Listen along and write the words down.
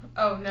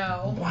Oh,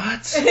 no.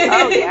 What?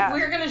 Oh, yeah.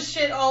 We're going to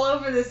shit all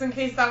over this in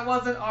case that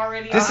wasn't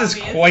already This obvious.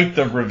 is quite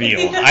the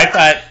reveal. I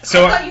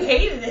thought you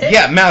hated it.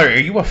 Yeah, Mallory,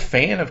 are you a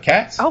fan of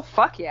cats? Oh,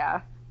 fuck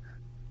yeah.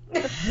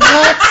 What?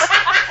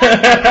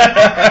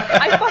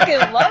 I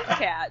fucking love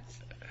cats.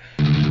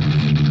 We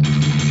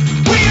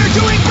are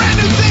doing brand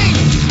new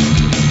things.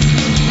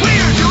 We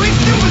are doing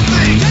stupid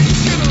things.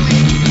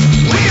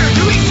 We are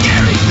doing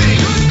scary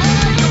things.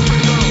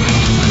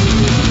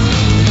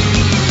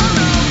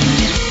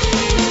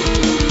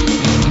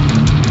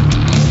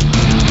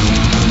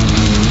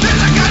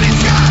 There's a gun in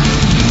Scott.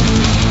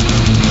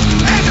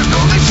 And there's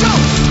only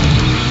Shultz.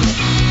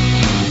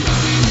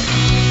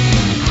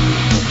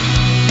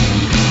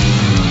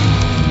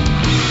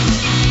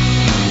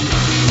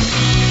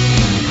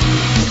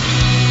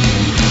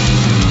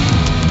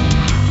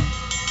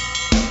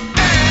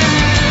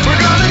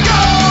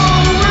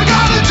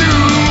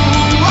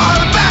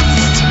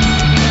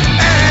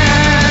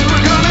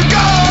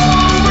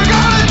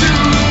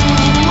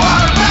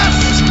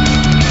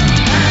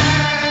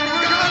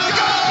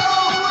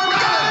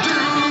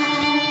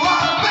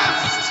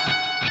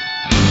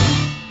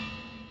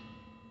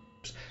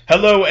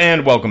 Hello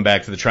and welcome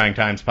back to the Trying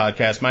Times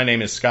podcast. My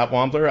name is Scott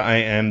Wampler. I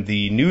am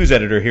the news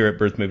editor here at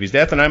Birth Movies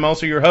Death, and I'm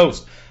also your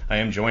host. I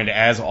am joined,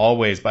 as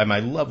always, by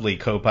my lovely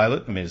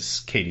co-pilot, Ms.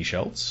 Katie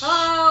Shultz.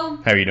 Hello.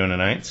 How are you doing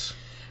tonight?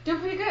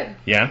 Doing pretty good.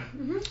 Yeah?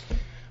 Mm-hmm.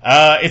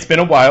 It's been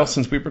a while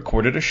since we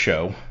recorded a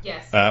show.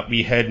 Yes.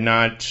 We had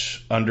not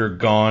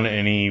undergone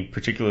any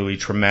particularly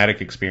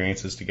traumatic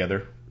experiences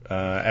together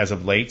as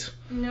of late.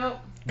 Nope.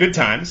 Good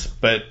times,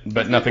 but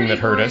nothing that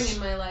hurt us. It's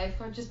been pretty boring in my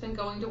life. I've just been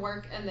going to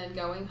work and then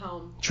going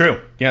home. True.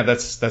 Yeah,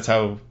 that's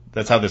how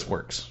this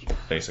works,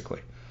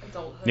 basically.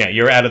 Adulthood. Yeah,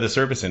 you're out of the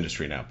service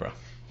industry now, bro.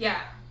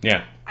 Yeah.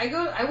 Yeah. I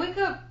wake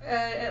up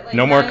at like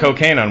no 9... more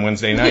cocaine on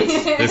Wednesday nights.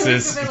 This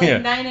is at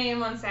like 9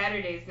 a.m. on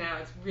Saturdays now.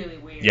 It's really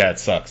weird. Yeah, it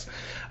sucks.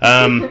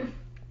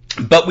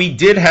 But we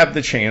did have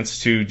the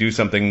chance to do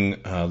something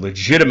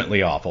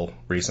legitimately awful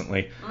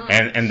recently,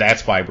 and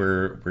that's why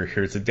we're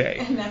here today.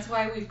 And that's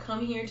why we've come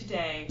here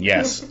today.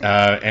 Yes,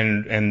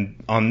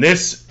 and on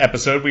this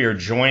episode we are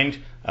joined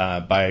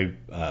by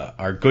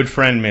our good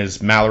friend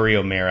Ms. Mallory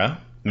O'Meara.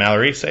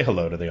 Mallory, say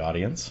hello to the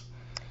audience.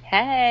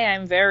 Hey,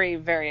 I'm very,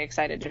 very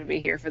excited to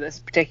be here for this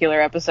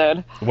particular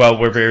episode. Well,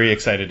 we're very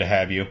excited to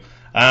have you.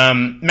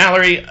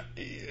 Mallory,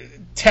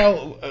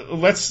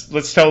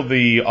 let's tell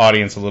the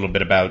audience a little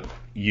bit about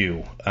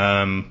you.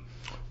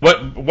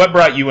 What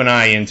brought you and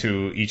I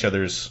into each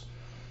other's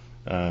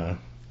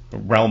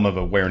realm of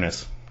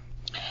awareness?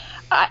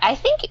 I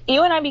think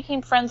you and I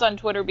became friends on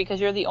Twitter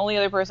because you're the only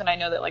other person I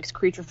know that likes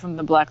Creature from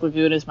the Black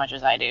Lagoon as much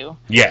as I do.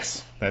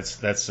 Yes,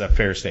 that's a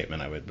fair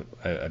statement.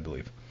 I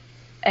believe.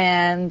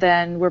 And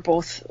then we're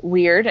both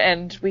weird,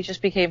 and we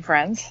just became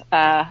friends.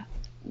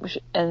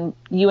 And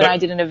you and I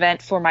did an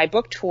event for my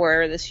book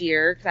tour this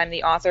year, because I'm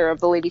the author of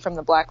The Lady from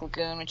the Black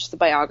Lagoon, which is the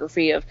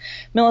biography of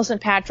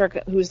Millicent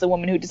Patrick, who's the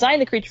woman who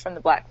designed The Creature from the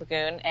Black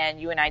Lagoon.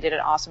 And you and I did an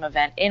awesome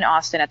event in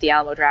Austin at the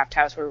Alamo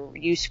Drafthouse where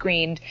you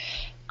screened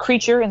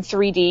Creature in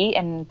 3D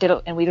and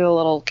we did a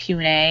little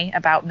Q&A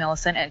about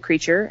Millicent and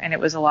Creature, and it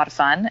was a lot of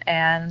fun,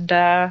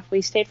 and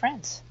we stayed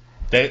friends.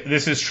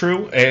 This is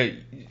true.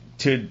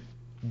 To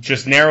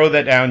just narrow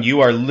that down, you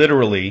are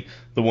literally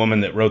the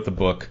woman that wrote the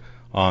book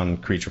on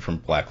Creature from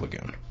Black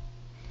Lagoon.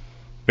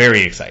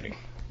 Very exciting.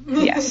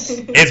 Yes.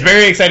 It's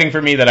very exciting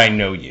for me that I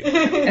know you.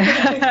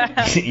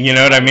 You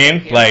know what I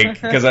mean?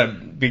 Like,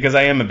 because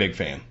I am a big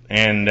fan,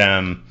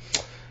 and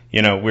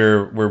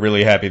we're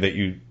really happy that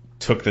you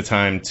took the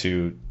time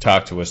to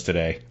talk to us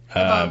today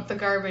about the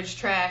garbage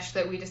trash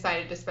that we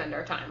decided to spend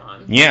our time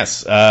on.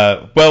 Yes.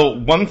 Well,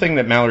 one thing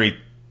that Mallory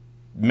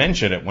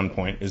mentioned at one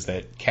point is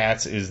that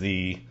Cats is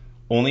the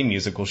only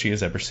musical she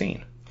has ever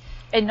seen.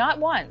 And not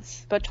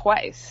once, but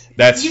twice.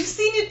 You've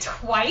seen it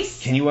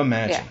twice? Can you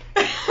imagine?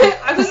 Yeah.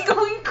 I was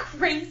going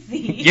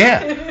crazy.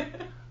 Yeah.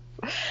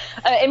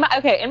 In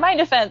my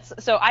defense,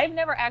 so I've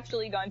never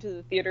actually gone to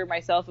the theater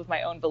myself of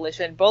my own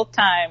volition. Both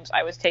times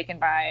I was taken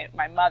by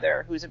my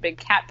mother, who's a big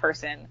cat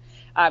person.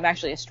 I'm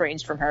actually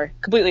estranged from her,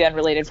 completely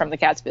unrelated from the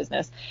Cats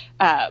business.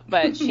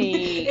 But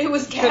she it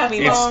was Cats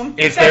wrong.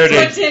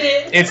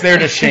 It's there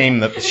to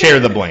share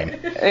the blame.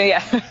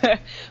 Yeah,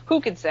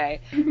 who could say?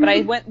 But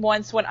I went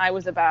once when I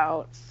was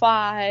about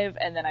 5,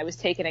 and then I was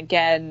taken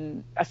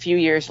again a few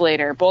years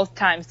later, both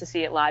times to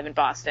see it live in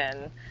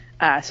Boston.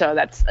 So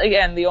that's,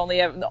 again, the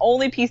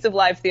only piece of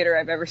live theater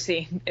I've ever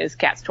seen is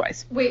Cats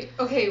twice. Wait,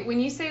 okay,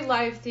 when you say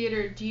live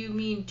theater, do you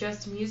mean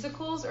just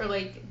musicals, or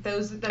like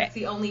that's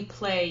the only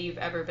play you've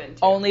ever been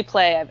to? Only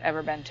play I've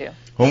ever been to.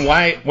 Well,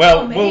 why? Well,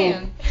 oh,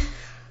 man.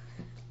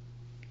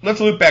 Let's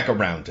loop back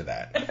around to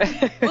that.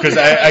 Because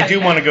I do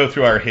want to go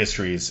through our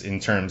histories in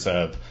terms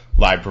of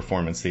live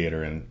performance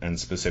theater and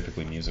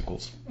specifically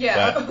musicals.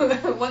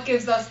 Yeah, what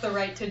gives us the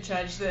right to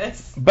judge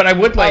this? But I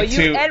would like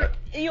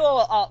we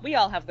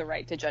all have the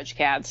right to judge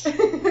Cats.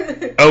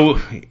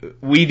 Oh,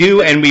 we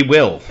do and we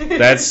will.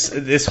 That's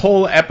this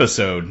whole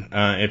episode.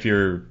 If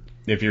you're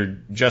if you're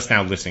just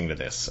now listening to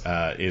this,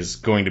 is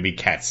going to be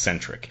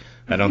cat-centric.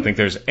 I don't think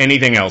there's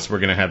anything else we're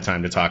going to have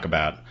time to talk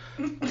about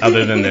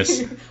other than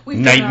this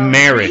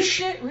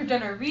nightmarish we've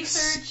done our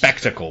research.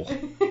 spectacle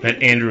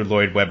that Andrew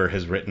Lloyd Webber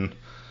has written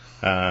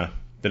that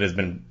has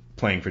been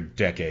playing for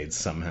decades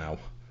somehow.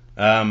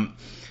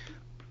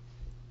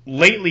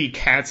 Lately,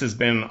 Cats has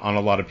been on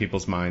a lot of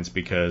people's minds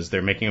because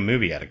they're making a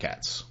movie out of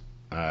Cats.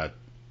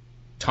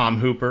 Tom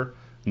Hooper,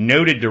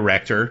 noted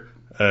director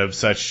of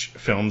such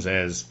films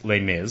as Les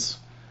Mis,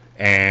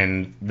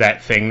 and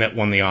that thing that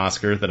won the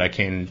Oscar that I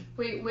can...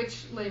 Wait,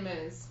 which Les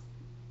Mis?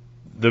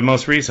 The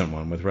most recent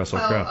one with Russell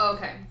Crowe. Oh,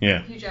 okay.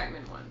 Yeah. Hugh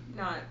Jackman one,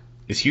 not...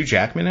 Is Hugh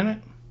Jackman in it?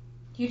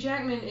 Hugh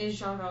Jackman is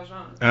Jean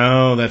Valjean.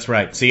 Oh, that's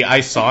right. See,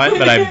 I saw it,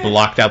 but I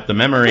blocked out the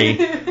memory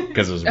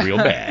because it was real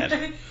bad.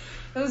 It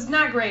was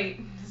not great.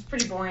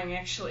 Pretty boring,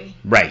 actually.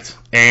 Right.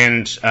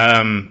 And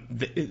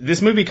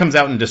this movie comes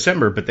out in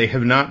December, but they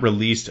have not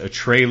released a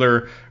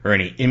trailer or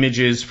any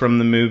images from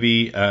the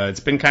movie.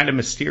 It's been kind of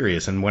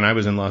mysterious. And when I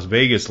was in Las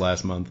Vegas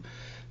last month,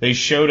 they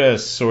showed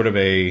us sort of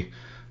a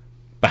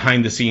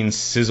behind-the-scenes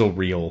sizzle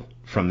reel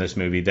from this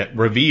movie that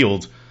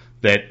revealed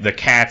that the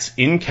cats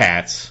in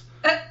Cats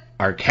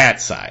are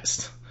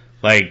cat-sized.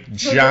 Like,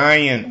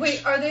 giant...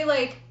 Wait, are they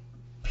like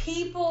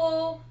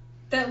people...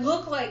 that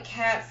look like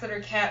cats that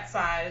are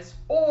cat-sized,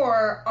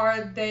 or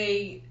are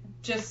they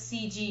just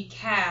CG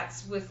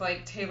cats with,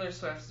 like, Taylor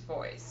Swift's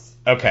voice?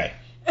 Okay.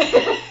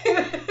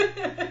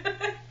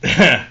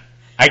 I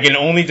can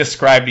only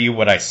describe to you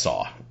what I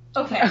saw.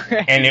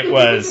 Okay. And it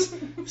was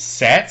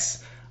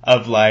sets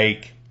of,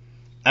 like,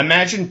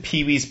 imagine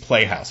Pee-wee's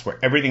Playhouse, where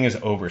everything is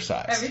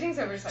oversized. Everything's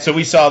oversized. So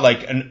we saw,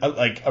 like,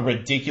 a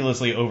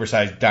ridiculously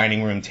oversized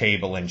dining room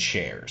table and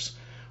chairs.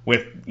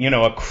 With,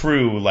 a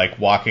crew, like,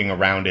 walking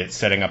around it,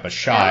 setting up a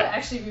shot. That would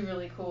actually be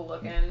really cool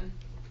looking.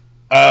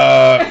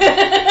 Well,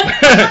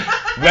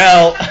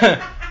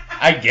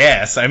 I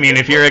guess. I mean,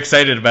 if you're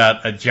excited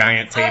about a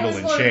giant table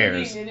and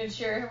chairs.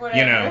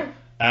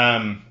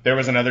 There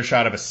was another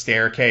shot of a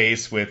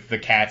staircase with the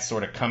cats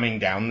sort of coming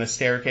down the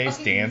staircase,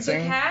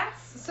 dancing. The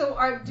cats?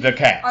 So the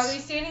cats. Are they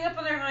standing up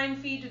on their hind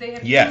feet? Do they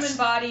have Yes. human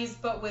bodies,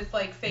 but with,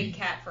 like, fake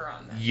cat fur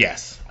on them?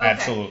 Yes, Okay.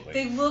 absolutely.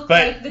 They look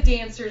like the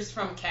dancers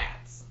from Cats.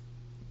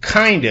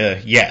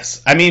 Kinda,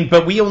 yes. I mean,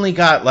 but we only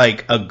got,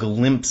 like, a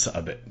glimpse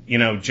of it.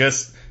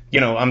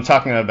 I'm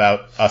talking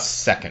about a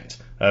second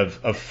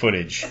of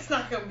footage. It's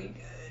not going to be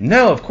good.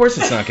 No, of course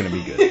it's not going to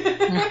be good.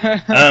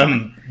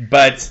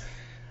 But,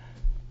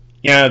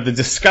 the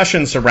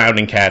discussion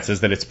surrounding Cats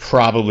is that it's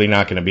probably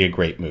not going to be a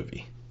great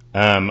movie.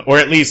 Or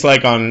at least,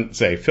 like, on,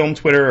 say, film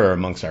Twitter or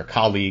amongst our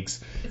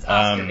colleagues. It's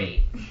Oscar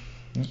bait.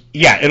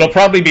 Yeah, it'll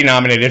probably be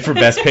nominated for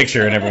Best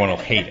Picture and everyone will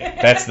hate it.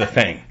 That's the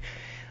thing.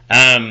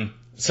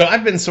 So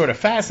I've been sort of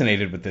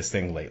fascinated with this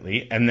thing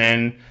lately, and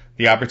then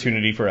the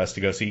opportunity for us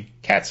to go see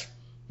Cats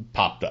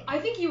popped up. I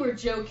think you were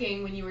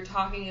joking when you were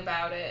talking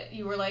about it.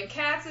 You were like,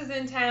 Cats is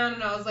in town,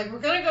 and I was like, we're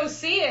going to go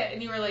see it.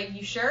 And you were like,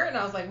 you sure? And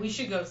I was like, we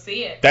should go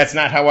see it. That's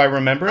not how I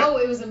remember it? Oh,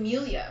 it was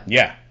Amelia.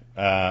 Yeah.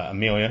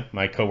 Amelia,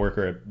 my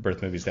coworker at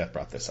Birth Movies Death,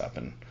 brought this up.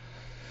 And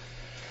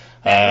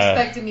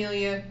respect,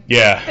 Amelia.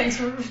 Yeah. Thanks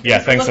a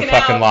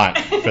fucking lot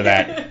for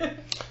that.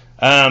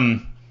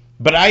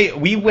 But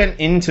we went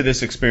into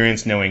this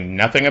experience knowing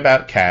nothing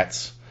about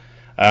Cats,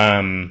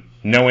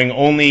 knowing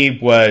only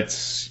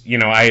what,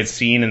 I had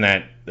seen in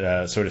that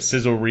sort of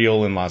sizzle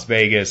reel in Las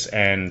Vegas,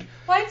 and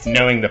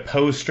knowing the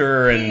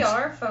poster and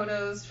PR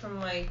photos from,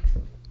 like,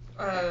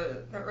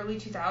 the early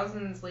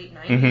 2000s, late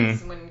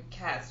 90s, when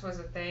Cats was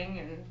a thing.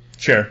 And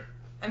sure.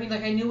 I mean,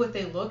 like, I knew what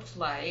they looked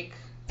like.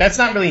 That's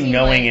not really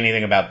knowing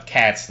anything about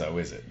Cats, though,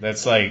 is it?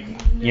 That's like,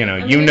 I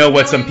you know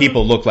what some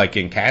people look like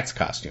in Cats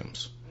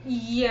costumes.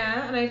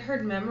 Yeah, and I'd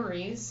heard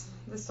Memories,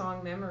 the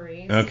song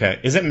Memories. Okay.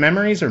 Is it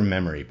Memories or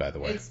Memory, by the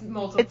way? It's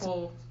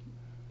multiple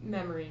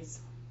memories.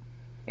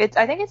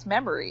 I think it's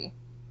Memory.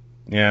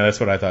 Yeah,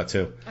 that's what I thought,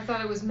 too. I thought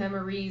it was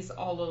Memories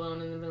all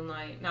alone in the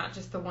moonlight, not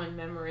just the one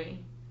memory.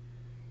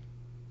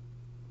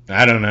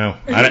 I don't know.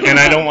 And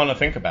I don't want to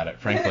think about it,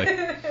 frankly.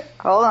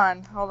 Hold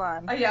on.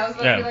 Oh, yeah, I was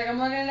going to be like, I'm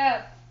looking it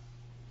up.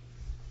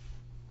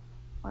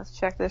 Let's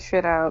check this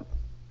shit out.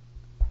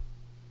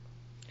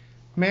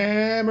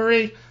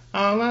 Memory,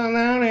 all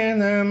alone in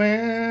the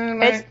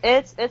moonlight.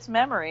 It's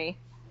Memory.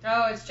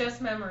 Oh, it's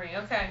just Memory.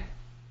 Okay.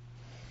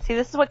 See,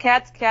 this is what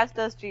Cats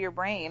does to your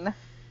brain.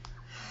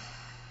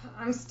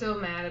 I'm still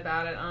mad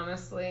about it,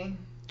 honestly.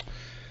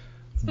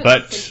 It's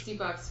But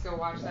 $60 to go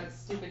watch that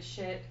stupid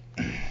shit.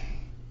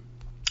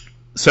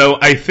 So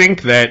I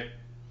think that,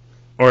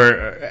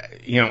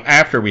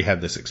 after we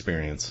had this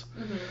experience,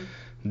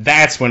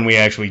 that's when we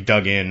actually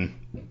dug in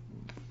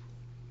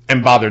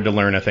and bothered to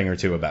learn a thing or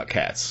two about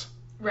Cats.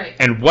 Right.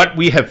 And what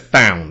we have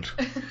found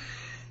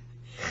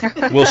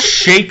will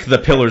shake the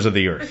pillars of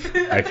the earth,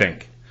 I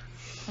think.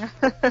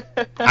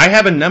 I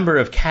have a number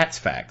of Cats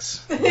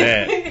facts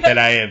that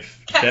I have.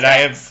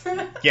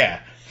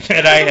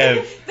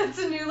 That's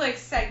a new, like,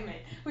 segment.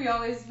 We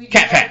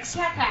Cat facts.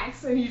 Cat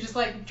facts, and you just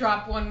like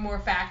drop one more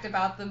fact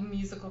about the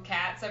musical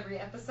Cats every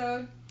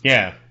episode.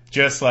 Yeah,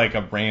 just like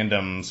a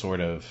random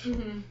sort of.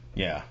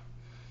 Yeah.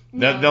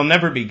 No. They'll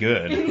never be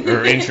good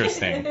or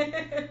interesting,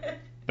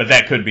 but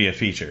that could be a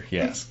feature.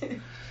 Yes.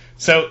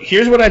 So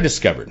here's what I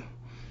discovered.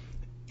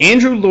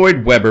 Andrew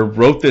Lloyd Webber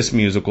wrote this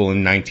musical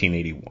in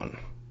 1981.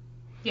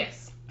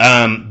 Yes.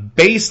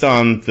 Based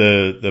on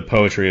the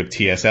poetry of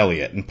T.S.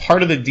 Eliot, and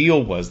part of the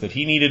deal was that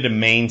he needed to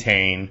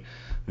maintain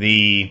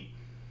the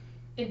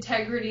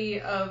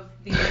integrity of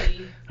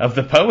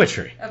the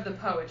poetry.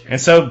 And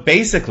so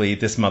basically,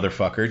 this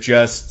motherfucker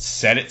just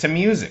set it to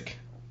music,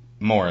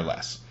 more or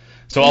less.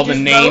 So all the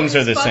names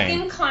are the same.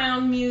 Fucking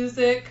clown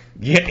music.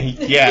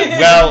 Yeah.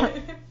 Well,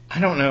 I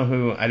don't know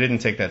who. I didn't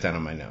take that down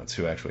on my notes.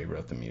 Who actually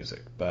wrote the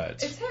music?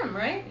 But it's him,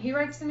 right? He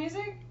writes the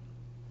music.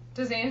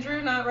 Does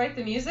Andrew not write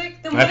the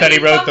music? Then I thought he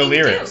wrote the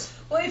lyrics. Do?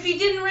 Well, if he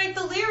didn't write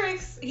the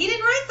lyrics, he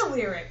didn't write the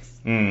lyrics.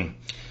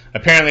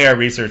 Apparently, our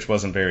research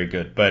wasn't very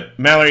good. But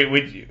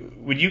Mallory,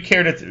 would you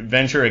care to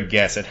venture a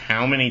guess at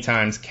how many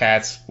times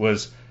Cats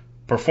was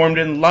performed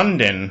in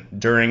London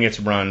during its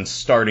run,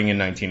 starting in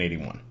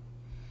 1981?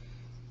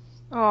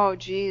 Oh,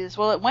 geez.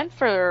 Well, it went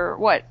for,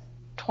 what,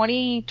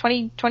 20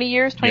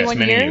 years, 21 yes,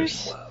 many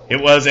years? Whoa. It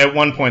was, at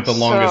one point, the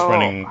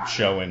longest-running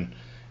show in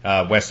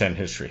West End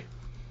history.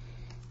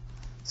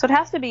 So it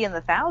has to be in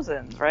the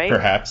thousands, right?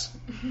 Perhaps.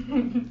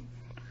 I'm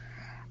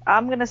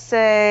going to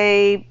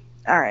say,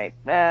 all right,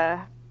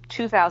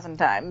 2,000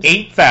 times.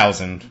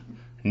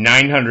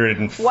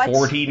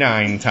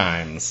 8,949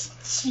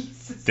 times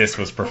Jesus this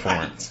was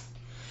performed.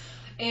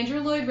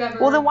 Andrew Lloyd Webber.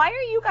 Well, then why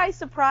are you guys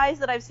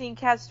surprised that I've seen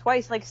Cats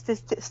twice? Like,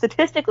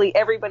 statistically,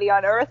 everybody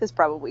on Earth has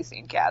probably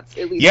seen Cats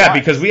at least once.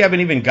 Because we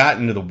haven't even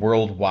gotten to the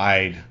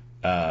worldwide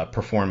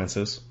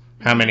performances.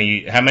 How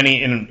many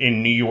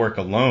in New York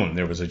alone?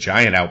 There was a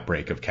giant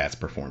outbreak of Cats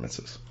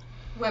performances.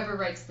 Webber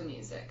writes the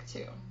music,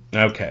 too.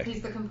 Okay.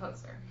 He's the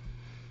composer.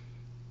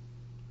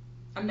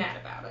 I'm mad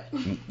about it.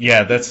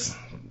 Yeah, that's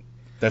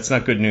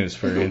not good news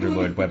for Andrew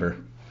Lloyd Webber.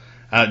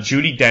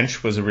 Judi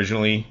Dench was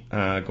originally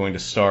going to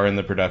star in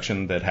the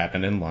production that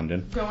happened in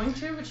London. Going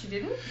to, but she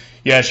didn't?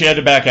 Yeah, she had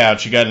to back out.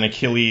 She got an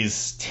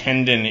Achilles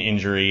tendon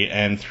injury,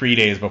 and 3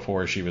 days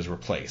before she was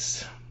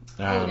replaced.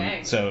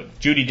 So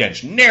Judi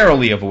Dench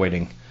narrowly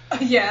avoiding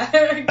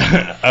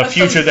a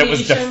future that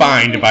was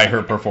defined by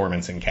her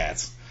performance in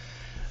Cats.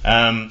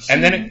 And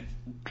then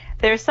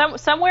there's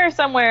somewhere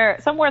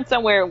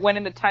went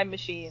in a time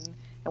machine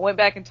and went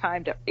back in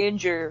time to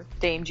injure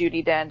Dame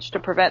Judi Dench to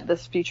prevent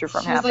this future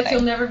from happening. She was like,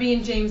 you'll never be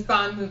in James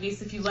Bond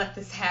movies if you let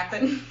this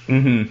happen.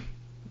 Mm-hmm.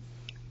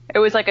 It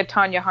was like a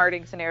Tonya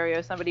Harding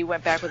scenario. Somebody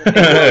went back with a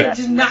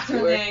just knocked her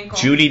in the ankle.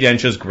 Judi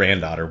Dench's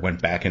granddaughter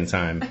went back in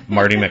time,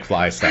 Marty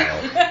McFly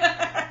style.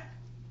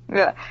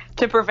 Yeah,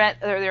 to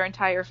prevent their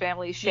entire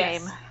family's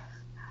shame. Yes.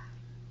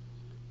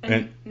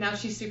 And now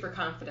she's super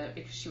confident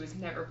because she was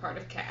never part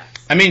of Cats.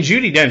 I mean,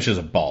 Judi Dench is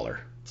a baller.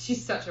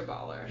 She's such a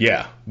baller.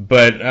 Yeah,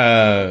 but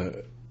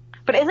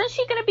isn't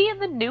she going to be in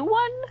the new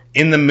one?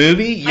 In the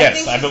movie?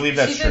 Yes, I believe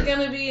that's true. She's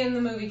going to be in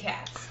the movie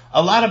Cats.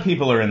 A lot of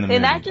people are in the movie.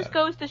 And that just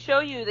goes to show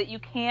you that you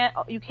can't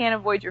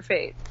avoid your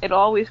fate. It'll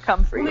always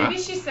come for you. Maybe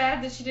she's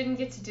sad that she didn't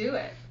get to do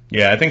it.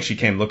 Yeah, I think she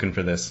came looking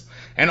for this.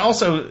 And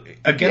also,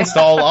 against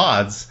all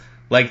odds,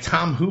 like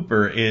Tom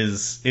Hooper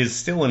is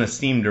still an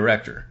esteemed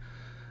director.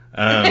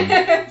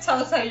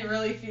 Tell us how you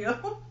really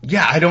feel.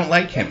 Yeah, I don't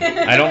like him.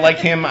 I don't like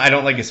him. I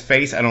don't like his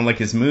face. I don't like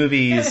his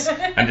movies.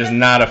 I'm just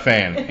not a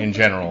fan in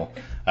general.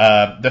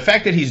 The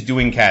fact that he's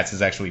doing Cats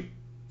is actually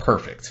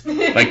perfect.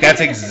 Like, that's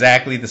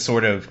exactly the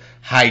sort of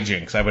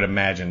hijinks I would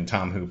imagine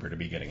Tom Hooper to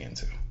be getting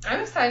into.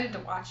 I'm excited to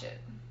watch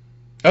it.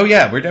 Oh,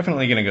 yeah, we're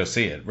definitely going to go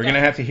see it. We're going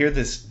to have to hear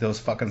those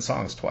fucking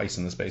songs twice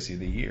in the space of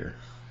the year.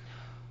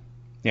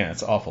 Yeah,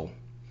 it's awful.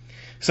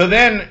 So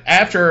then,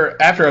 after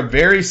a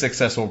very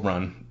successful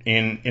run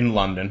in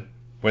London,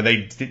 where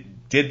they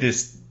did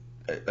this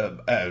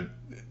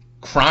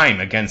crime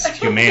against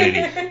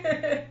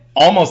humanity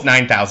almost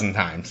 9,000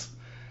 times,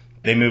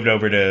 they moved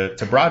over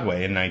to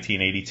Broadway in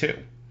 1982.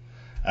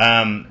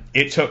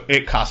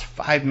 It cost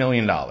 $5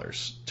 million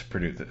to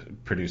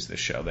produce this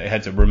show. They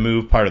had to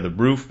remove part of the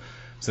roof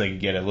so they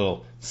could get a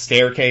little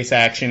staircase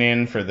action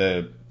in for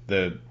the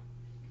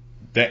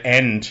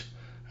end,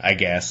 I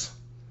guess.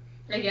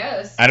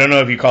 I don't know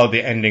if you call it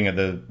the ending of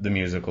the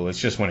musical. It's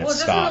just when it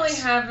stops. Well, it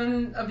doesn't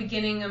really have a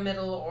beginning, a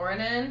middle, or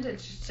an end.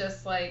 It's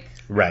just like...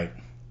 Right.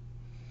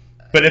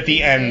 But at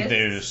the end,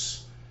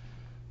 there's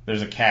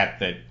a cat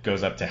that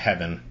goes up to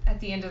heaven. At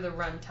the end of the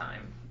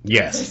runtime.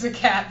 Yes. There's a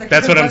cat that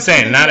That's what I'm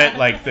saying. Not at,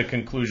 like, the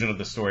conclusion of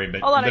the story,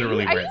 but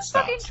literally where it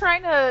stops. Are you fucking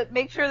trying to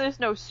make sure there's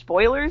no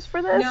spoilers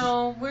for this?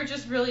 No, we're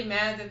just really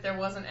mad that there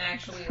wasn't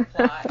actually a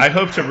plot. I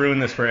hope to ruin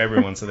this for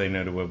everyone so they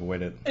know to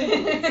avoid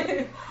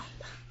it.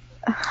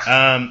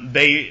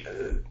 They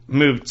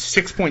moved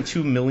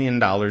 $6.2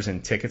 million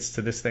in tickets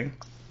to this thing,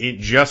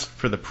 just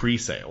for the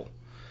pre-sale.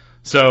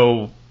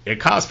 So it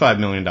cost $5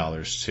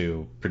 million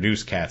to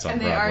produce Cats on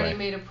Broadway. And they already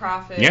made a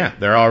profit. Yeah,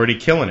 they're already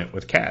killing it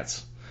with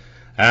Cats.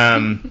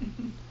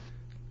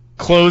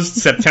 Closed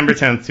September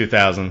 10th,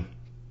 2000.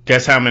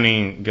 Guess how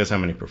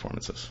many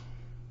performances?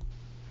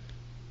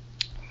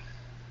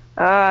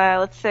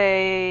 Let's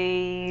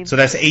say. So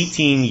that's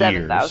 18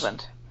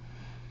 7,000.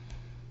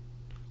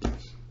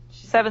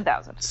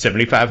 7,000.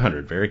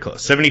 7,500. Very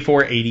close.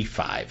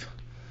 7,485.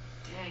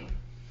 Dang.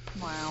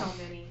 Wow.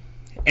 So many.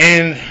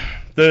 And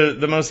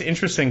the most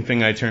interesting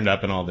thing I turned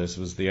up in all this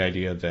was the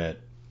idea that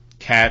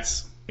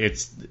Cats,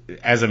 it's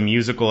as a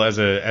musical, as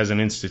an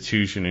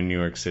institution in New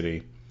York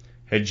City,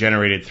 had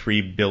generated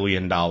 $3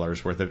 billion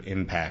worth of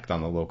impact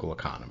on the local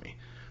economy,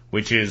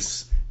 which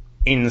is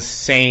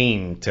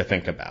insane to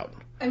think about.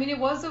 I mean, it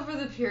was over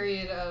the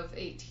period of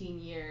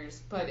 18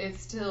 years, but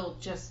it's still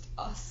just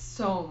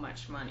so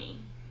much money.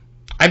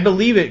 I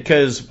believe it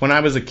because when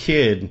I was a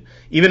kid,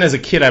 even as a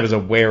kid, I was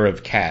aware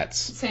of Cats.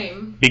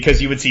 Same. Because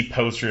you would see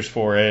posters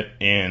for it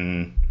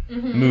in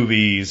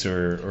movies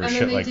or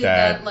shit like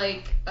that. And then they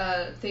did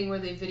that, thing where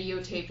they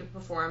videotaped a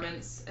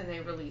performance and they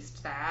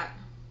released that.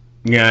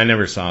 Yeah, I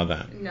never saw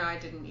that. No, I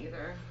didn't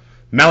either.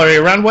 Mallory,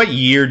 around what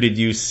year did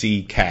you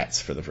see Cats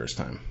for the first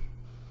time?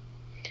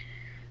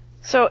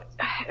 So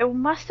it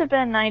must have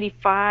been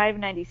 95,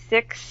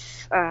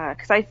 96,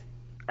 because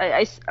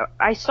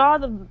I saw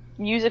the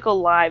musical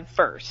live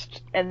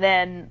first, and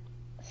then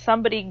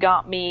somebody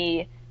got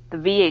me the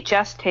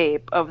VHS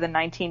tape of the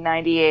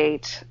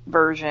 1998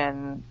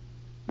 version,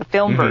 the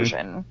film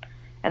version,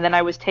 and then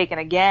I was taken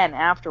again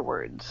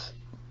afterwards.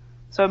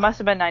 So it must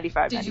have been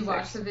 95, Did 96. you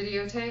watch the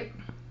videotape?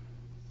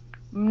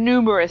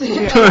 Numerous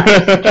times. Too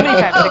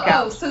many times to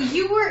count. So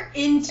you were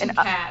into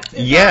Cats.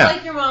 It's Yeah. not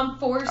like your mom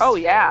forced Oh,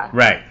 yeah. you.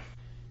 Right.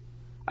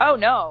 Oh,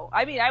 no.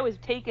 I mean, I was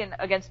taken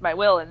against my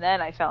will, and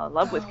then I fell in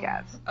love with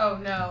Cats. Oh,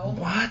 no.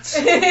 What?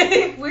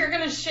 We're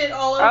going to shit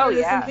all over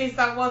this in case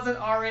that wasn't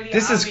already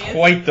This obvious. is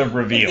quite the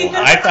reveal.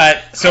 I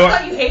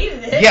thought you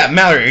hated it. Yeah,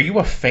 Mallory, are you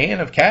a fan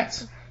of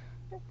Cats?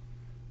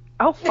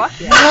 Oh, fuck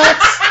yeah.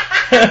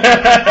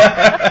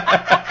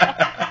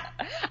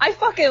 I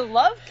fucking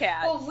love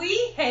Cats. Well, we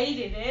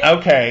hated it.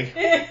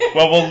 Okay.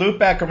 Well, we'll loop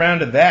back around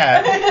to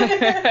that.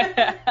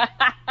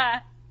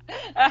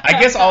 I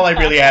guess all I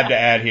really had to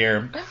add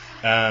here,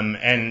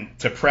 and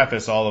to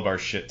preface all of our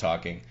shit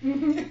talking,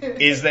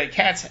 is that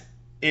Cats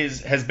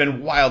has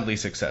been wildly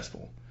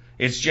successful.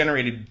 It's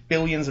generated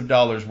billions of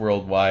dollars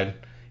worldwide.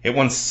 It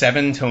won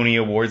 7 Tony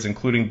Awards,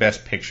 including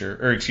Best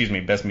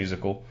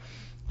Musical,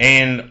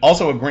 and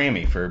also a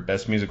Grammy for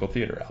Best Musical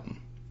Theater Album.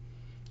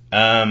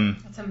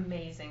 That's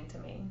amazing to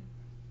me.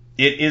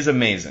 It is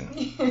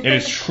amazing. It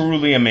is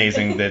truly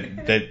amazing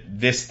that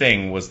this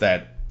thing was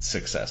that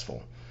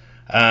successful.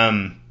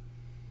 A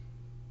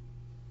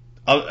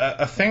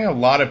thing a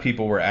lot of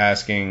people were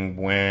asking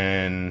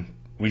when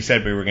we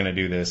said we were going to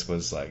do this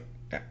was like,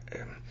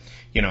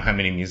 how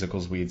many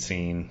musicals we had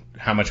seen,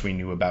 how much we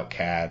knew about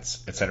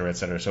Cats, et cetera, et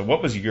cetera. So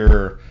what was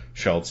your,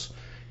 Shultz,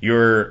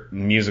 your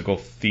musical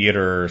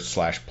theater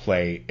 /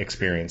 play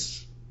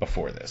experience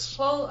before this?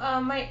 Well,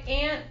 my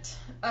aunt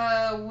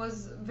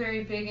was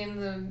very big in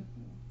the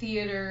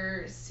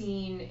theater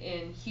scene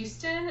in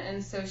Houston,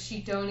 and so she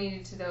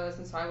donated to those,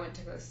 and so I went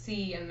to go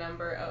see a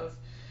number of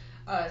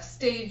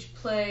stage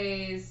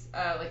plays,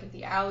 like at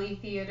the Alley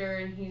Theater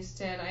in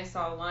Houston. I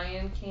saw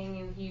Lion King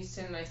in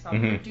Houston. I saw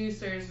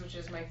Producers, which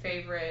is my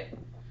favorite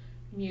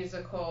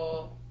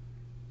musical.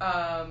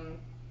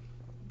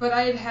 But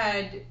I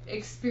had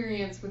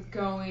experience with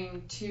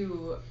going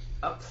to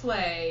a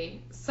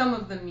play, some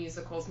of them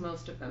musicals,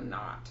 most of them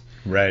not.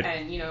 Right.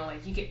 And,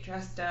 you get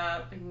dressed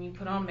up and you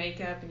put on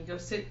makeup and you go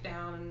sit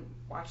down and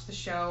watch the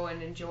show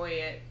and enjoy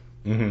it.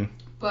 Mm-hmm.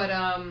 But,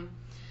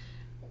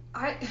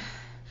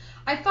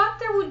 I thought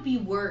there would be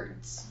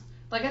words.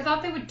 Like, I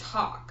thought they would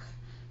talk.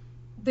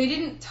 They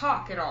didn't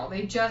talk at all.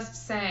 They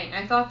just sang.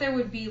 I thought there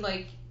would be,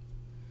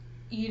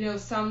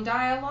 some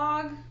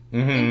dialogue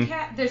in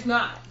Cat. There's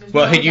not.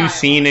 Well, no had you dialogue.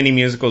 seen any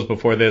musicals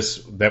before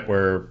this that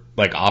were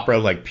like opera,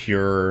 like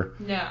pure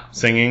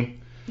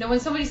singing? No, when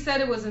somebody said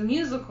it was a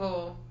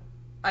musical,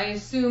 I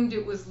assumed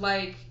it was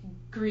like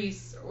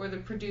Grease or The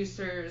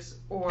Producers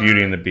or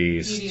Beauty and the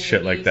Beast,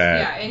 shit like that.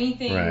 Yeah,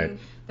 anything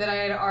that I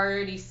had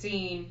already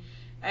seen.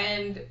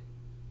 And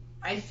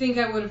I think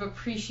I would have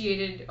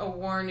appreciated a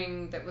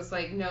warning that was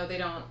like, no, they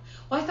don't.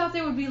 Well, I thought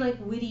there would be like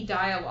witty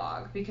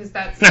dialogue because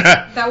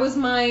that was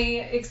my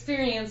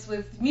experience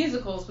with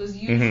musicals. Was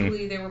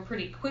usually they were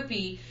pretty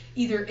quippy,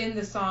 either in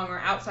the song or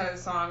outside of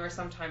the song, or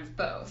sometimes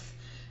both.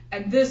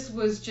 And this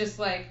was just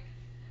like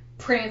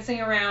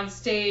prancing around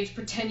stage,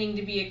 pretending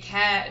to be a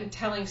cat and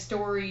telling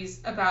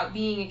stories about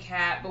being a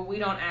cat, but we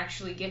don't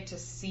actually get to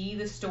see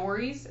the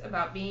stories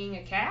about being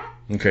a cat.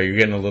 Okay, you're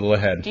getting a little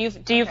ahead. Do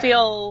you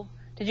feel?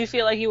 Did you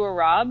feel like you were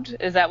robbed?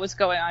 Is that what's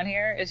going on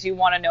here? Is you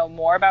want to know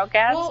more about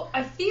Cats? Well,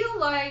 I feel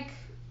like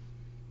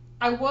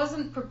I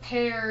wasn't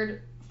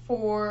prepared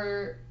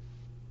for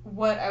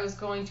what I was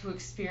going to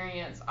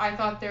experience. I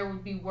thought there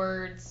would be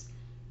words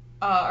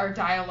or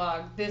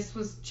dialogue. This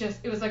was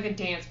it was like a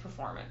dance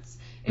performance.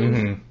 It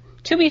was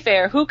To be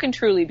fair, who can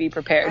truly be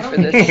prepared I for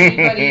don't this? think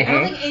anybody. I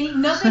don't think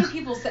nothing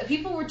people said.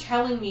 People were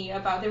telling me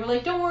about. They were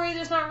like, "Don't worry,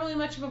 there's not really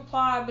much of a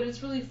plot, but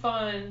it's really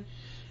fun."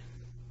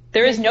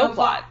 There is There's no no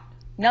plot.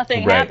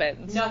 Nothing Right.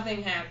 happens.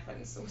 Nothing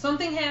happens.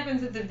 Something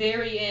happens at the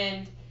very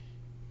end,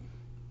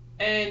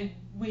 and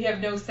we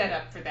have no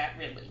setup for that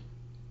really.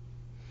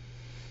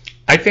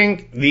 I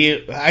think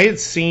I had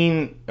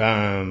seen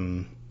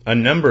a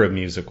number of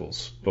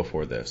musicals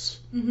before this.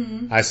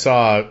 Mm-hmm.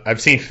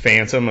 I've seen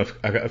Phantom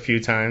a few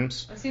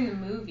times. I've seen the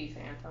movie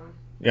Phantom.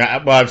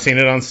 Yeah, well, I've seen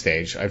it on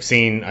stage. I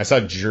saw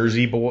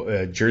Jersey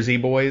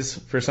Boys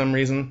for some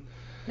reason.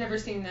 Never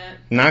seen that.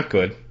 Not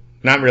good.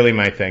 Not really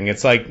my thing.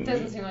 It's like,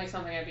 Doesn't seem like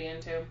something I'd be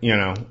into. you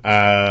know,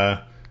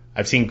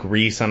 I've seen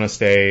Grease on a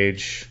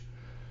stage.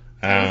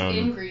 I was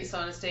in Grease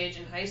on a stage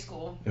in high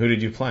school. Who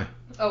did you play?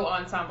 Oh,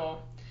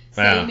 ensemble.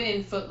 Wow. Same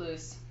in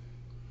Footloose.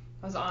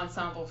 I was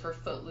ensemble for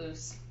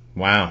Footloose.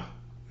 Wow,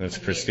 that's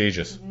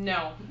prestigious.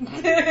 No.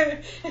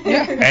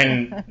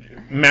 And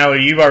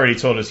Mallory, you've already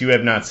told us you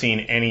have not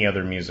seen any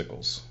other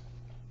musicals.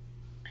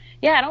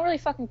 Yeah, I don't really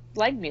fucking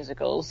like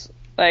musicals.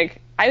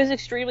 Like, I was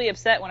extremely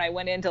upset when I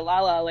went into La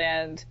La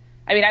Land.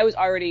 I mean, I was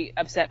already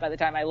upset by the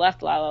time I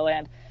left La La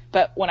Land.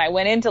 But when I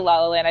went into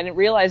La La Land, I didn't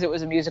realize it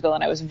was a musical,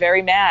 and I was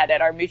very mad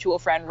at our mutual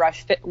friend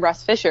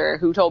Russ Fisher,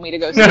 who told me to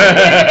go see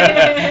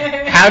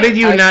it. How did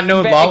you I was not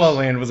know very- La La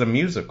Land was a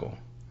musical?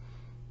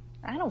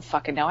 I don't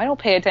fucking know. I don't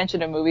pay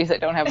attention to movies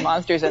that don't have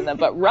monsters in them.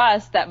 But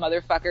Russ, that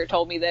motherfucker,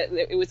 told me that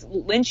it was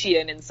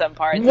Lynchian in some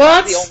parts.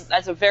 What?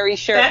 That's a very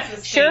That's a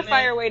statement.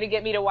 surefire way to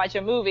get me to watch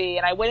a movie.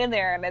 And I went in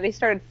there, and they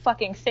started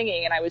fucking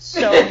singing, and I was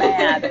so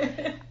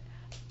mad.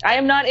 I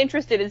am not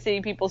interested in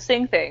seeing people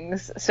sing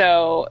things,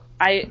 so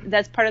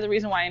that's part of the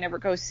reason why I never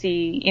go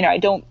see,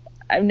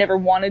 I've never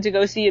wanted to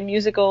go see a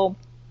musical,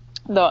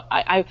 though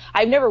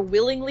I've never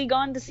willingly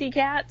gone to see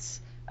Cats.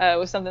 It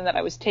was something that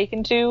I was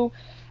taken to,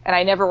 and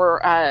I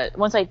never,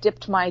 once I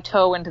dipped my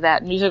toe into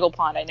that musical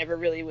pond, I never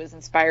really was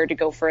inspired to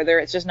go further.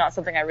 It's just not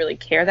something I really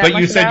care that much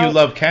But you said about. you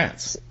love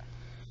cats.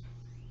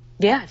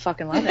 Yeah, I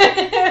fucking love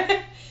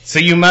it. So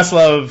you must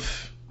love...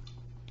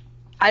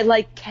 I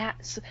like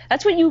cats.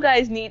 That's what you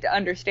guys need to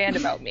understand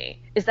about me,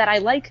 is that I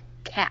like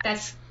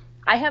cats.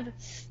 I have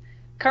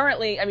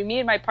currently, me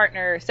and my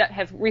partner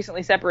have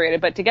recently separated,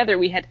 but together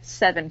we had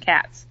 7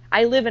 cats.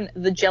 I live in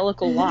the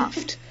Jellicle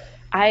Loft.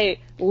 I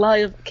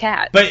love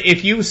cats. But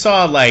if you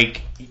saw,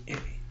 like...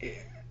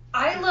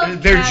 I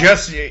love They're cats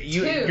just... too.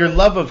 Your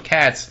love of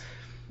cats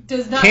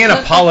Does not can't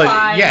justify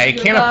apologize. Yeah, it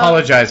your can't love-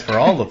 apologize for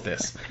all of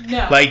this.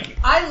 No. Like...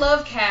 I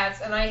love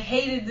cats, and I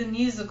hated the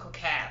musical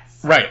Cats.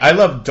 Right, I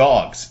love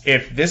dogs.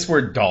 If this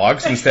were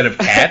dogs instead of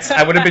cats,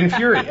 I would have been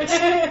furious.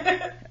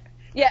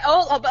 Yeah,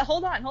 but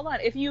hold on.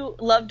 If you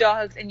love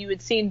dogs and you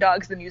had seen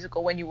Dogs the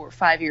Musical when you were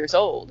 5 years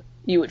old,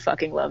 you would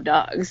fucking love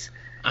dogs.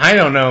 I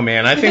don't know,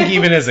 man. I think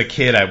even as a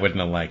kid, I wouldn't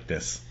have liked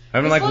this.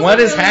 I'm like, what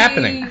is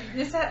happening?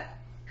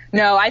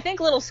 No, I think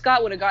little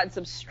Scott would have gotten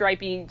some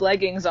stripy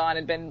leggings on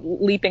and been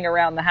leaping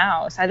around the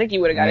house. I think he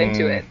would have got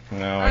into it.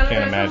 No, I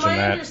can't imagine From my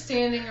that.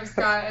 understanding of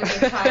Scott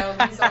as a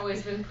child, he's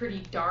always been pretty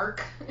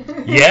dark.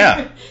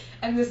 Yeah.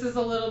 And this is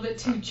a little bit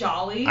too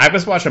jolly. I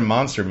was watching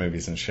monster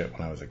movies and shit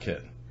when I was a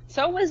kid.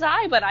 So was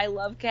I, but I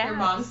love cats. They're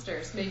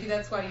monsters. Maybe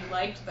that's why you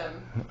liked them.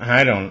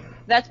 I don't...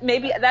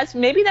 Maybe that's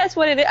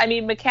what it is. I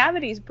mean,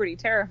 McCavity's pretty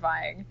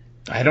terrifying.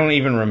 I don't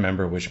even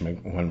remember which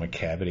one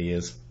McCavity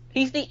is.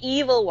 He's the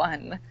evil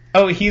one.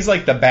 Oh, he's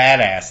like the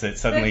badass that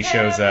suddenly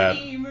shows up.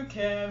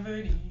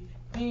 McCavity,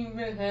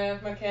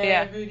 McCavity,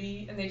 Yeah.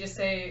 and they just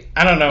say...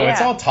 I don't know. Yeah.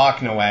 It's all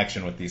talk, no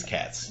action with these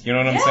cats. You know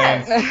what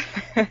I'm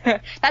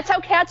saying? That's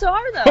how cats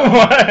are,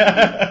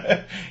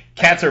 though.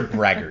 Cats are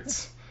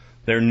braggarts.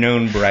 They're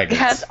known braggarts.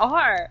 Cats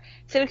are.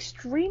 It's an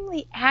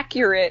extremely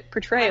accurate I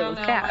portrayal don't of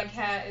know, cats. my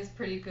cat is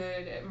pretty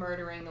good at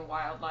murdering the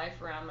wildlife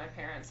around my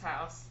parents'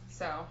 house,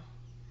 so...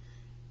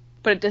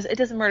 But it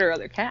doesn't murder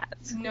other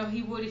cats. No,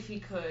 he would if he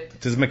could.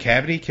 Does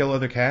McCavity kill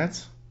other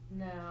cats?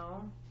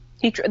 No.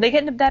 They get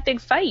into that big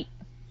fight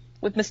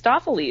with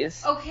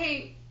Mistopheles.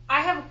 Okay,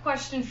 I have a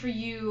question for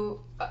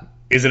you.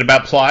 Is it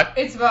about plot?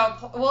 It's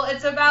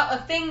about a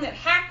thing that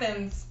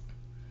happens.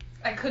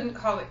 I couldn't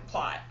call it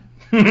plot.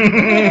 No,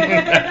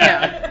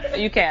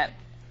 you can't.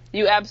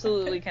 You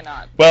absolutely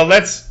cannot. Well,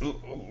 let's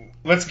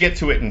get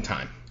to it in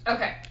time.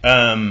 Okay.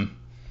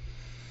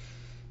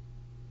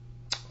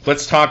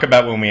 Let's talk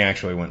about when we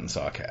actually went and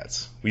saw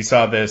Cats. We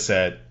saw this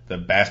at the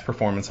Bass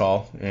Performance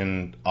Hall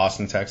in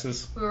Austin,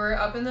 Texas. We were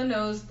up in the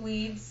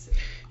nosebleeds.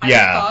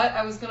 Yeah. I thought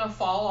I was going to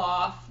fall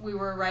off. We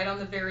were right on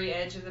the very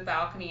edge of the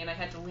balcony, and I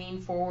had to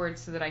lean forward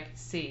so that I could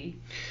see.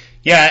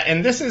 Yeah,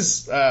 and this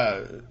is,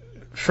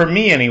 for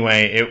me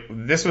anyway,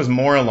 this was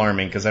more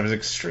alarming because I was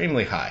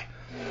extremely high.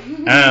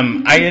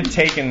 I had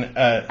taken...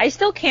 I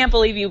still can't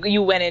believe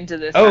you went into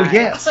this. Oh, high.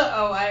 yes.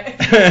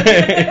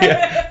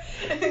 Yeah.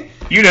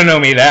 You don't know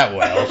me that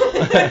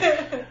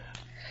well.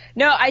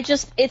 No,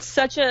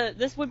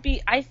 this would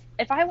be,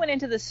 if I went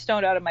into this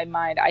stoned out of my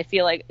mind, I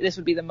feel like this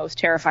would be the most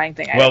terrifying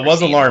thing I've ever Well, it was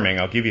seen. alarming,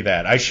 I'll give you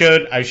that. I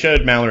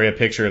showed Mallory a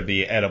picture of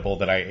the edible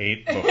that I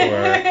ate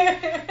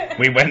before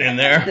We went in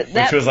there,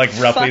 which was like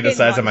roughly the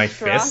size of my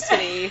fist.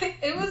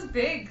 It was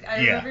big. I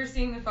remember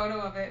seeing the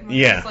photo of it and was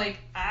just like,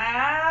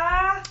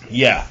 ah.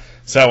 Yeah.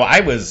 So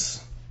I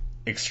was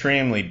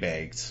extremely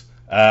baked.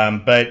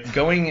 But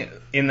going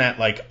in that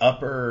like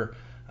upper...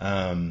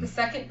 the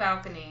second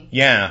balcony.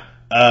 Yeah.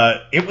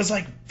 It was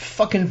like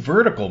fucking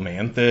vertical,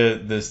 man.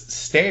 The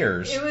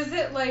stairs. It was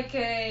at like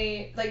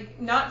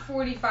not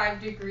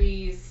 45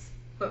 degrees,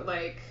 but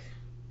like...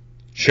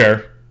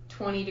 Sure.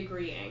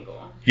 20-degree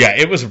angle. Yeah,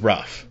 it was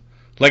rough.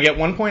 Like at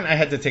one point I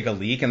had to take a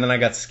leak and then I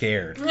got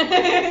scared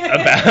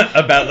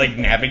about like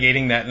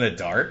navigating that in the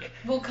dark.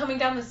 Well, coming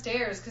down the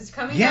stairs, because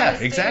down the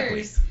stairs,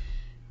 exactly.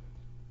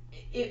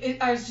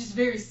 I was just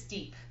very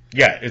steep.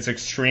 Yeah, it's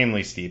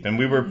extremely steep, and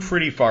we were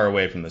pretty far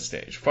away from the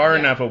stage, far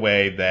enough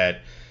away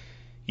that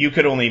you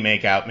could only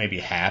make out maybe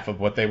half of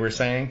what they were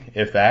saying,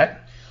 if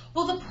that.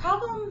 Well, the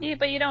problem... Yeah,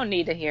 but you don't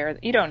need to hear.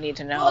 You don't need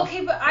to know. Well,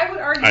 okay, but I would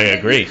argue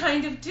that you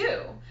kind of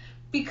do.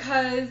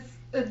 Because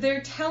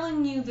they're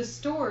telling you the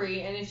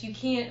story, and if you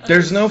can't...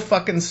 There's no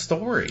fucking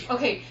story.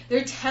 Okay,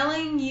 they're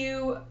telling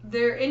you...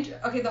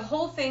 Okay, the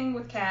whole thing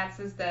with cats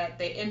is that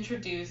they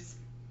introduce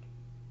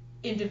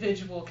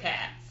individual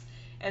cats.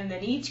 And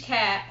then each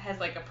cat has,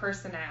 like, a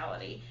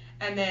personality.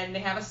 And then they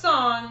have a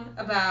song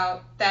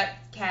about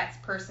that cat's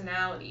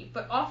personality.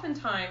 But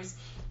oftentimes,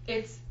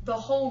 it's the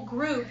whole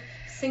group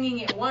singing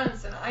it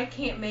once, and I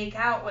can't make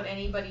out what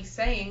anybody's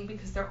saying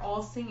because they're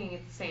all singing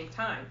at the same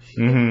time.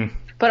 Mm-hmm.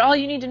 But all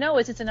you need to know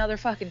is it's another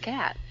fucking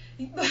cat.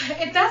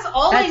 If that's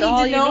all I need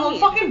to know, I'm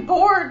fucking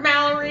bored,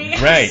 Mallory.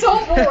 Right. I'm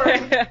so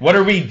bored. What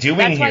are we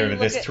doing here with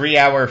this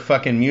 3-hour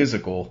fucking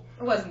musical?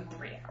 It wasn't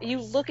 3 hours. You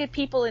look at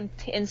people in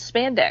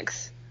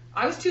spandex.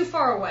 I was too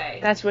far away.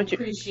 That's what to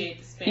appreciate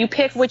the spandex. You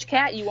pick which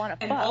cat you want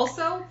to fuck. And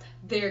also,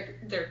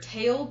 their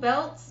tail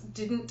belts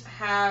didn't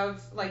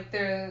have, like,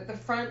 the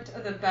front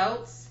of the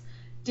belts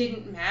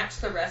didn't match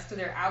the rest of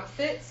their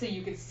outfit, so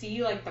you could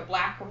see, like, the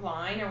black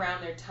line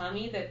around their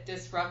tummy that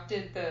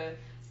disrupted the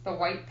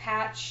white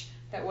patch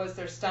that was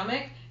their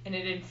stomach, and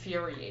it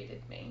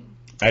infuriated me.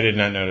 I did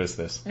not notice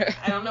this.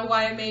 I don't know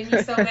why it made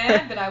me so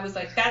mad, but I was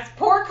like, that's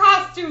poor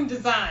costume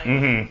design.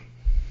 Mm-hmm.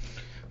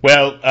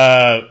 Well,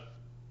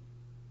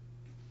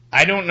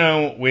 I don't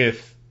know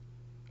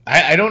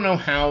I don't know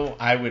how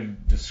I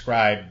would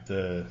describe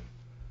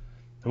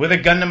with a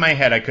gun to my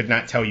head, I could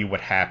not tell you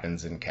what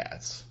happens in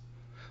Cats.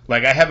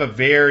 Like, I have a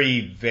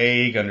very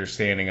vague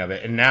understanding of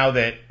it, and now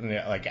that,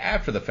 like,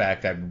 after the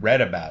fact, I've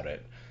read about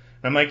it,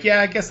 I'm like,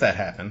 yeah, I guess that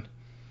happened.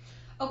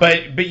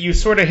 Okay. But you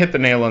sort of hit the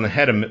nail on the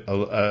head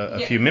a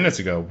few minutes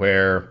ago,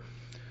 where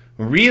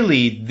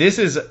really this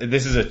is a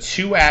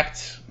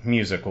 2-act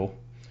musical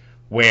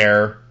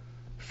where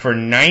for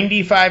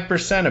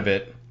 95% of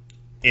it,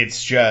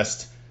 it's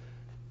just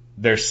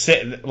they're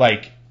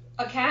like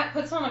a cat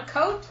puts on a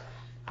coat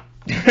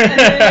and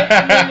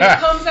then it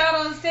comes out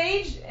on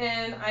stage,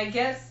 and I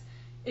guess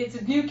it's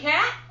a new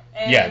cat.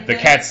 And the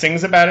cat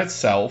sings about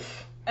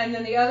itself. And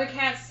then the other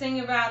cats sing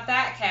about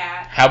that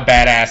cat. How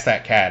badass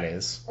that cat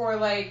is. Or,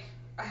 like,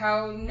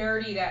 how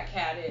nerdy that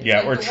cat is. Yeah,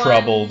 like or the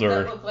troubled, one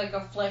or... that looked like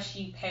a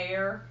fleshy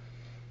pear.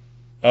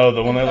 Oh,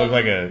 the one that looked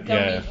like a...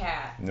 gummy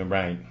cat.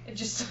 Right. It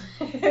just...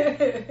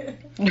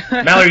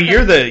 Mallory,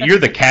 you're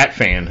the cat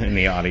fan in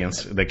the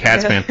audience. The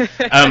Cats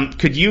fan.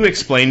 Could you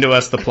explain to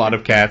us the plot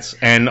of Cats?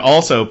 And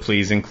also,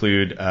 please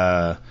include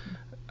a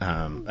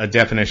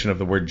definition of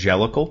the word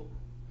jellicle.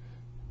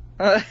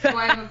 I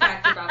have a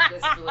fact about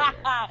this for later.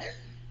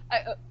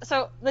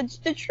 So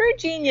the true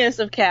genius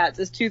of Cats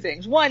is two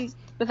things. One,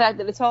 the fact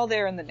that it's all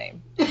there in the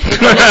name.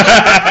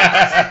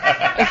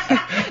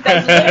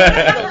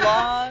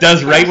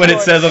 Does right what it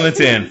says on the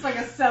tin. It's like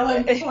a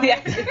selling point. Yeah.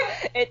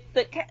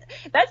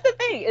 That's the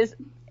thing is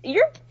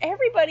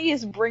everybody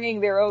is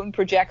bringing their own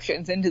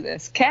projections into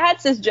this.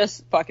 Cats is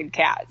just fucking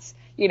Cats.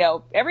 You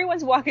know,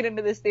 everyone's walking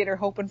into this theater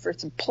hoping for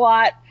some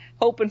plot,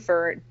 hoping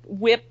for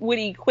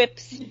witty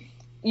quips.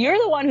 You're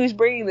the one who's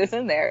bringing this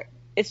in there.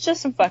 It's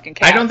just some fucking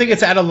Cats. I don't think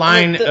it's out of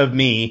line of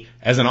me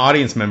as an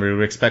audience member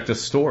to expect a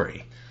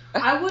story.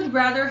 I would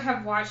rather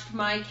have watched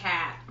My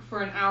Cat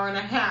for an hour and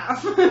a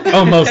half.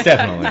 Oh, most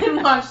definitely.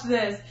 Than watch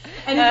this.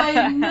 And if I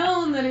had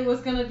known that it was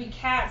going to be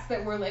cats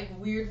that were, like,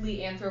 weirdly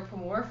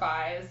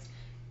anthropomorphized,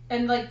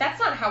 and, like, that's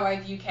not how I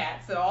view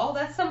cats at all.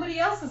 That's somebody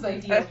else's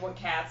idea of what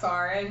cats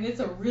are, and it's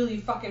a really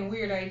fucking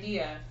weird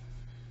idea.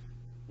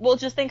 Well,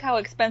 just think how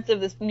expensive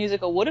this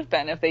musical would have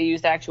been if they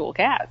used actual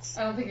cats.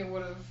 I don't think it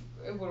would have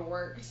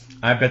worked.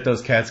 I bet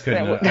those cats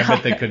couldn't have, I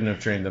bet they couldn't have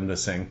trained them to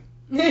sing.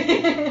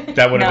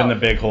 That would have been the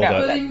big holdup.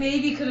 But they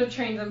maybe could have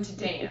trained them to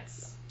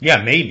dance.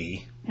 Yeah,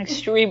 maybe.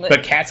 Extremely.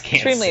 But cats can't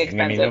extremely sing.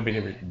 Expensive. I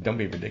mean, don't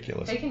be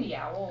ridiculous. They can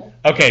yowl.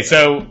 Okay,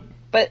 so.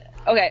 But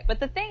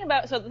the thing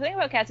about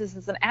Cats is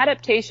it's an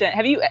adaptation.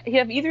 Have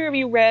either of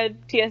you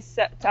read T.S.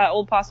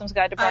 Old Possum's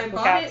Guide to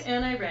Practical Cats? I bought it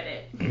and I read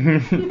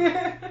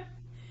it.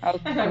 Oh,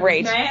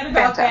 great! Mad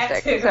about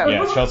Fantastic. That too. So,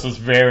 yeah, Shultz was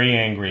very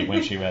angry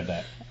when she read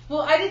that.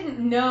 Well, I didn't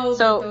know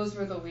that those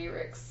were the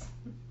lyrics.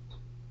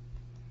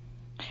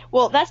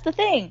 Well, that's the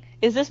thing.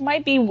 Is this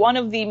might be one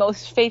of the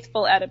most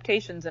faithful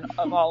adaptations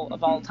of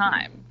all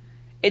time.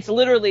 It's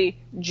literally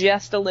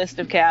just a list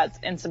of cats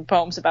and some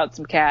poems about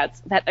some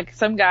cats that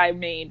some guy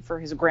made for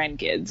his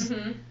grandkids.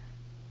 Mm-hmm.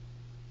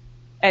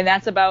 And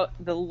that's about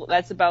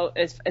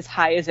as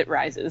high as it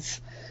rises.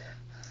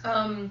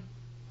 I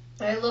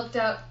looked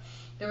up,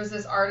 there was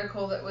this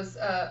article that was,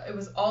 it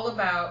was all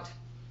about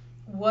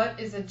what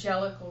is a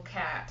jellicle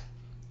cat,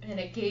 and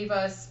it gave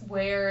us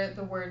where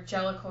the word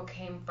jellicle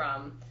came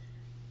from.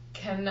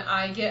 Can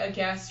I get a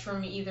guess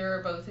from either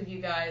or both of you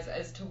guys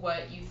as to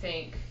what you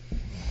think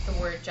the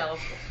word jellicle,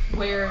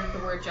 where the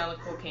word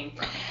jellicle came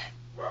from?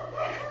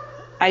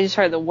 I just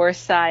heard the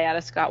worst sigh out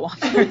of Scott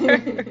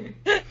Wampler.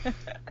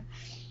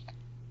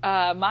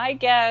 My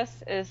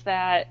guess is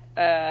that,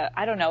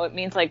 I don't know, it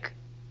means like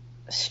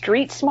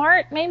street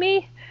smart,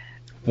 maybe?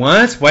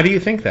 What? Why do you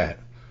think that?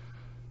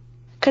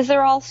 Because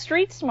they're all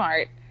street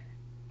smart.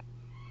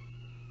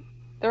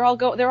 They're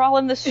all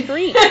in the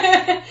street.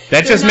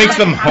 That just makes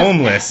them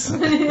homeless.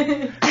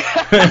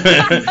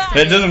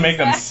 That doesn't make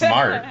them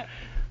smart.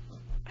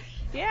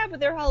 Yeah, but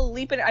they're all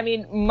leaping. I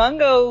mean,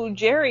 Mungo,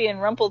 Jerry, and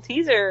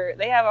Rumpelteazer,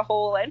 they have a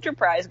whole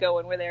enterprise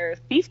going where they're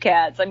thief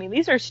cats. I mean,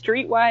 these are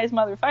streetwise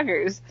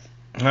motherfuckers.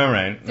 All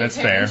right, that's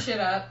fair. Shit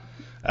up.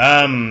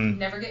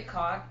 Never get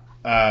caught.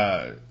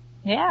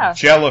 Yeah.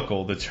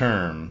 Jellicle, the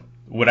term.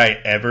 Would I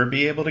ever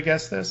be able to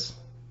guess this?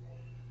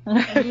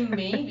 I mean,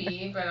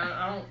 maybe, but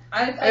I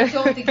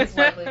don't think it's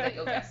likely that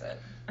you'll guess it.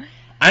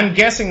 I'm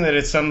guessing that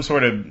it's some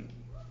sort of,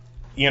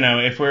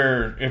 if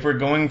we're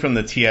going from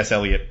the T.S.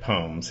 Eliot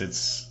poems,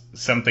 it's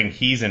something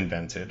he's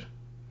invented.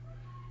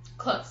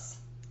 Close.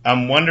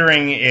 I'm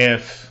wondering.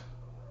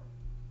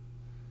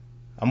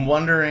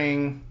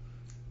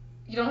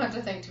 You don't have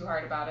to think too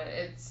hard about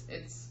it.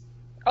 It's.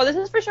 Oh, this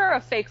is for sure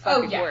a fake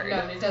fucking word.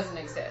 No, it doesn't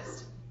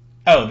exist.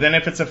 Oh, then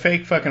if it's a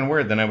fake fucking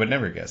word, then I would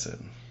never guess it.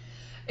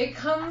 It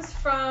comes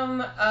from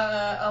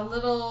a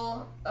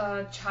little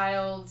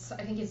child's,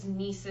 I think his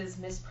niece's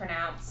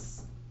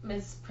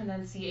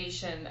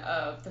mispronunciation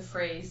of the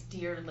phrase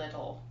 "dear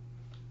little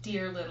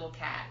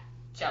cat,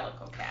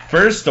 jellicle cat."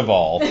 First of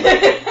all,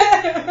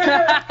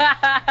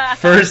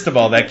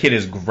 that kid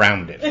is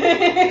grounded.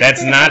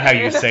 That's not how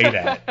you say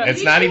that.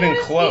 It's not even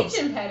close.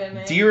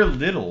 Dear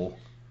little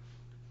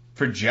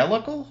for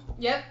jellicle?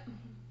 Yep.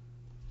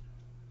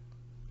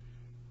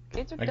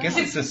 I guess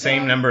it's the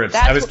same number of.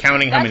 I was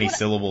counting how many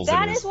syllables it is.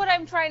 That is what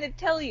I'm trying to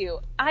tell you.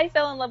 I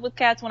fell in love with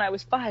cats when I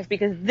was 5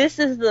 because this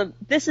is the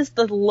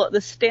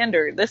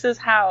standard. This is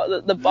how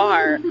the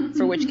bar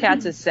for which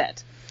cats is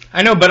set.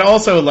 I know, but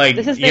also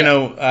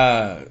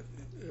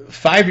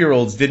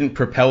 5-year-olds didn't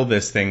propel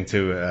this thing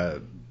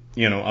to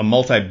a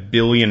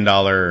multi-billions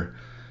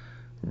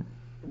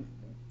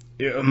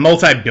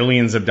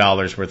of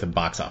dollars worth of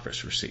box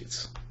office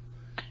receipts.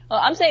 Well,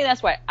 I'm saying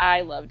that's why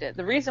I loved it.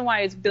 The reason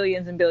why it's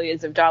billions and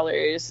billions of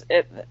dollars,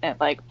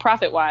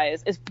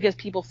 profit-wise, is because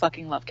people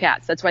fucking love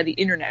cats. That's why the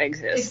internet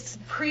exists.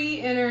 It's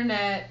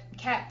pre-internet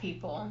cat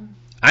people.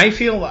 I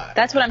feel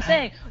that's what I'm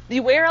saying.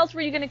 Where else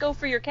were you going to go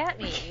for your cat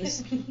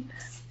memes?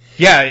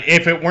 Yeah,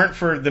 if it weren't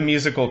for the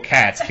musical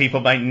Cats, people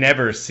might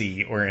never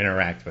see or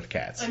interact with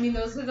cats. I mean,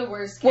 those are the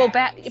worst cats. Well,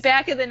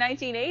 back in the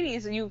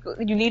 1980s, you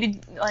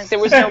needed there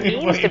was no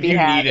memes to be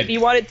had. If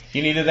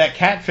you needed that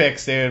cat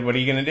fix, dude. What are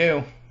you going to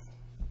do?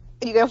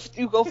 You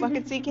go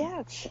fucking see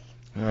cats.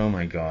 Oh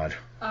my god.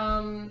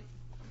 No.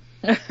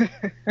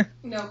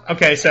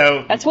 Okay,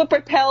 so that's what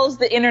propels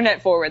the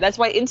internet forward. That's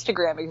why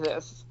Instagram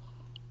exists.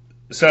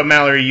 So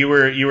Mallory, you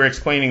were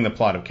explaining the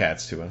plot of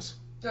Cats to us.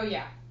 Oh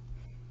yeah.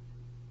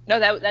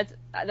 No, that's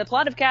the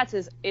plot of Cats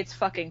is it's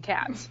fucking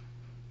cats.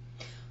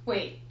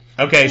 Wait.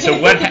 Okay, so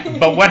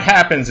what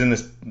happens in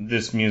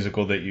this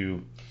musical that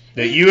you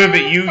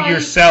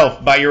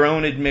yourself by your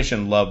own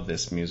admission love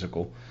this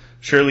musical?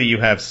 Surely you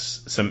have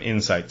some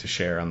insight to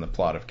share on the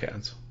plot of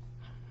Cats.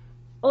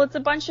 Well, it's a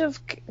bunch of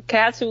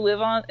cats who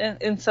live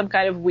in some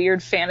kind of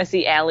weird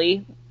fantasy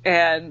alley,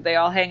 and they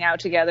all hang out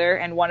together.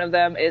 And one of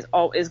them is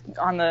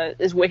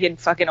wicked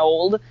fucking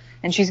old,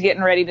 and she's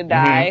getting ready to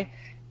die.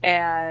 Mm-hmm.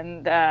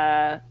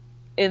 And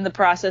in the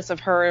process of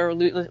her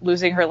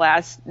losing her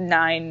last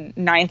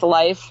ninth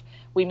life,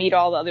 we meet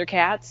all the other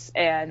cats,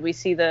 and we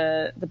see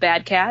the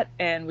bad cat,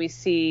 and we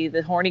see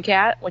the horny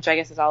cat, which I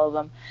guess is all of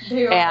them.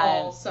 They are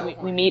all so horny.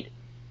 We meet.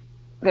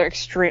 They're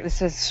extreme.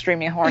 This is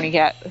extremely horny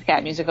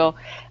cat musical,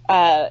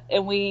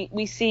 and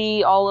we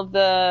see all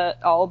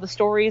the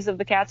stories of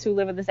the cats who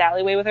live in this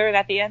alleyway with her, and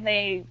at the end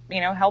they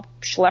help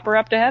schlep her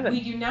up to heaven.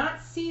 We do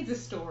not see the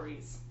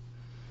stories.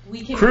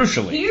 We can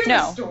Crucially hear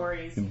the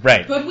stories,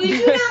 right? But we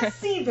do not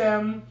see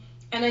them.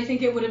 And I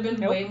think it would have been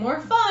way more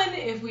fun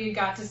if we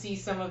got to see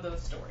some of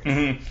those stories.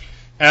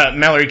 Mm-hmm.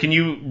 Mallory, can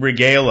you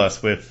regale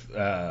us with,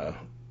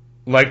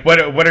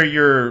 what are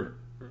your...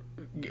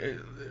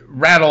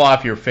 rattle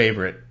off your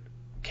favorite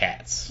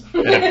cats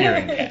that appear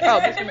in Cats.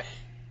 Oh,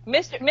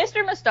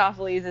 Mr.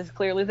 Mistopheles is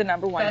clearly the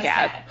number one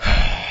cat.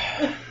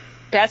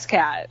 Best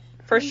cat,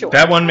 for sure.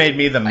 That one made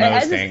me the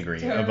most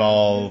angry of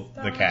all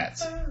the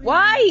cats.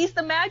 Why? He's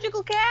the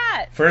magical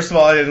cat. First of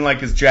all, I didn't like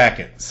his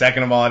jacket.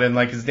 Second of all, I didn't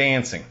like his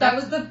dancing. That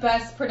was the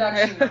best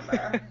production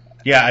number.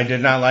 Yeah, I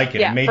did not like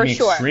it. Yeah, it made for me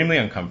sure. extremely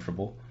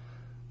uncomfortable.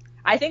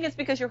 I think it's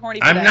because you're horny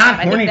for I'm that not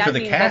cat. horny I think for that the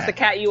means cat. That's the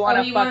cat you want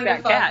to you fuck wanted that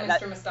to fuck cat.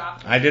 Mr.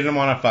 Mistopheles. I didn't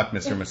want to fuck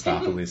Mr.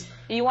 Mistopheles.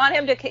 You want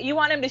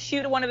him to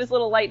shoot one of his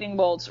little lightning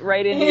bolts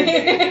right into your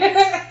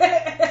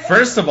dick.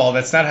 First of all,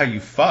 that's not how you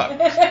fuck.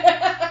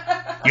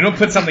 You don't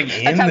put something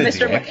in the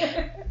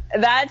dick.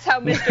 That's how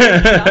Mr.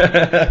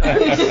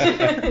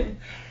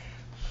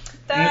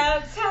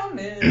 That's how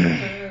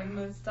Mr.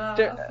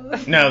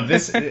 Mistopheles. No,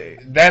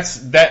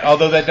 that.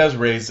 Although that does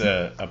raise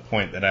a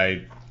point that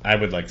I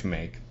would like to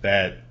make,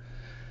 that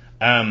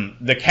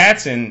the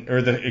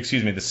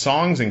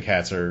songs in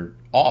Cats are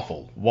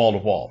awful, wall to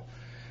wall.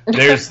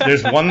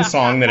 There's one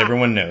song that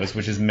everyone knows,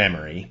 which is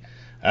Memory,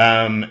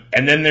 and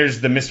then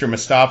there's the Mr.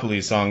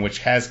 Mistopheles song, which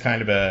has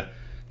kind of a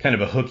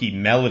hooky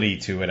melody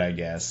to it, I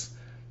guess,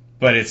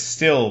 but it's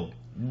still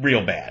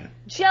real bad.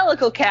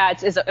 Jellicle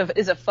Cats is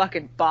a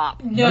fucking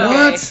bop. No.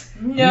 What?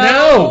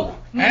 No.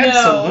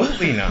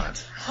 Absolutely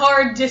not.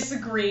 Hard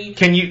disagree.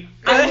 Can you?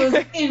 I was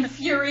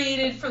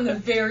infuriated from the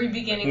very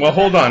beginning. Well, of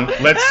hold that on.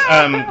 song.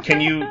 Let's.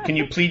 Can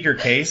you plead your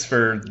case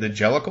for the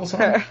Jellicle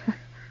song?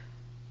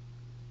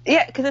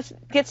 Yeah, because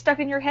it gets stuck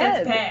in your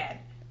head. That's bad.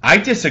 I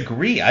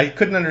disagree. I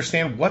couldn't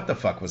understand what the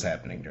fuck was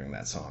happening during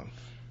that song.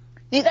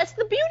 Yeah, that's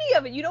the beauty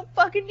of it. You don't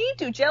fucking need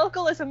to.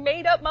 Jellicle is a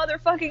made-up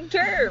motherfucking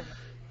term.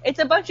 It's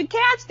a bunch of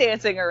cats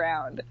dancing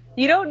around.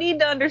 You don't need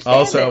to understand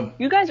Also, it.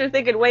 You guys are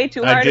thinking way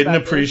too hard I didn't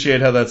about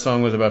appreciate how that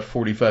song was about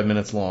 45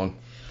 minutes long.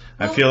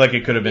 I feel like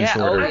it could have been Yeah,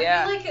 shorter. oh,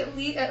 yeah. I feel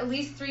like at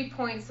least 3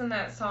 points in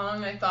that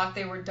song, I thought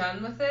they were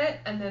done with it,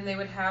 and then they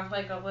would have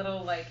like a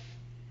little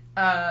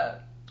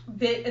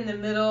bit in the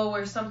middle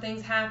where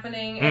something's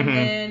happening, and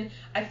then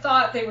I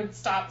thought they would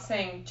stop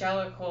saying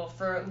Jellicle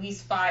for at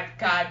least 5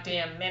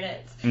 goddamn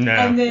minutes. No.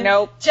 And then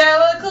Nope.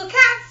 Jellicle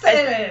Cats,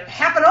 and it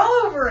happened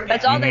all over again.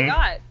 That's all they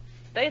got.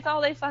 That's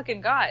all they fucking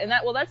got. And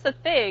that's the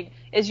thing,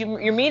 is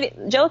you're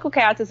meeting... Jellicle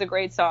Cats is a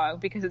great song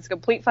because it's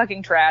complete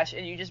fucking trash,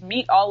 and you just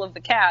meet all of the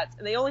cats,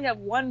 and they only have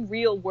one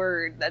real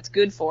word that's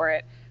good for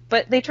it,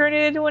 but they turn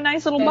it into a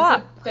nice little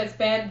bop. That's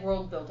bad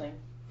world building.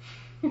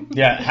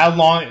 Yeah, how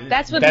long?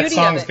 That's the that beauty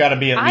song's of it. got to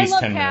be at least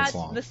 10 I love minutes Cats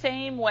long. the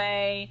same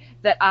way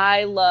that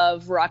I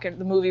love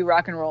the movie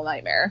Rock and Roll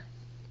Nightmare.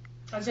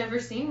 I've never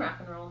seen Rock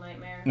and Roll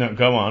Nightmare. No,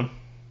 go on.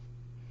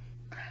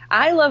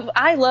 I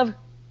love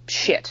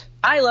shit.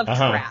 I love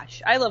Uh-huh.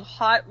 trash. I love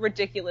hot,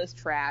 ridiculous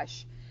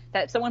trash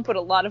that someone put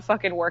a lot of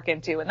fucking work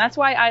into, and that's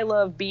why I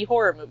love B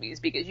horror movies,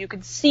 because you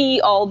can see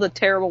all the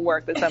terrible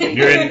work that somebody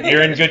did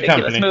You're in this good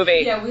ridiculous company.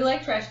 movie. Yeah, we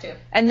like trash too.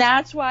 And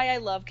that's why I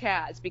love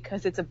Cats,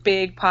 because it's a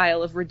big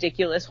pile of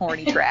ridiculous,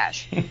 horny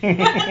trash.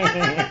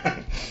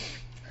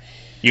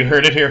 You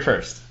heard it here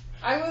first.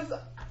 I was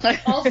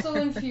also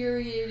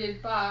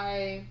infuriated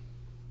by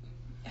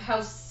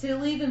how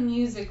silly the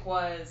music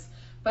was,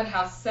 but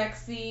how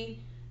sexy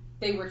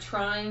they were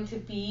trying to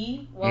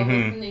be while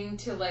listening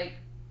to like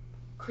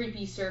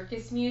creepy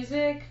circus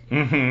music.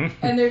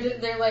 Mm-hmm. And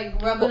they're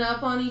like rubbing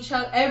up on each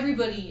other.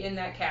 Everybody in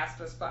that cast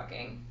was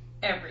fucking.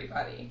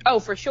 Everybody. Oh,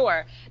 for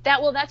sure.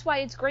 That's why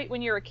it's great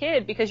when you're a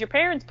kid, because your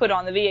parents put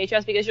on the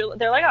VHS because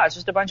they're like, oh, it's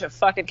just a bunch of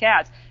fucking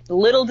cats.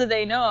 Little do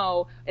they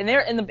know, and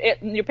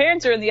your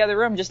parents are in the other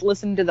room just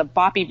listening to the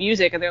boppy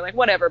music, and they're like,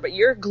 whatever. But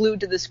you're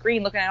glued to the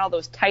screen looking at all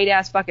those tight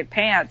ass fucking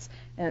pants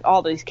and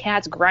all these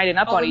cats grinding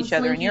up All on them each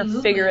other, and you're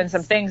slinky figuring movements.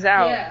 some things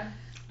out. Yeah.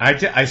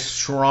 I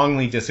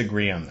strongly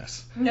disagree on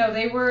this. No,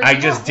 they were. I they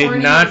just were did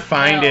horny not as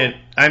find hell. it.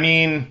 I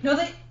mean, No,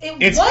 it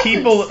it's wasn't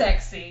people.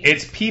 sexy.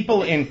 It's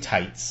people in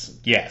tights.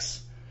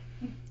 Yes.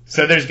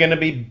 So there's gonna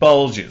be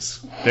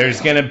bulges.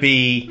 There's gonna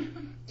be,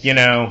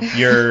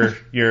 your.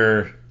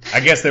 I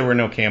guess there were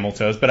no camel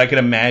toes, but I could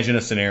imagine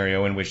a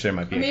scenario in which there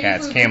might be Maybe a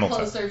cat's if we camel were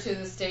toe. closer to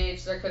the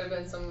stage, there could have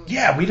been some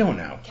Yeah, we don't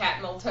know.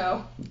 catmel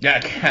toe. Yeah,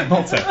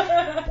 camel toe.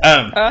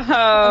 Oh, I'm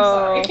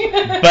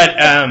sorry. But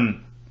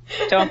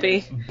don't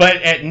be.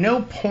 But at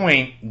no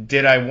point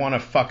did I want to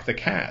fuck the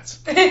cats.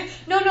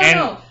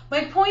 No.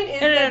 My point is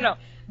that No.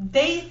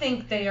 they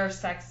think they are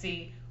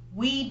sexy.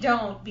 We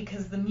don't,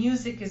 because the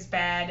music is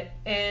bad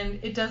and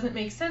it doesn't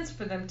make sense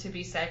for them to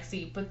be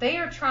sexy. But they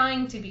are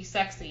trying to be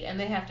sexy, and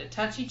they have to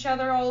touch each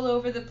other all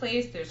over the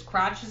place. There's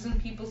crotches in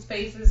people's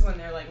faces when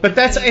they're like. But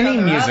that's lifting each any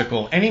other up.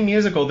 musical. Any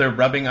musical, they're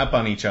rubbing up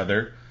on each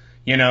other.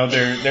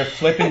 They're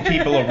flipping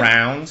people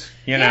around.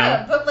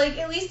 Yeah, but like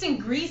at least in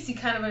Grease, you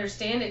kind of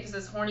understand it because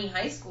it's horny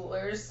high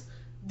schoolers.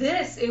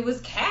 It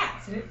was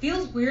cats, and it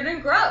feels weird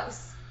and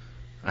gross.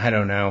 I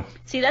don't know.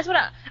 See, that's what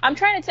I'm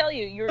trying to tell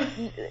you.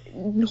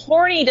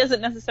 Horny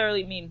doesn't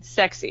necessarily mean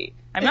sexy.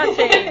 I'm not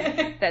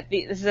saying that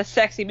this is a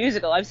sexy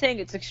musical. I'm saying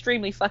it's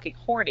extremely fucking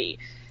horny.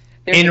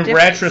 There's In a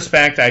difference.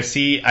 retrospect,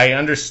 I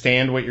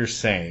understand what you're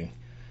saying,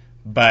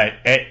 but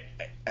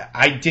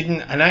I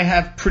didn't, and I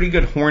have pretty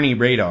good horny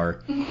radar,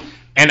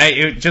 and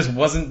it just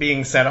wasn't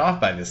being set off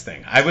by this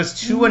thing. I was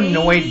too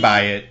annoyed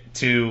by it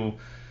to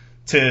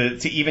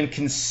even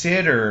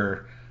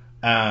consider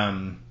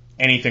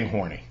anything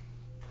horny.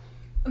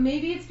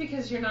 Maybe it's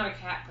because you're not a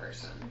cat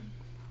person.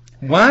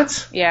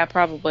 What? Yeah,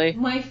 probably.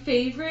 My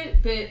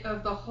favorite bit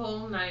of the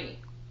whole night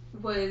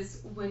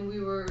was when we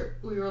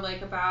were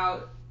like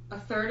about a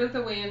third of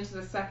the way into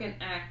the second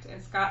act,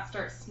 and Scott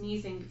starts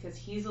sneezing because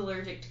he's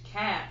allergic to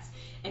cats,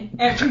 and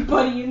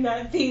everybody in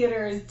that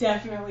theater is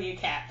definitely a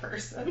cat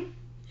person.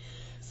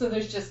 So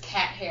there's just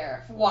cat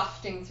hair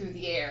wafting through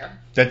the air.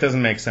 That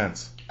doesn't make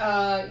sense.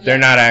 Yeah. They're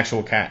not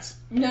actual cats.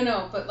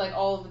 No, but like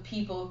all of the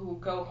people who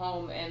go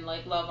home and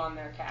like love on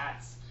their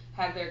cats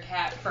have their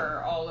cat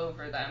fur all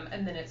over them,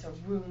 and then it's a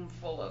room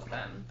full of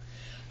them.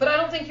 But I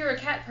don't think you're a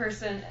cat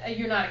person.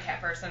 You're not a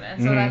cat person,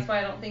 and so that's why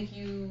I don't think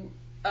you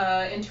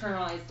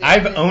internalized it.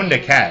 I've owned a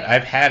cat.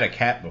 I've had a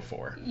cat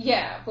before.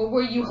 Yeah, but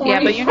were you horny?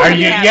 Yeah, but you're for not Are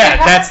you? it?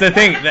 Yeah, that's the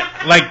thing.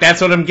 That's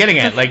what I'm getting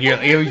at. Like,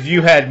 if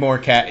you had more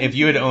if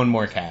you had owned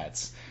more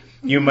cats,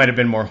 you might have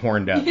been more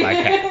horned up by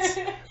cats.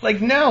 Like,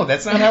 no,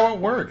 that's not how it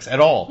works at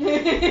all.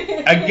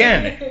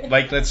 Again,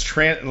 like, let's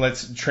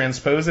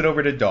transpose it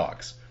over to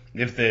dogs.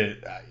 If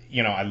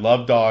I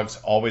love dogs,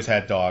 always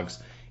had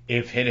dogs.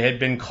 If it had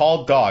been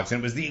called dogs, and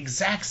it was the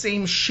exact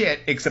same shit,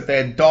 except they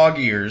had dog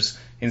ears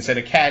instead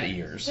of cat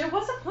ears, There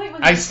was a point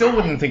when I still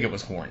wouldn't think it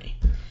was horny.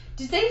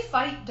 Did they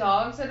fight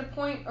dogs at a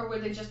point, or were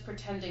they just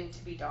pretending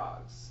to be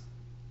dogs?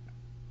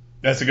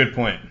 That's a good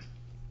point.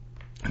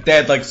 They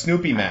had, like,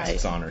 Snoopy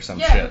masks on or some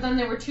Yeah, shit. but then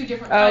there were two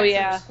different Oh, types.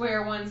 yeah. There were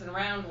square ones and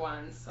round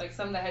ones. Like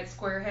some that had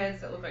square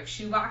heads that looked like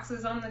shoe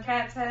boxes on the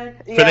cat's head.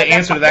 For the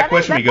answer to that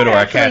question, we go to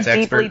our cat's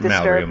expert,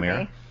 Mallory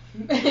O'Meara.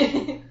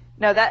 O'Meara.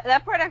 No,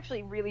 that part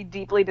actually really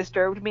deeply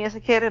disturbed me as a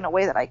kid in a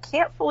way that I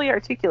can't fully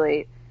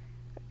articulate,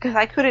 because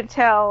I couldn't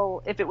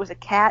tell if it was a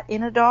cat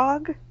in a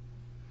dog.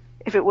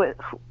 If it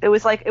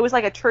was like a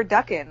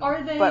turducken,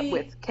 Are they but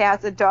with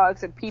cats and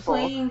dogs and people.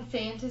 playing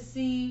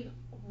fantasy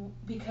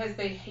because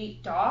they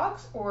hate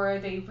dogs, or are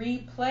they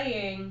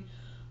replaying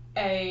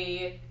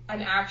an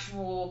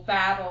actual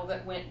battle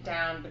that went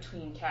down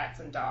between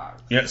cats and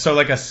dogs? Yeah, so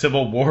like a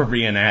Civil War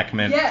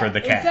reenactment for the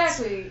cats.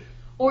 Exactly.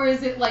 Or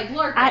is it like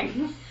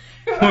LARPing?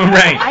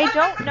 Right. I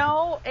don't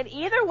know, and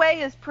either way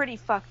is pretty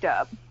fucked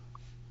up.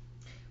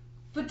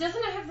 But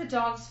doesn't it have the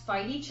dogs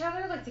fight each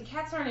other? Like, the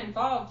cats aren't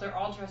involved, they're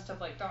all dressed up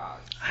like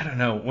dogs. I don't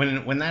know.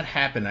 When that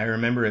happened, I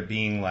remember it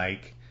being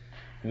like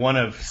one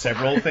of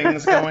several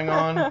things going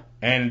on,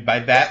 and by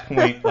that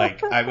point,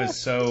 like, I was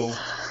so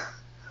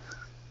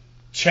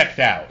checked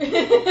out.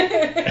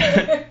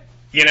 I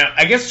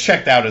guess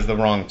checked out is the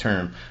wrong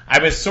term.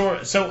 I was so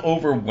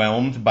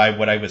overwhelmed by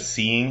what I was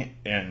seeing,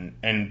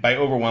 and by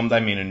overwhelmed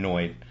I mean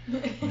annoyed,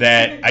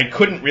 that I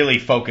couldn't really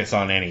focus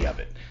on any of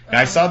it. And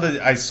I saw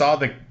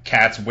the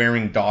cats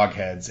wearing dog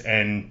heads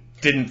and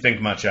didn't think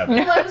much of it.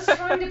 Well, I was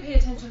trying to pay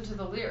attention to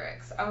the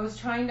lyrics. I was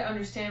trying to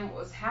understand what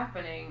was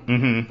happening.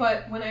 Mm-hmm.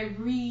 But when I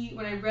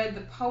read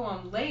the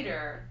poem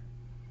later,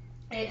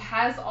 it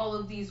has all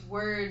of these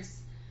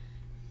words,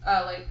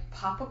 like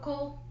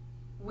popical,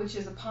 which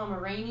is a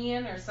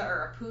Pomeranian or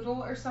a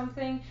poodle or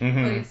something,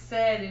 Mm-hmm. but it's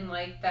said in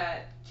like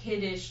that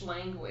kiddish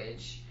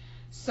language.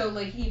 So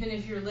like even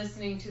if you're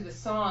listening to the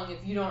song,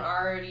 if you don't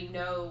already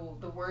know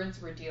the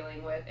words we're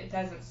dealing with, it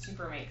doesn't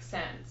super make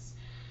sense.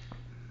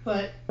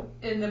 But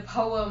in the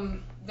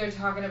poem, they're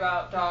talking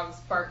about dogs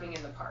barking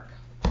in the park.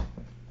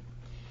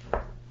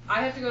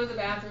 I have to go to the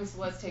bathroom,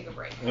 so let's take a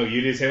break. Oh,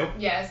 you do too?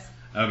 Yes.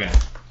 Okay.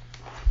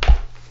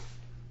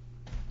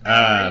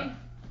 Ready?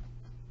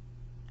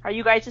 Are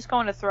you guys just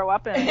going to throw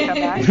up and then come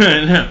back?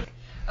 No.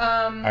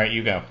 All right,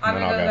 you go. I'm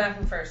and going to then go to I'll the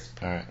bathroom first.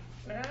 All right.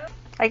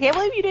 I can't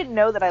believe you didn't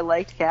know that I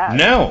liked cats.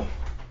 No.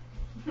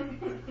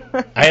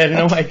 I had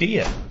no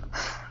idea.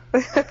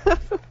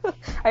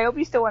 I hope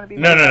you still want to be.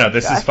 No.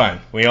 This is fine.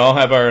 We all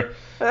have our,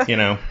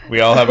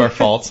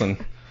 faults, and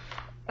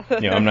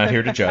I'm not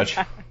here to judge.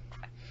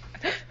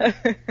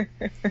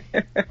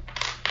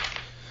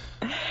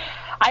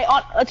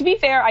 To be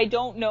fair, I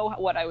don't know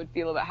how I would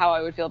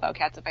feel about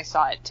cats if I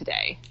saw it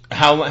today.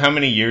 How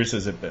many years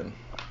has it been?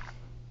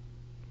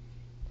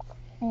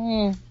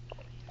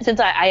 Since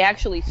I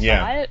actually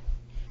saw it.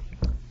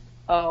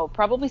 Oh,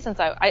 probably since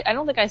I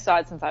don't think I saw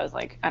it since I was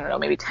like, I don't know,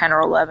 maybe 10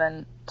 or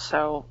 11,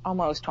 so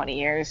almost 20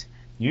 years.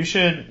 You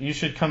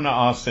should come to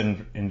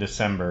Austin in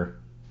December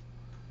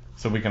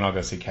so we can all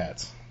go see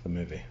Cats, the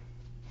movie.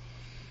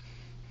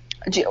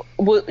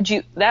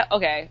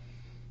 Okay.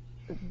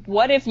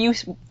 What if you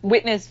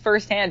witnessed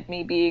firsthand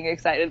me being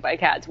excited by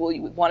cats? Will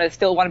you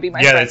still want to be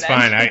my friend? Yeah, that's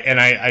then? fine.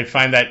 I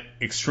find that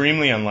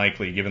extremely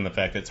unlikely given the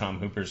fact that Tom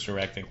Hooper's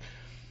directing.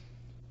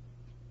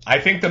 I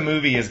think the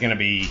movie is going to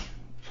be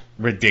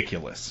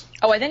ridiculous.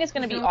 Oh, I think it's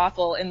going to be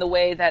awful in the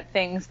way that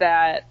things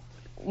that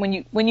when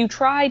you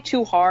try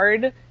too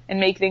hard and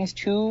make things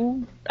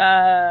too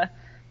clear,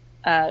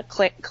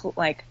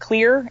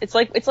 it's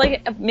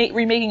like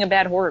remaking a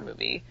bad horror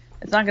movie.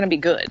 It's not going to be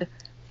good.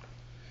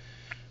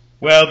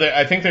 Well,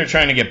 I think they're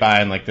trying to get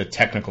by on like the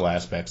technical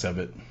aspects of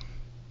it.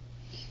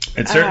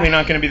 It's certainly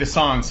not going to be the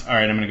songs. All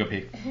right, I'm going to go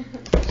pee.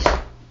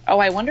 Oh,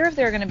 I wonder if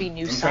there are going to be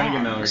new songs. I'm trying to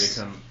get Mallory to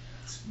come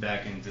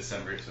back in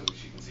December so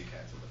she can see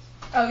Cats with us.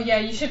 Oh yeah,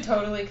 you should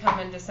totally come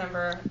in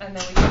December, and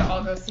then we could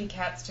all go see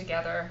Cats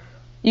together.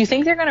 You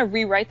think they're going to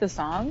rewrite the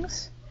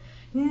songs?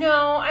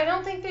 No, I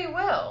don't think they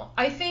will.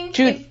 I think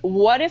Dude,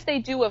 what if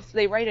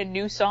they write a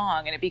new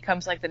song and it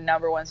becomes like the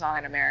 #1 song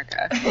in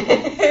America?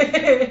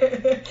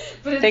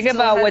 But Think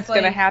about what's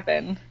going to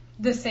happen.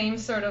 The same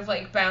sort of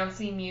like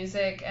bouncy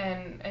music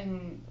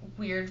and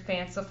weird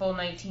fanciful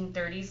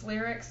 1930s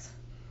lyrics.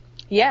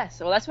 Yes,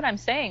 well, that's what I'm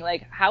saying.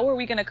 Like, how are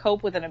we going to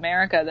cope with an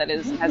America that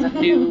has a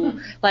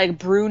new, like,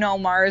 Bruno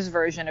Mars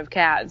version of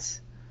Cats?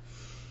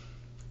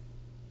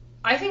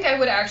 I think I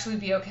would actually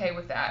be okay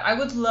with that. I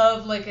would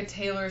love, like, a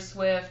Taylor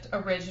Swift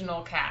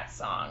original Cats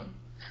song.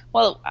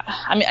 Well,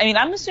 I mean,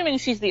 I'm assuming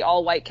she's the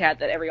all-white cat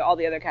that all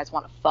the other cats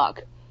want to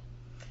fuck.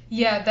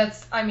 Yeah,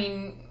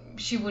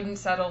 she wouldn't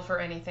settle for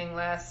anything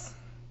less.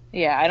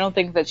 Yeah, I don't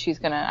think that she's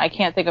going to, I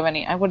can't think of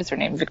any, what is her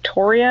name?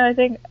 Victoria, I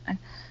think?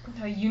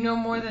 No, you know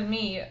more than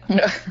me.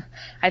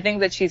 I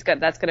think that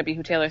that's going to be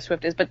who Taylor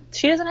Swift is, but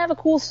she doesn't have a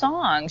cool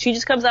song. She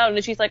just comes out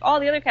and she's like, all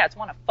the other cats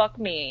want to fuck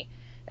me.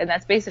 And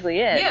that's basically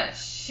it. Yeah,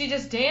 she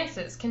just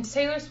dances. Can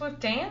Taylor Swift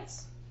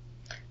dance?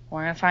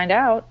 We're going to find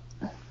out.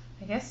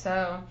 I guess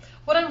so.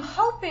 What I'm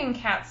hoping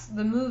Cats,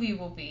 the movie,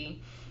 will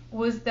be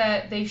was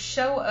that they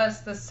show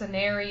us the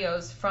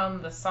scenarios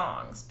from the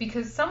songs.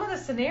 Because some of the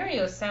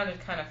scenarios sounded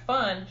kind of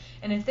fun,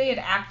 and if they had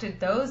acted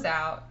those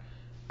out,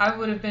 I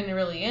would have been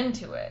really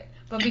into it.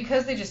 But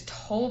because they just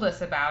told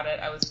us about it,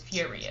 I was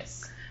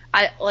furious.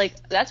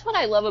 That's what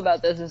I love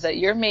about this, is that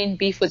your main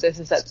beef with this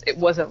is that it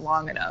wasn't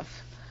long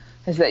enough.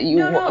 Is that you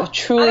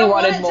truly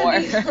wanted more.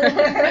 I don't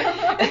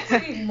want it to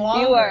be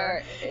longer. You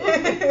are.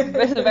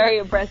 This is very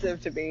impressive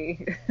to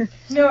me.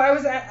 No, I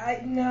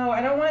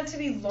don't want it to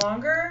be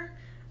longer.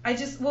 I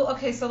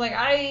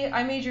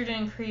majored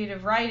in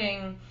creative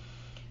writing,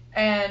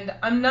 and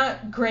I'm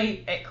not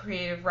great at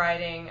creative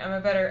writing. I'm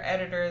a better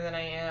editor than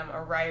I am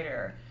a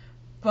writer.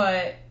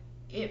 But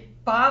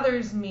it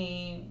bothers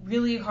me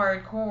really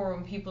hardcore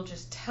when people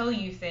just tell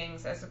you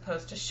things as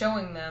opposed to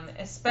showing them,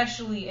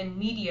 especially in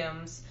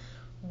mediums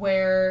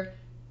where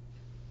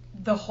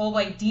the whole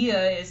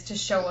idea is to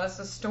show us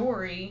a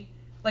story.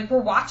 Like, we're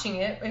watching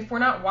it. If we're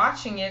not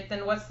watching it,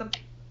 then what's the...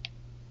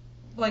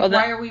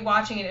 why are we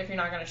watching it if you're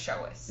not going to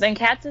show us? Then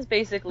Cats is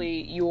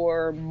basically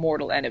your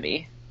mortal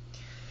enemy.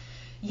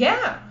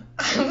 Yeah.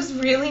 I was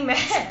really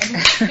mad.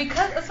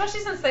 Because,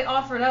 especially since they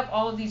offered up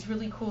all of these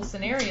really cool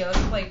scenarios,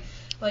 like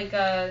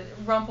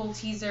Rumple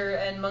Teaser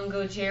and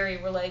Mungo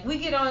Jerry were like, we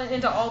get on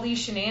into all these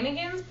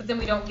shenanigans, but then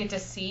we don't get to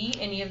see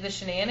any of the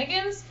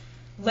shenanigans.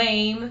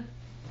 Lame.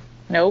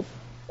 Nope.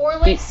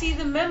 Or see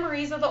the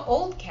memories of the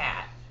old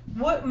cat.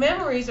 What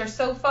memories are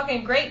so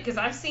fucking great? Because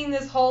I've seen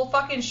this whole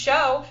fucking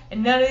show,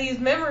 and none of these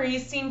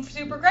memories seem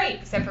super great,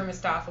 except for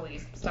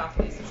Mistopheles.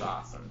 Mistopheles is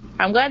awesome.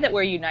 I'm glad that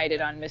we're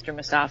united on Mr.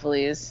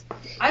 Mistopheles.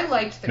 I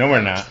liked the coat. No,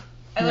 we're not.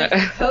 I liked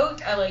the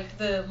coat. I liked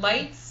the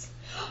lights.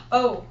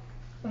 Oh,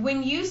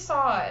 when you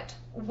saw it,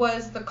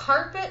 was the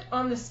carpet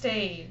on the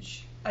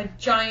stage a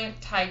giant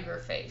tiger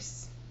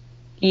face?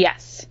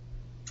 Yes.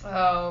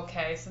 Oh,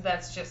 okay. So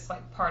that's just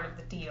like part of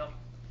the deal.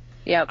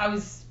 Yep. I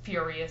was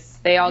furious.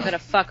 They all gonna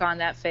fuck on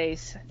that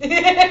face. This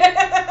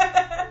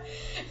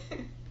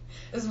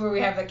is where we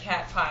have the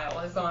cat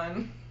pile, is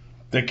on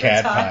the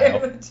cat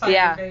pile. The tiger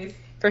yeah, face.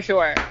 For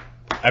sure.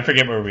 I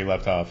forget where we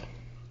left off.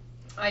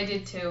 I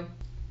did too.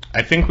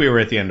 I think we were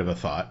at the end of a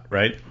thought,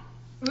 right?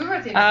 We were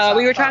at the end of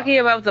we were talking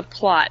about the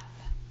plot.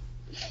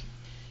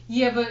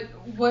 Yeah, but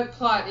what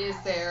plot is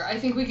there? I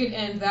think we could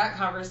end that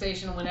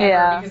conversation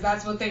whenever, because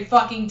that's what they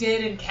fucking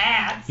did in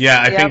Cats. Yeah,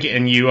 I think,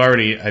 and you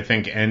already, I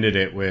think, ended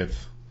it with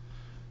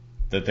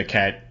that the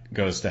cat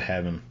goes to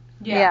heaven.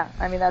 Yeah,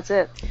 I mean, that's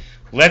it.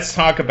 Let's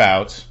talk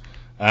about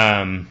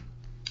how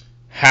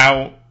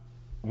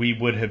we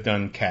would have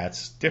done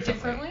Cats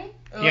differently.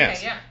 Okay,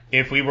 yes. Yeah.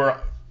 If we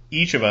were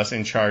each of us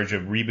in charge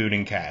of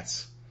rebooting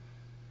Cats,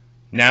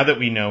 now that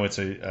we know it's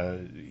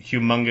a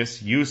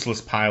humongous, useless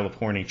pile of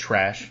horny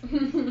trash,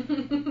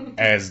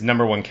 as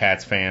 #1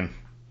 Cats fan,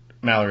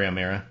 Mallory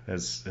O'Meara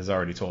has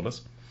already told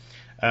us,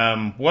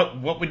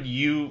 what would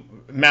you,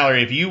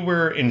 Mallory, if you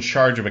were in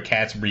charge of a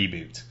Cats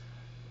reboot,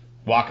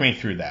 walk me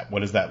through that. What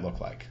does that look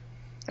like?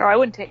 Oh, I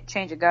wouldn't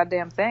change a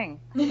goddamn thing.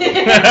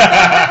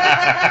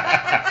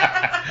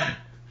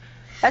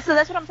 That's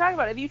what I'm talking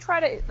about. If you try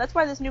to, that's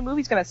why this new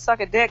movie's gonna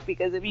suck a dick,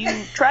 because if you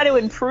try to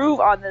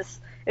improve on this.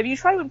 If you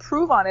try to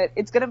improve on it,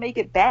 it's going to make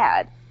it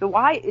bad. But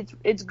why?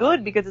 It's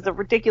good because it's a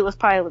ridiculous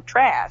pile of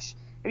trash.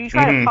 If you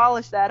try to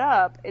polish that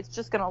up, it's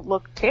just going to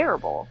look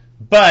terrible.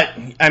 But,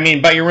 I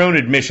mean, by your own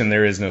admission,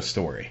 there is no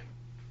story.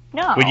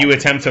 No. Would you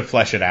attempt to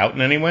flesh it out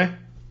in any way?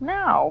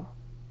 No.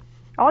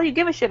 All you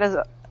give a shit is,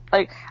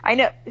 I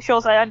know,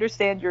 Shultz, I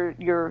understand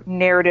your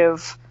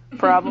narrative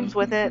problems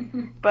with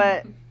it,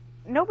 but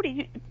no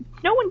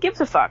one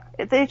gives a fuck.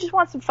 They just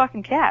want some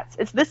fucking cats.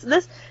 It's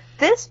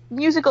This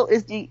musical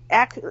is the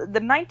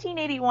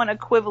 1981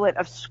 equivalent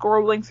of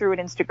scrolling through an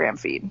Instagram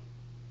feed.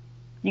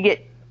 You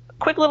get a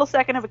quick little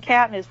second of a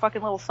cat and his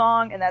fucking little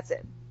song, and that's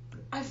it.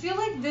 I feel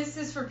like this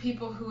is for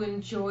people who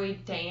enjoy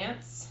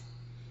dance.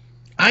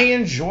 I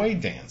enjoy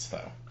dance,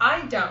 though.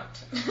 I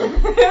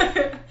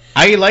don't.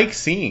 I like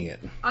seeing it.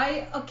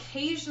 I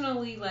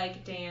occasionally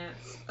like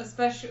dance,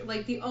 especially,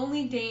 like, the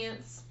only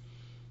dance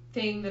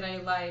thing that I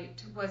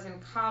liked was in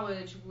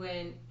college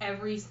when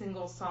every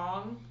single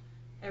song,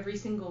 every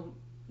single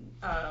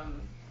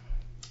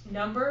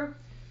number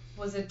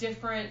was a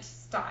different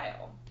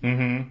style.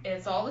 Mm-hmm.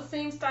 It's all the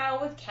same style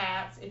with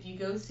Cats. If you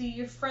go see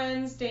your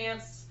friend's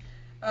dance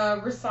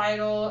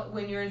recital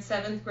when you're in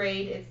 7th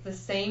grade, it's the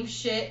same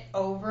shit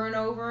over and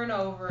over and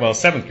over. Well,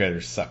 again. 7th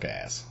graders suck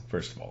ass,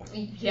 first of all.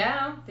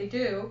 Yeah, they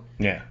do.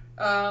 Yeah.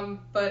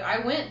 But I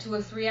went to a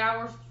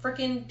 3-hour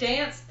freaking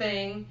dance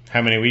thing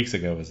How many weeks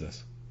ago was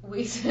this?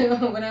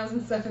 when I was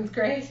in 7th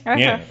grade.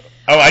 Yeah.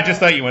 Oh, I just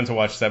thought you went to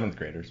watch 7th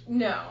graders.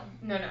 No.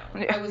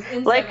 I was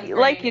in 7th Like grade.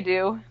 like you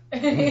do.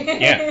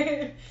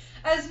 Yeah.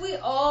 As we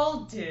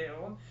all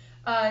do.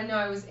 No,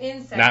 I was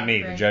in 7th grade. Not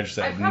me. The judge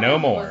said, I probably no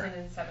more. wasn't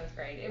in 7th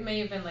grade. It may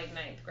have been like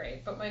 9th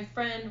grade. But my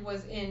friend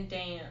was in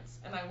dance,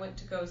 and I went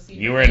to go see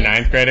You her were a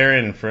dance 9th grader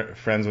and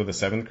friends with a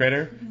 7th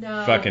grader?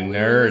 No. Fucking we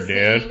nerd, were the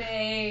dude. Same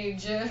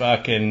age.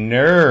 Fucking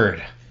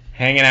nerd.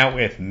 Hanging out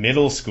with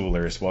middle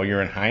schoolers while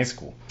you're in high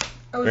school.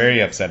 Very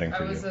upsetting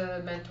for I you. was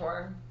a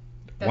mentor.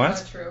 That's What?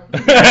 not true.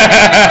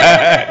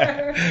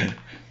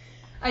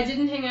 I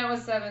didn't hang out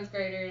with 7th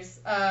graders,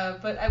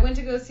 but I went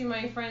to go see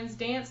my friend's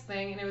dance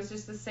thing, and it was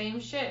just the same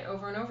shit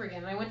over and over again.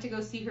 And I went to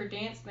go see her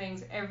dance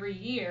things every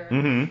year,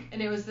 Mm-hmm.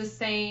 and it was the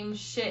same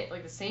shit,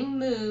 like the same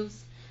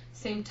moves,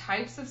 same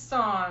types of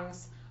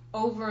songs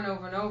over and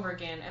over and over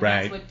again. And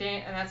Right.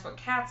 that's what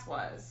Cats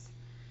was.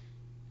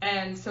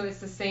 And so it's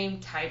the same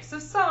types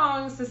of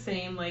songs, the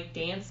same like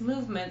dance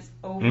movements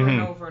over and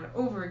Mhm. over and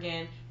over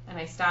again, and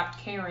I stopped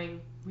caring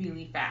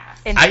really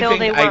fast. Until think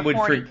they I were would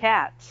horny for-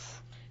 cats.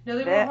 No,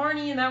 they were That-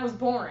 horny, and that was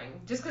boring.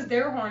 Just because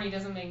they're horny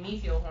doesn't make me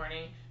feel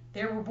horny.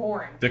 They were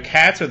boring. The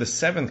Cats are the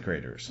 7th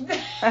graders.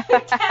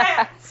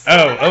 Cats.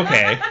 Oh,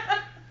 okay.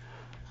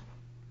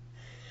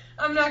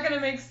 I'm not gonna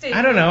make statements.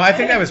 I don't know. I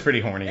think I was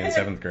pretty horny in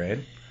 7th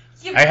grade.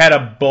 You- I had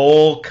a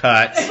bowl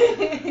cut.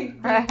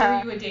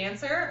 Were you a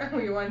dancer?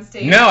 Were you on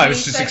stage? No, I was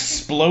being just sexy?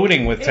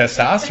 exploding with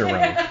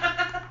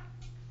testosterone.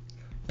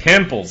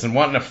 Pimples and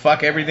wanting to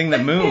fuck everything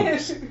that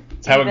moves.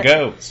 That's how it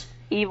goes.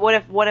 Eve,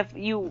 what if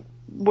you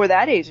were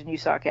that age and you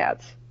saw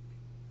Cats?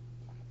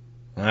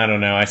 I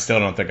don't know. I still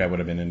don't think I would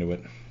have been into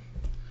it.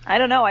 I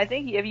don't know. I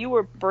think if you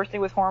were bursting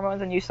with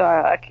hormones and you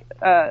saw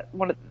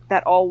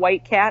that all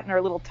white cat in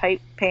her little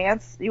tight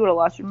pants, you would have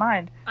lost your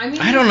mind. I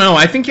mean, I don't know.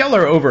 I think y'all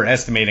are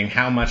overestimating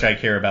how much I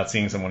care about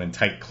seeing someone in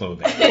tight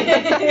clothing.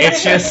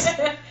 It's just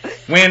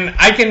when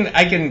I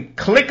can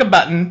click a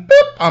button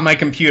boop, on my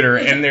computer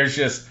and there's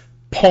just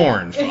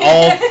porn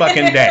all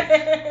fucking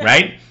day,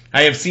 right?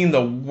 I have seen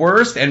the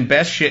worst and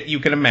best shit you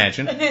can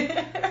imagine.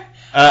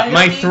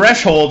 My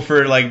threshold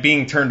for like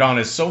being turned on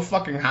is so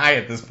fucking high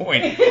at this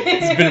point.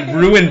 It's been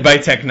ruined by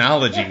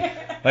technology.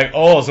 Like,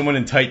 oh, someone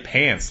in tight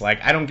pants.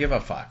 Like, I don't give a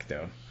fuck,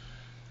 dude.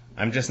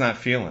 I'm just not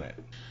feeling it.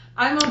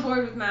 I'm on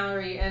board with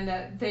Mallory and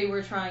that they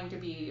were trying to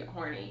be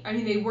horny. I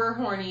mean, they were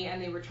horny and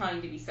they were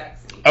trying to be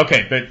sexy.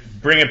 Okay, but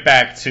bring it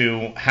back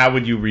to how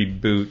would you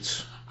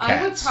reboot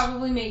I would Cats?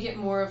 probably make it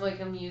more of like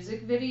a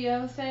music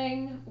video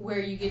thing where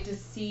you get to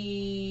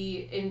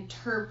see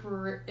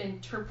interpretive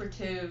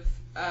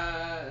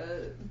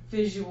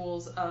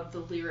visuals of the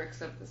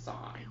lyrics of the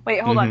song.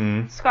 Wait, hold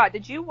on. Mhm. Scott,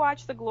 did you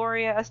watch the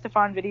Gloria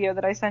Estefan video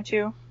that I sent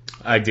you?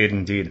 I did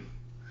indeed.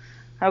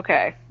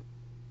 Okay.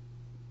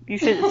 You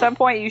should at some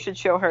point you should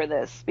show her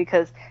this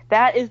because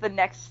that is the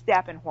next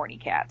step in horny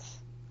cats.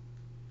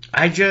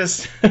 I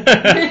just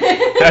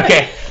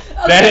okay.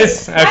 That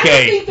is I don't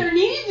okay. think there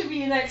needed to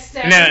be a next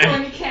step No. in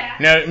horny cat.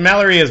 No,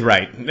 Mallory is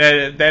right.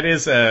 That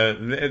is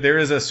there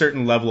is a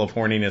certain level of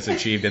horniness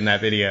achieved in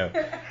that video.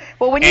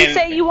 Well, when you And-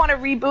 say you want to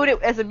reboot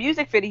it as a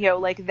music video,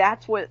 like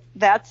that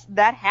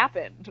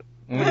happened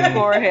with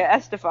Gloria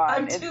Estefan.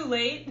 I'm It's- too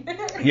late.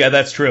 Yeah,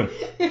 that's true.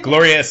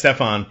 Gloria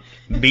Estefan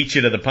beat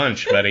you to the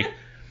punch, buddy,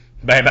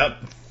 by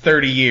about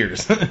 30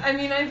 years. I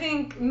mean, I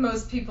think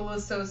most people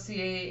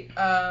associate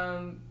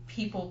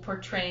people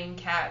portraying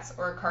cats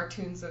or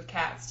cartoons of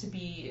cats to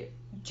be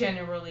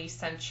generally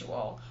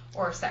sensual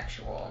or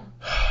sexual.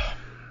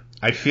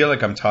 I feel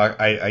like I'm talking.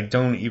 I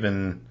don't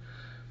even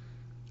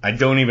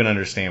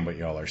understand what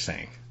y'all are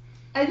saying.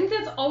 I think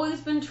that's always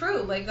been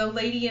true. Like a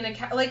lady in a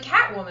cat, like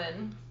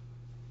Catwoman.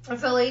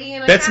 It's a lady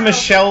in a That's cat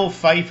Michelle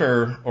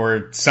Pfeiffer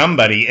or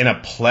somebody in a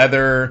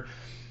pleather,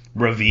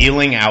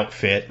 revealing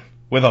outfit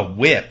with a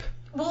whip.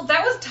 Well,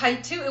 that was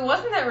tight too. It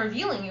wasn't that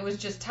revealing. It was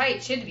just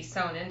tight. She had to be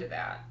sewn into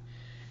that.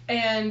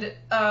 And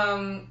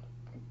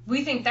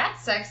we think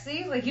that's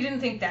sexy. Like you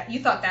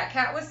thought that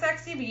cat was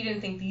sexy, but you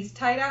didn't think these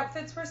tight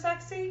outfits were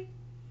sexy.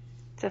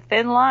 It's a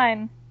thin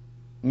line.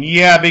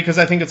 Yeah, because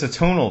I think it's a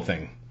tonal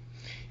thing.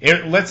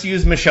 Let's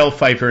use Michelle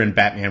Pfeiffer in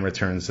Batman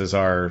Returns as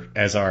our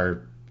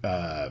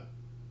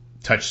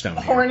touchstone.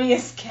 here.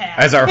 Horniest cat.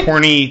 As our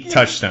horny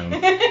touchstone.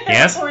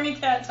 Yes? Horny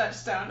cat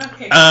touchstone.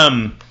 Okay.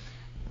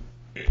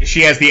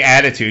 she has the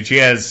attitude. She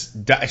has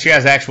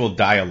actual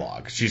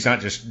dialogue. She's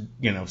not just,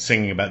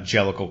 singing about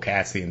jellicle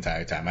cats the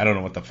entire time. I don't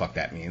know what the fuck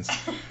that means.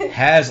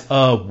 Has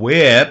a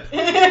whip.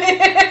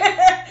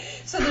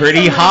 So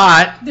pretty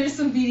hot. There's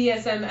some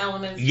BDSM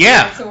elements.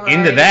 Yeah, so we're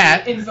into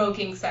that.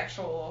 Invoking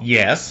sexual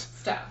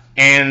stuff.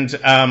 And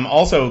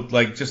also,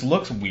 like, just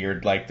looks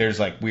weird. Like, there's,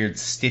 like, weird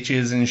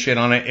stitches and shit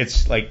on it.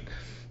 It's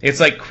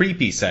like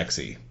creepy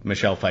sexy,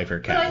 Michelle Pfeiffer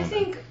Catwoman. But I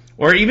think...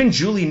 Or even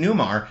Julie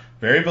Newmar,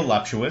 very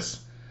voluptuous.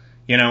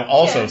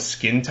 Also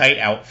skin-tight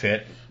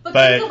outfit.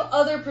 But think of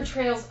other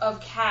portrayals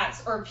of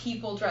cats or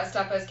people dressed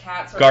up as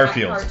cats or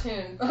Garfield.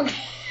 Cartoon. Okay.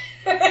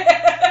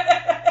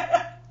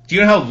 Do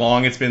you know how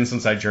long it's been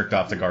since I jerked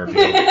off to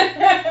Garfield?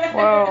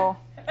 Whoa.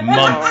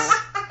 Months.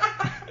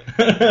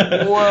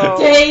 Whoa.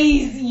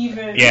 Days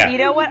even. Yeah. You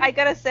know what? I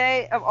gotta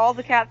say, of all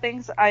the cat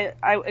things I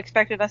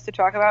expected us to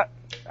talk about,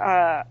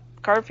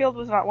 Garfield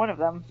was not one of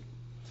them.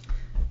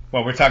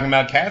 Well, we're talking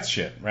about Cats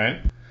shit,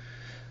 right?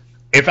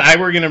 If I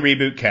were going to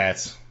reboot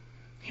Cats,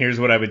 here's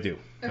what I would do.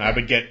 Okay. I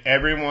would get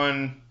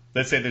everyone,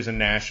 let's say there's a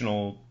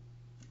national...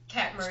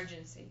 Cat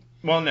emergency.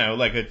 Well, no,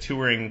 like a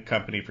touring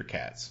company for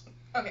cats.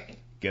 Okay.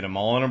 Get them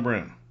all in a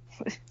room.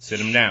 Sit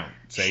them down.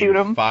 Say, Shoot you're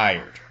 'em.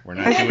 Fired. We're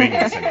not doing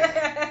this anymore.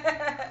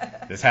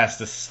 This has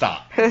to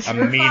stop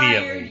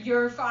immediately.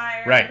 You're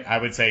fired. Right. I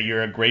would say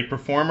you're a great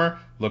performer,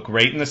 look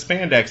great in the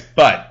spandex,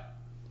 but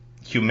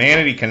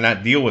humanity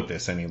cannot deal with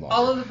this any longer.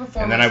 All of the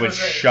performers And then I would were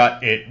great.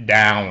 shut it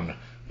down.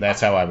 That's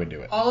how I would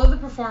do it. All of the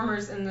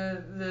performers in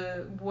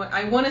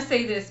I want to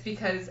say this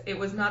because it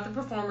was not the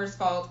performer's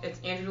fault. It's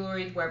Andrew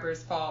Lloyd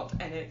Webber's fault,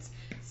 and it's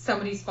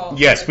somebody's fault.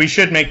 Yes, we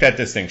should make that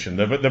distinction.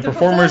 The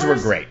performers were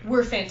great.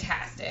 Were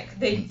fantastic.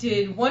 They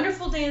did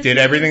wonderful dances. Did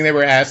everything they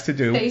were asked to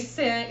do. They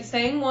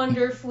sang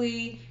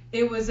wonderfully.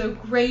 It was a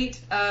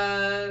great,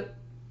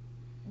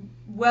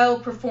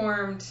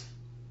 well-performed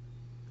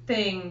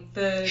thing.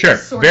 Sure,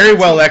 very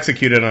well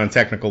executed on a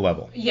technical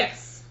level.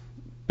 Yes.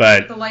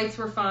 But the lights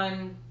were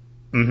fun.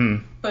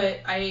 Mm-hmm. But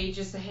I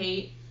just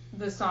hate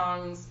the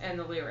songs and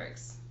the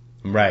lyrics.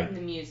 Right. And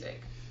the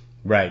music.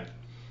 Right.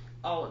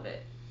 All of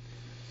it.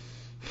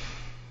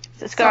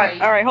 So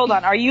Scott, all right, hold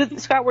on.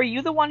 Scott, were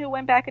you the one who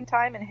went back in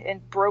time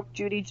and broke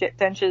Judi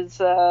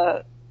Dench's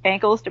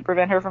ankles to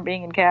prevent her from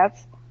being in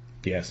Cats?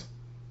 Yes.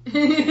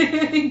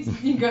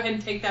 You go ahead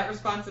and take that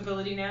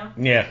responsibility now?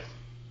 Yeah.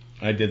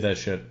 I did that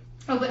shit.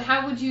 Oh, but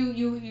how would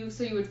you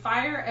would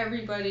fire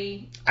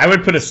everybody? I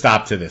would put a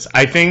stop to this.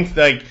 I think,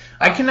 like,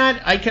 I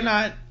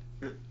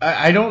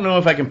don't know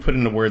if I can put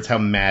into words how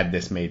mad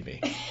this made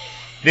me.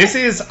 This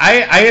is,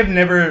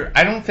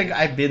 I don't think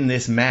I've been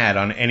this mad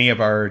on any of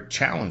our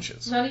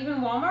challenges. Not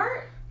even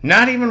Walmart?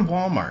 Not even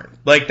Walmart.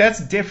 Like, that's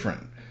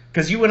different.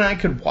 Because you and I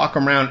could walk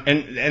around,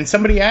 and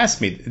somebody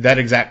asked me that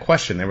exact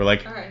question. They were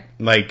like,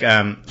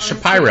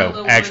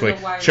 Shapiro, actually.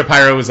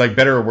 Shapiro was like,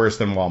 better or worse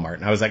than Walmart?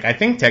 And I was like, I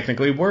think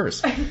technically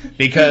worse.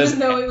 Because even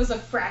though it was a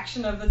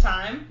fraction of the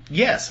time?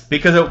 Yes,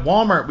 because at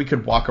Walmart we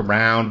could walk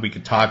around, we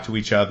could talk to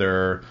each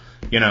other,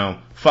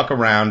 fuck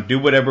around, do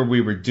whatever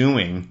we were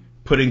doing,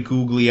 putting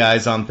googly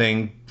eyes on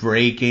things,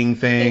 breaking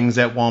things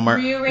at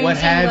Walmart, what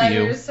have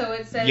you. So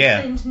it says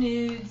send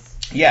nudes.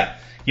 Yeah.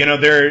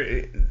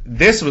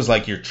 This was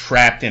like you're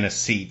trapped in a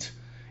seat.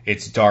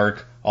 It's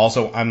dark.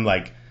 Also, I'm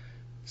like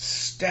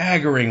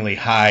staggeringly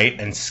high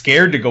and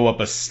scared to go up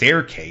a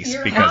staircase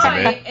because of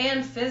it. You're high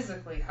and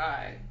physically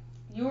high.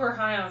 You were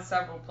high on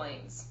several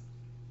planes.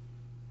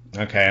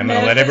 Okay, I'm going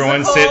to let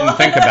everyone sit and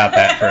think about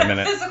that for a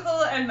minute.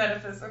 Physical and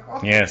metaphysical.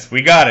 Yes,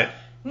 we got it.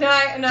 No,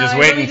 just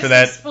waiting for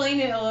that.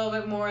 Explain it a little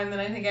bit more, and then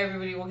I think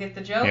everybody will get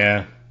the joke.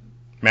 Yeah.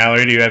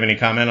 Mallory, do you have any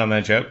comment on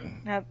that joke?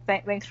 No,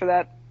 thanks for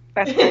that.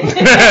 That's great.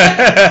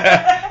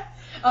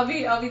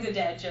 I'll be the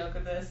dad joke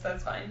of this.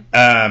 That's fine.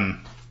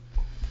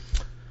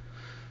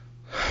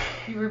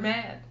 You were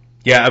mad.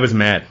 Yeah, I was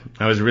mad.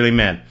 I was really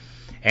mad.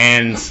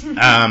 And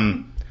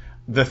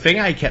the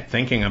thing I kept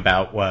thinking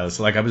about was,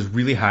 like, I was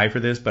really high for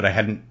this, but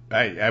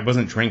I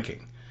wasn't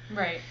drinking.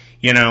 Right.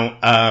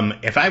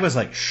 If I was,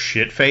 like,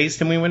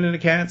 shit-faced and we went into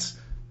Cats,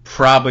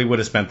 probably would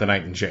have spent the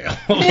night in jail.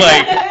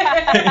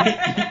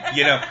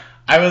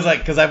 I was like,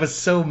 because I was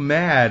so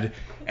mad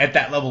at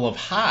that level of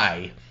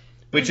high,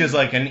 which is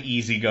like an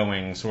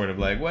easygoing sort of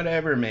like,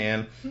 whatever,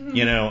 man,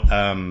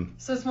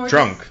 so it's more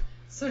drunk.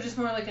 Just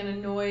more like an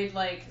annoyed,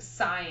 like,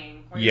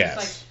 sighing. Where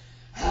yes.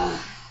 You're just like,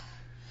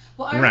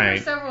 well, I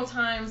remember several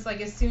times,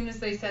 like, as soon as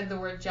they said the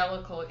word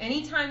jellicle,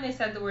 anytime they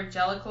said the word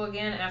jellicle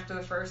again after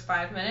the first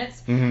 5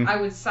 minutes, I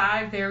would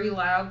sigh very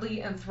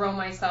loudly and throw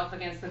myself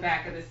against the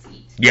back of the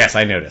seat. Yes,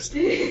 I noticed.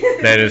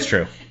 That is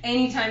true.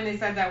 Anytime they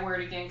said that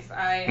word again, because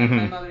I am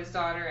my mother's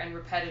daughter, and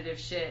repetitive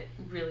shit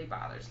really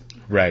bothers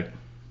me. Right.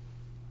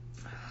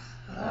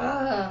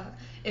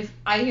 If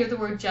I hear the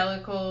word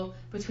jellicle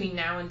between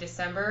now and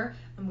December,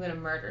 I'm going to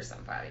murder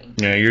somebody.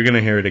 Yeah, you're going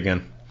to hear it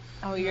again.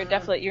 Oh, you're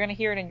going to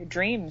hear it in your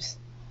dreams.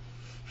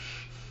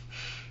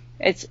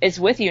 It's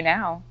with you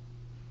now.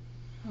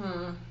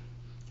 I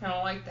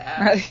don't like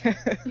that.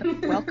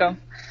 Welcome.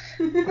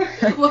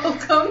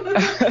 Welcome.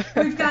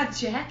 We've got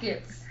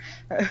jackets.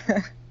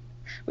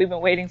 We've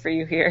been waiting for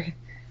you here.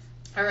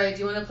 All right, do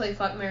you want to play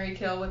Fuck, Marry,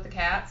 Kill with the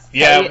cats?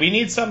 Yeah, we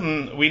need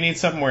something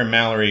where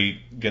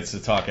Mallory gets to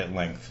talk at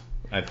length,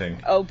 I think.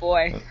 Oh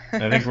boy.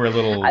 I think we're a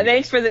little...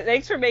 Thanks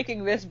for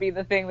making this be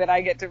the thing that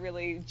I get to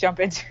really jump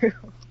into.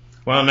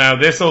 Well, now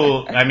this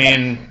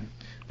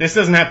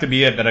doesn't have to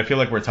be it, but I feel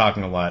like we're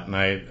talking a lot, and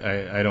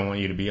I don't want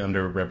you to be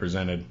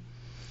underrepresented.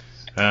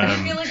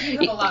 I feel like you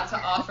have a lot to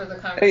offer the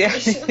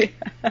conversation.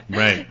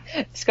 Right.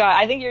 Scott,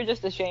 I think you're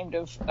just ashamed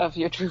of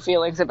your true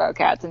feelings about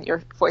cats, and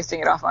you're foisting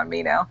it off on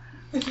me now.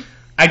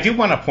 I do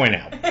want to point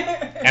out,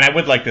 and I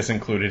would like this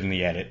included in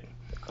the edit,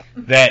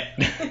 that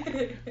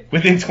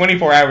within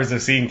 24 hours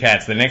of seeing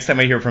cats, the next time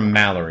I hear from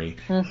Mallory,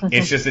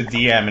 it's just a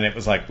DM, and it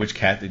was like, which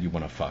cat did you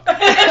want to fuck?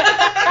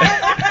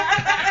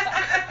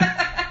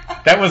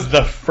 That was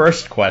the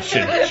first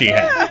question she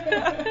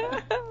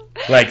had.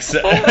 Like, so,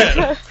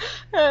 and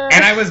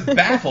I was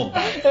baffled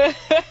by it.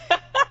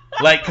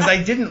 Like, because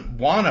I didn't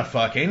want to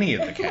fuck any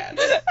of the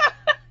cats.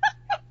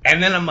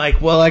 And then I'm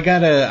like, well, I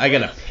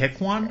gotta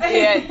pick one?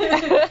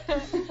 Yeah.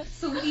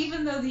 So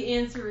even though the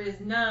answer is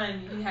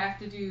none, you have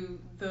to do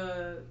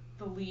the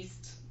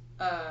least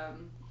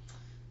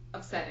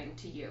upsetting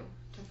to you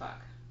to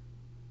fuck.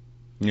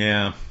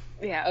 Yeah.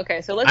 Yeah,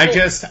 okay, so let's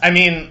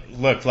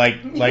look,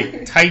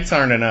 like tights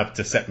aren't enough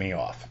to set me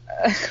off.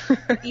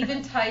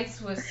 Even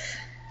tights with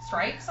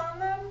stripes on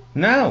them?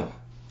 No.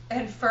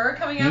 And fur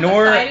coming out the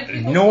side of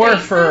people's nor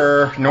faces?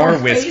 fur, nor Or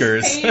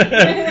whiskers. face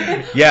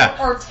paint? Yeah.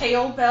 Or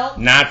tail belt?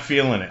 Not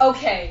feeling it.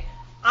 Okay,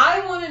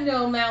 I want to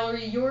know,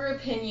 Mallory, your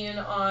opinion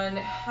on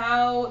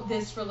how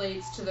this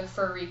relates to the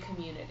furry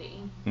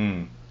community.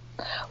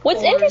 What's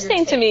Or your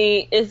interesting to take.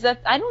 me is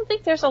that I don't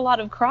think there's a lot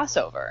of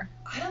crossover.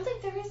 I don't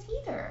think there is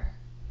either.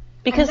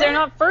 Because And they're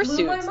not that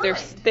blew my fursuits.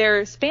 mind.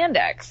 They're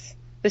spandex.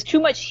 There's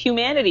too much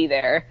humanity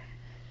there.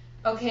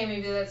 Okay,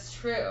 maybe that's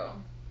true.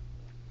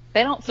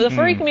 They don't. The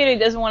furry community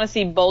doesn't want to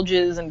see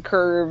bulges and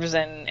curves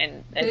and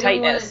They don't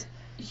tightness.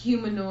 want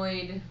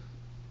humanoid.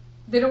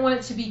 They don't want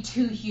it to be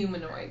too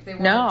humanoid. They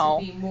want No.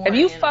 it to be more If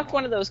you animal. fucked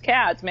one of those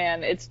cats,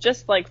 man, it's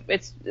just like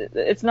it's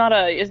not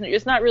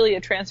really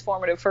a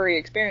transformative furry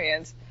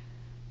experience.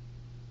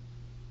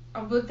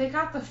 Oh, but they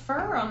got the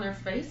fur on their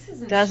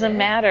faces and Doesn't shit.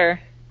 matter.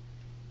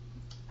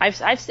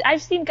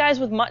 I've seen guys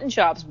with mutton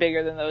chops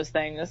bigger than those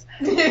things.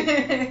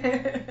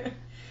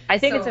 I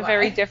think So it's a have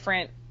very I.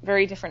 different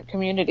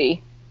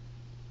community.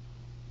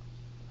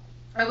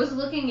 I was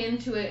looking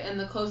into it, and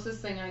the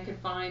closest thing I could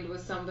find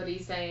was somebody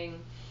saying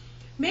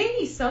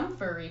maybe some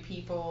furry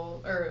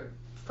people, or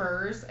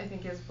furs, I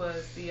think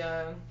was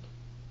the,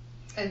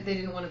 they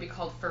didn't want to be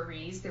called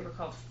furries, they were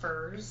called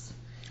furs.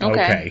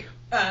 Okay.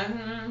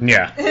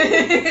 Yeah.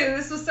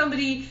 This was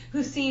somebody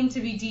who seemed to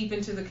be deep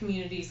into the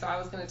community, so I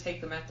was going to take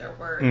them at their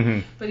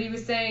word. But he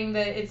was saying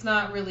that it's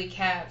not really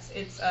cats,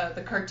 it's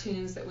the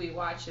cartoons that we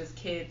watch as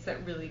kids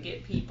that really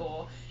get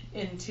people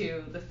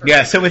into the furry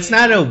Yeah, so it's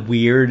not a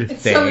weird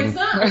thing, So it's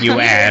not you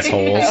weird.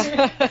 assholes.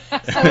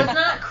 So it's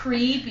not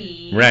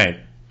creepy. Right.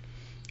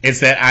 It's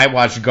that I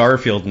watched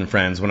Garfield and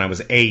Friends when I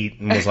was 8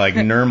 and was like,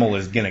 Nermal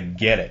is gonna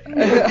get it.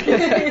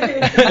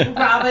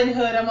 Robin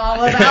Hood, I'm all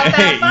about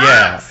that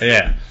fox.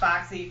 Yeah.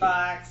 Foxy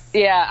fox.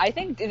 Yeah, I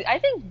think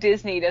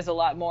Disney does a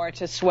lot more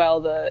to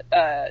swell the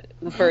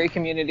furry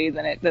community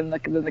than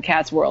the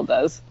cat's world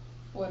does.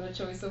 What a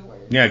choice of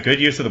words. Yeah, good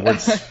use of the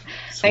word swell.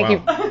 Thank you.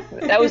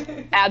 That was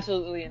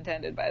absolutely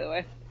intended, by the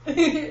way.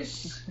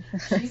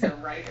 She's a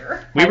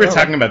writer. We were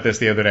talking about this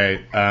the other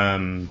day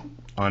on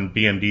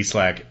BMD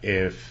Slack,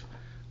 if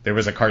there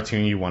was a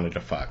cartoon you wanted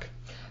to fuck.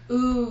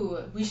 Ooh,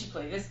 we should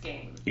play this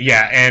game.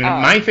 Yeah, and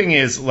my thing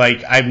is,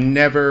 like, I've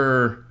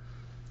never...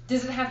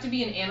 Does it have to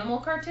be an animal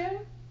cartoon?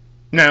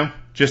 No,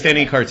 just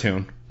any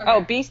cartoon. Okay.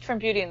 Oh, Beast from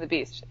Beauty and the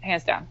Beast,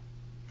 hands down.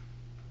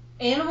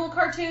 Animal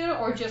cartoon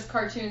or just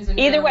cartoons in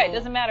Either general? way, it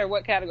doesn't matter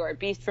what category.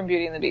 Beast from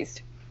Beauty and the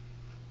Beast.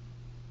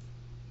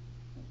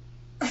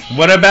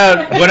 What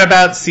about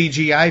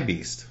CGI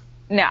Beast?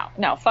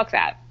 No, fuck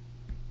that.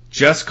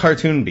 Just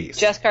cartoon Beast.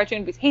 Just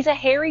cartoon Beast. He's a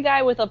hairy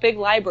guy with a big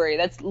library.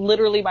 That's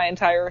literally my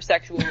entire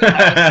sexual wheelhouse.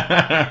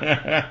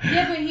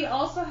 Yeah, but he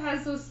also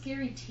has those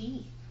scary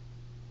teeth.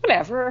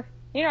 Whatever.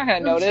 You're not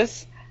gonna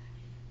notice.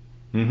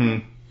 Mm-hmm.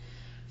 I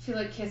feel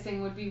like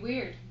kissing would be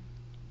weird.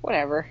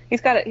 Whatever.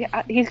 He's got it.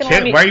 He's gonna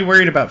let me. Why are you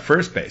worried about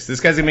first base? This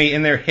guy's gonna be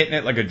in there hitting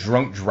it like a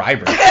drunk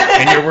driver,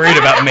 and you're worried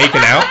about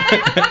making out?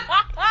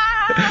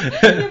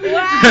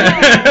 Wow.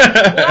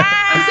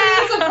 I'm saying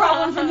it's a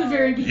problem from the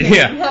very beginning.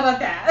 Yeah. How about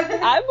that?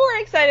 I'm more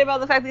excited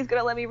about the fact that he's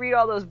gonna let me read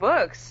all those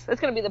books.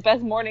 That's gonna be the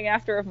best morning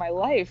after of my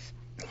life.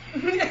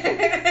 Who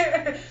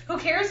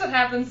cares what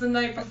happens the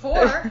night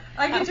before?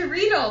 I get to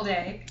read all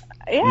day.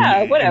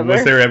 Yeah, whatever.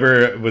 Was there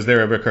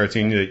ever a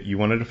cartoon that you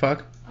wanted to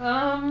fuck?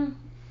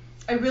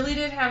 I really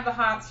did have the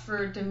hots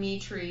for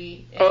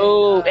Dimitri.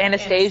 And,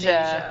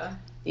 Anastasia.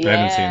 Yeah. I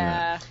haven't seen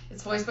that.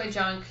 It's voiced by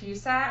John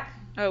Cusack.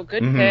 Oh,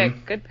 good Mhm.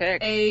 pick. Good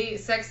pick. A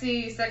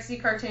sexy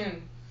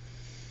cartoon.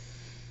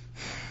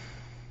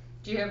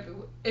 Do you have?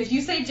 If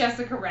you say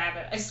Jessica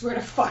Rabbit, I swear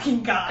to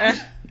fucking God.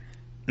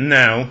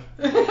 No.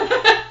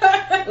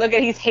 Look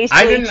at he's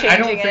hastily changing I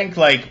don't it. think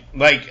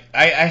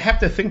I have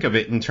to think of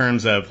it in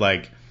terms of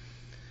like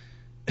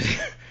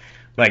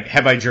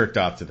have I jerked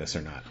off to this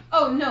or not?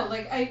 Oh no,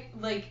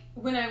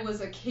 when I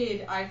was a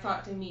kid, I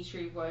thought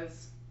Dimitri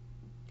was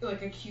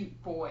like a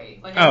cute boy.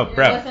 Like it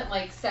wasn't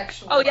like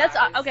sexual. Oh, that's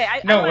okay.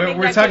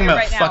 We're talking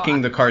about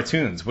fucking the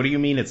cartoons. What do you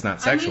mean it's not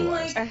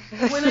sexualized? I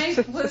mean, when I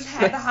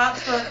had the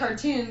hots for a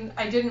cartoon,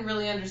 I didn't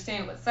really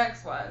understand what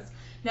sex was.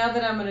 Now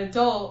that I'm an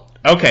adult.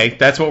 Okay,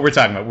 that's what we're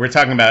talking about. We're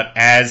talking about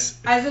as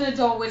an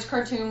adult, which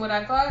cartoon would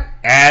I fuck?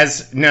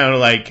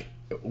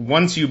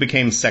 Once you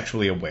became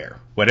sexually aware,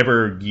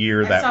 whatever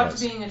year that was. I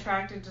stopped being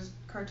attracted to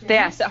cartoons.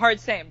 Yeah, hard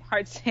same.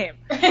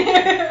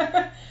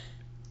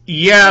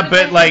 Yeah,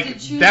 but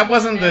that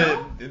wasn't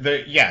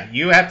the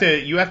you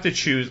have to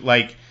choose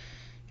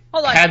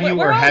Hold on, have you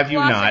or have you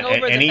not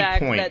at any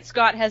point that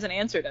Scott hasn't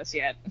answered us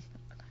yet.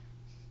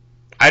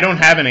 I don't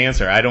have an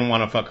answer. I don't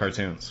want to fuck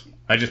cartoons.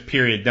 I just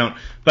don't.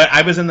 But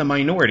I was in the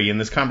minority in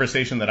this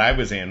conversation that I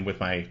was in with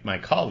my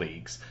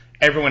colleagues.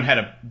 Everyone had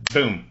a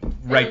boom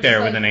right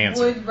there with an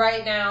answer. Would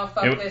right now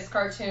fuck this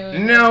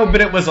cartoon? No, but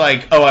it was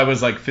I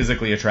was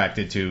physically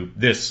attracted to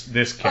this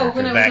character.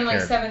 Oh, when I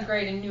was in 7th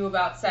grade and knew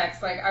about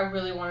sex, I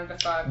really wanted to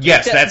fuck.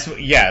 Yes,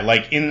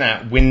 in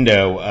that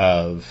window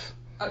of.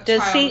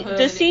 Does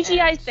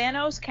CGI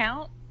Thanos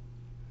count?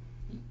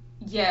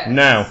 Yes.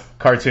 No,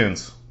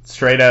 cartoons,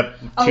 straight up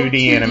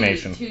 2D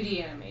animation.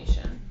 2D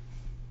animation.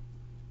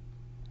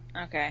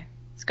 Okay,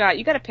 Scott,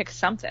 you got to pick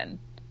something.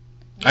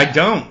 Yeah. I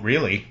don't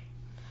really.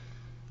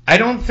 I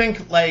don't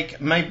think it's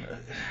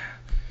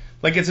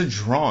a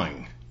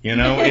drawing,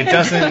 It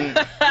doesn't.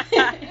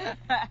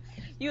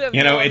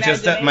 It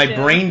just my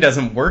brain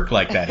doesn't work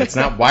like that. It's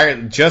not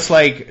wired. Just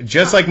like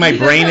my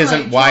brain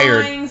isn't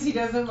wired. Drawings, he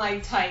doesn't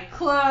like tight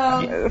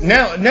clothes.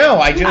 No.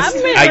 I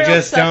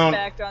just don't.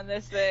 On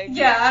this thing.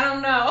 Yeah, I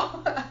don't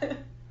know.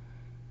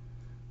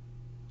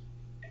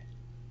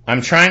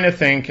 I'm trying to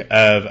think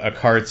of a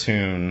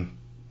cartoon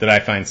that I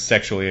find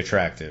sexually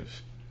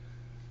attractive.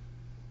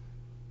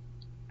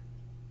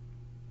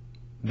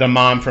 The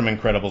mom from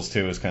Incredibles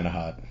 2 is kind of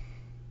hot.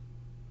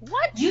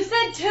 What? You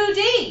said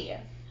 2D.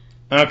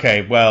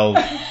 Okay, well,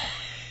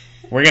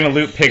 we're going to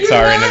loop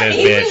Pixar into this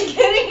bitch.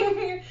 Kidding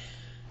me.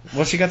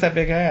 Well, she got that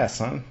big ass,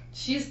 huh?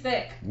 She's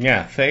thick.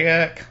 Yeah,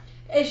 thick.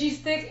 And she's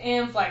thick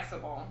and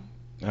flexible.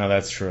 Oh,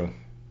 that's true.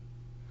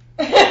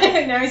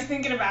 Now he's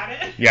thinking about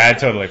it. Yeah, I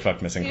totally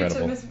fucked Miss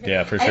Incredible.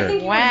 Yeah, for sure. I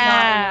think you're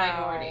not in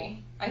the minority.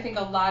 I think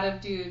a lot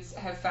of dudes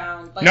have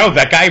found. No,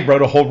 that guy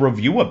wrote a whole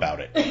review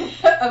about it.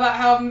 About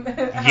how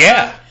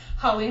yeah.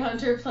 Holly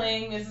Hunter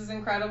playing Mrs.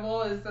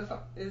 Incredible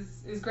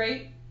is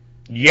great.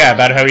 Yeah,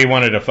 about how he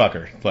wanted to fuck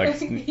her.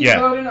 He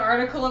wrote an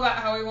article about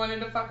how he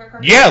wanted to fuck a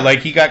cartoon. Yeah,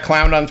 he got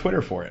clowned on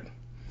Twitter for it.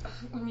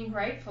 I mean,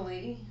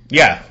 rightfully.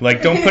 Yeah,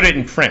 don't put it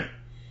in print.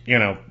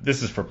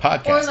 This is for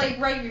podcasting.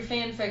 Or write your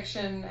fan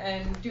fiction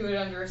and do it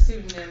under a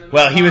pseudonym.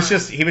 Well, he was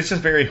just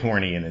very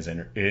horny in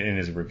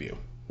his review.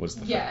 Was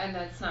the thing. And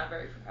that's not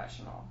very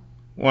professional.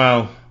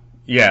 Well,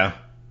 yeah,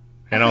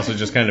 and also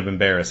just kind of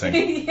embarrassing.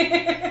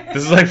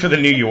 This is for the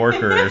New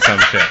Yorker or some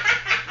shit.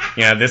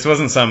 Yeah, this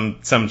wasn't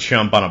some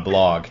chump on a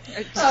blog.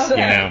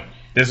 Okay.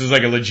 This was a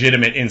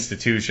legitimate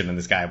institution, and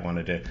this guy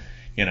wanted to,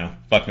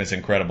 fuck Miss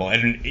Incredible,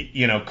 and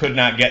could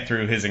not get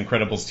through his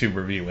Incredibles 2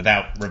 review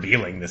without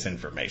revealing this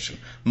information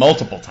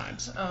multiple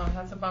times. Oh,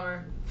 that's a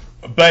bummer.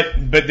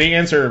 But the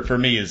answer for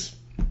me is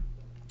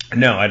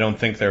no. I don't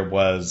think there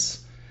was.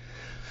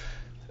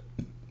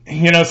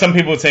 Some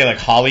people would say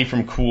Holly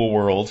from Cool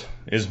World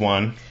is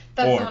one.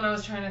 That's the one I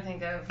was trying to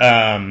think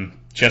of.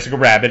 Jessica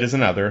Rabbit is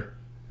another.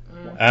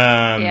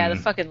 The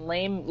fucking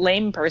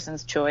lame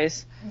person's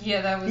choice.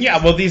 Yeah, that was.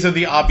 Yeah, well, these are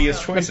the obvious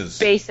choices,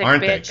 basic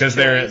aren't they? Because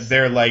they're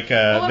they're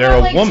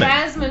a woman.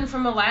 Jasmine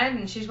from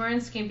Aladdin. She's wearing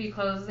skimpy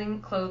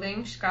clothing.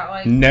 She's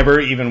got Never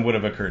even would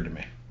have occurred to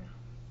me.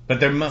 But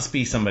there must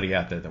be somebody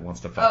out there that wants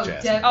to fuck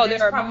Jasmine.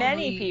 There are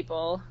many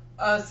people.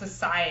 A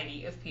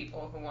society of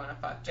people who want to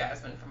fuck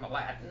Jasmine from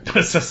Aladdin.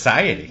 A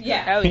society?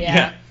 Yeah. Oh,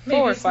 yeah.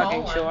 Maybe For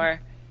fucking sure.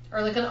 Or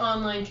an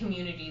online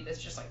community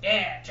that's just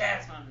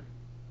Jasmine.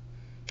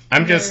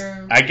 I guess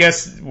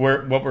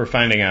what we're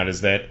finding out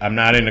is that I'm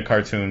not into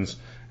cartoons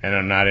and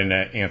I'm not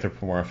into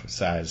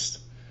anthropomorphized.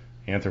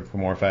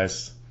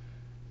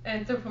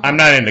 I'm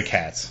not into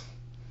cats.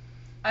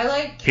 I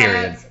like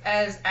cats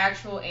as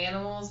actual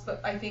animals,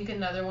 but I think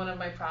another one of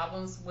my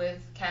problems with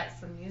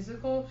Cats the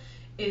Musical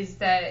is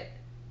that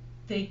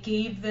they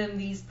gave them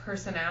these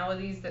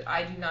personalities that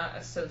I do not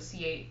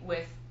associate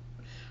with.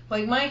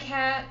 My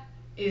cat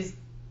is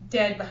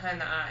dead behind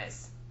the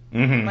eyes.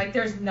 Mm-hmm.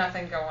 There's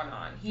nothing going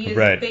on. He is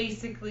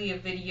basically a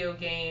video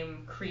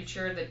game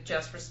creature that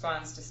just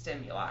responds to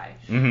stimuli.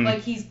 Mm-hmm.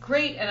 He's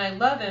great, and I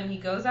love him. He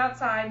goes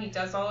outside, and he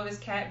does all of his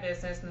cat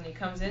business, and then he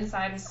comes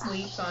inside and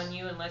sleeps on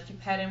you and lets you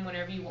pet him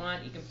whenever you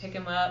want. You can pick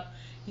him up.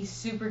 He's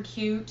super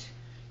cute.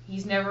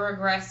 He's never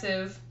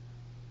aggressive.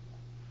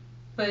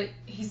 But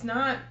he's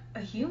not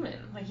a human.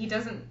 He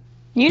doesn't...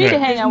 You need to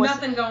hang out with...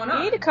 There's nothing going on.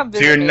 You need to come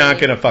visit So you're me. not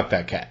going to fuck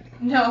that cat?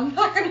 No, I'm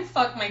not gonna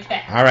fuck my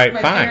cat. All right,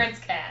 my fine. parents'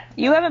 cat.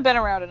 You haven't been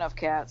around enough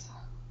cats.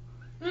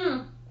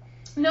 No,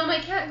 my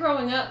cat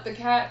growing up, the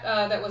cat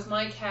that was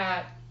my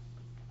cat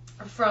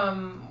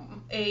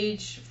from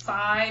age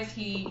 5,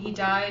 he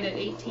died at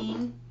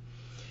 18.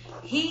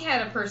 He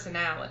had a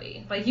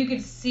personality. Like, you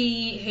could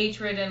see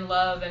hatred and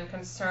love and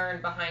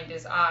concern behind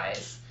his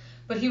eyes.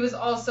 But he was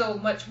also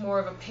much more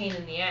of a pain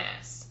in the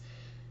ass.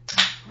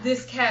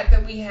 This cat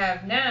that we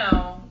have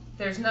now,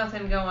 there's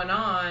nothing going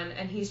on,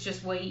 and he's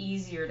just way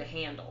easier to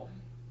handle.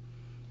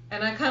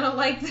 And I kind of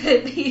like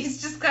that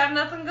he's just got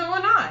nothing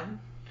going on.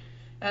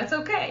 That's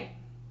okay.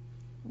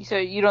 So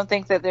you don't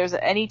think that there's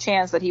any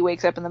chance that he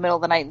wakes up in the middle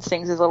of the night and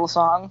sings his little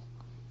song?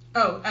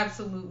 Oh,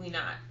 absolutely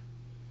not.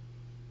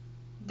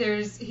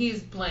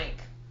 He's blank.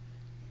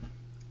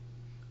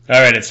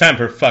 All right, it's time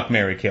for Fuck,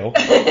 Marry, Kill.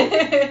 All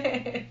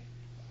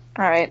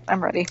right,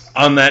 I'm ready.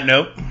 On that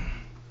note,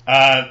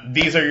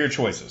 these are your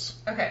choices.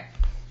 Okay.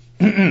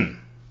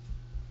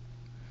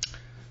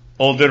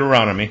 Old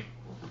Deuteronomy.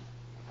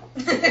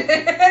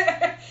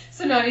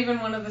 So not even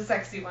one of the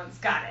sexy ones.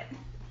 Got it.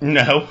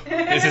 No,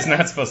 this is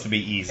not supposed to be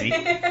easy.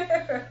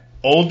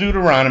 Old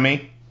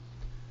Deuteronomy.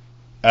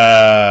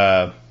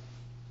 Mr.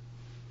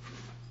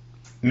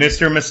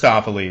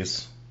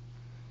 Mistopheles.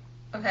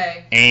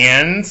 Okay.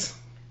 And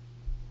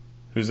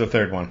who's the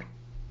third one?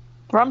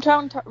 Rum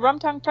Tongue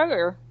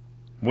Tugger.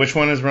 Which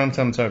one is Rum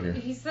Tum Tugger?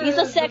 He's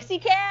a sexy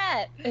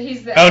cat.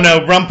 He's the Oh no,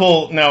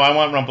 No, I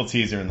want Rumple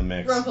Teaser in the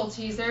mix. Rumple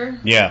Teaser.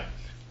 Yeah,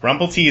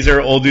 Rumple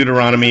Teaser, Old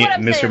Deuteronomy,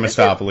 Mr. saying.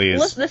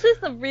 Mistopheles. This is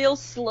the real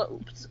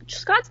slow.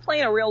 Scott's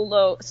playing a real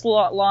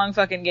long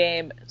fucking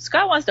game.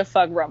 Scott wants to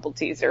fuck Rumple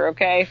Teaser,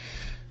 okay?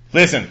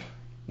 Listen.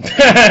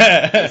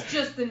 It's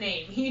just the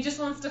name. He just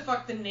wants to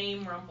fuck the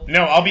name Rumple.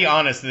 No, I'll be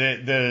honest.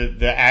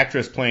 The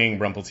actress playing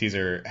Rumple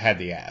Teaser had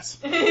the ass.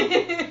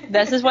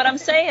 This is what I'm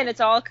saying.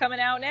 It's all coming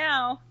out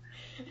now.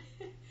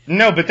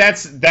 No, but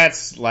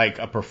that's like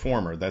a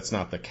performer. That's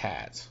not the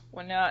cat.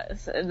 Well, no,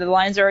 the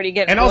lines are already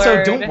getting And blurred.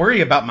 also, don't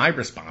worry about my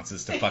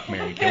responses to Fuck,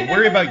 Marry, Kill.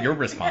 Worry about your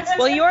responses.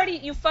 Well,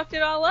 you fucked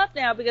it all up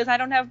now because I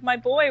don't have my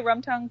boy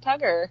Rum Tongue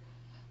Tugger.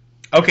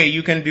 Okay,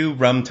 you can do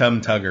Rum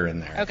Tum Tugger in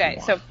there. Okay, if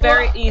you so want.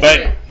 very easy.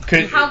 But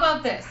How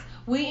about this?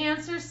 We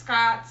answer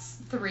Scott's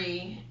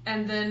 3,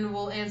 and then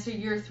we'll answer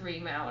your 3,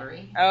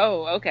 Mallory.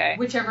 Oh, okay.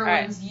 Whichever All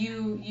right. ones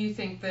you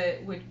think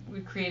that would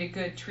create a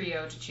good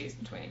trio to choose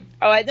between.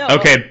 Oh, I know.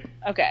 Okay.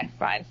 Okay,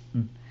 fine.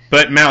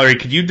 But Mallory,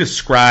 could you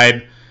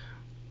describe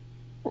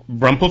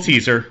Rumple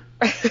Teaser,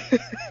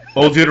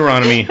 Old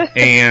Deuteronomy,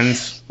 and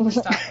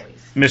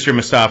Mr.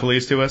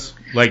 Mistopheles to us?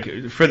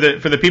 Like, for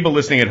the people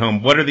listening at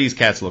home, what do these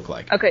cats look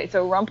like? Okay,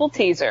 so Rumple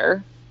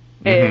Teaser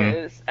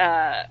is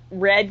a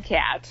red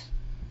cat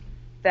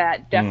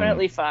that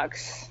definitely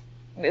fucks.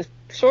 It's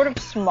sort of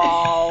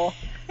small.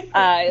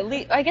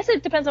 I guess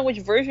it depends on which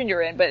version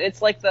you're in, but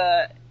it's like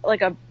a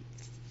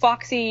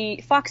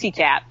foxy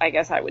cat, I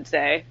guess I would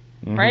say.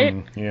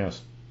 Right? Yes.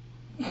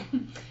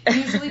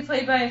 Usually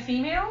played by a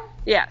female?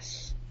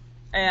 Yes.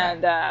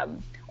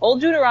 And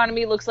Old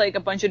Deuteronomy looks like a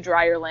bunch of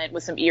dryer lint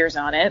with some ears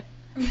on it.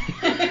 And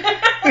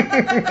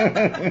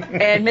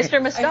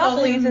Mr.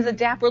 Mistopheles is a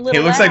dapper little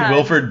He looks lad. like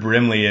Wilford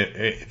Brimley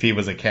if he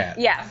was a cat.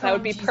 Yes, that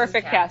would be Jesus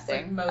perfect cat. It's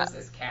casting. like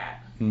Moses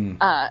cat. And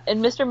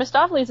Mr.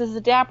 Mistopheles is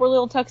a dapper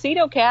little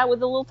tuxedo cat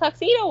with a little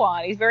tuxedo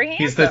on. He's very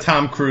handsome. He's the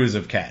Tom Cruise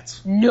of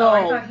cats. No,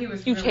 I thought he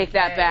was you really take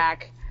that gay.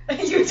 back.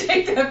 You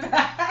take that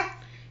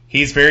back.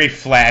 He's very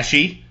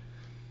flashy.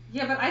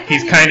 Yeah, but I thought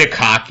He's he kind was- of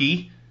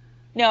cocky.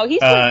 No, he's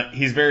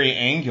He's very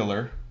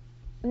angular.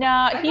 he's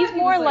thought he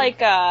more was like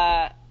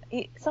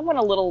someone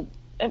a little.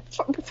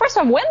 First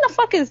off, when the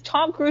fuck has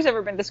Tom Cruise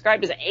ever been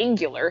described as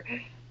angular?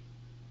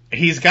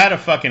 He's got a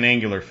fucking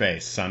angular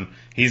face, son.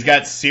 He's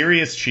got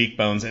serious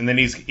cheekbones, and then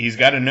he's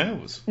got a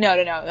nose. No.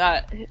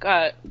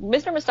 Mr.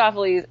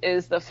 Mistopheles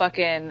is the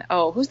fucking.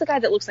 Oh, who's the guy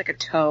that looks like a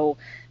toe?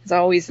 He's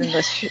always in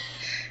this.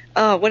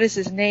 What is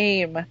his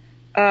name?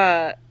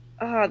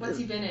 What's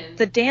he been in?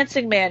 The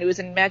dancing man who was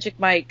in Magic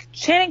Mike.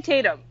 Channing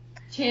Tatum.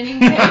 Channing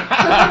Tatum. He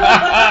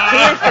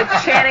is the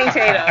Channing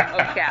Tatum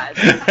of cats.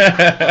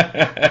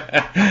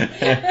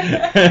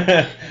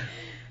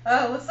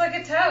 Oh, looks like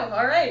a toe.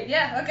 All right.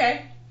 Yeah.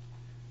 Okay.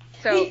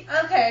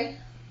 Okay.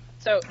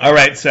 So All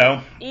right,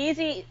 so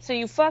easy. So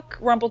you fuck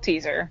Rumple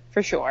Teaser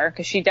for sure,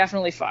 because she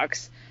definitely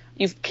fucks.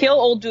 You kill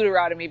Old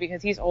Deuteronomy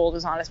because he's old,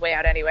 is on his way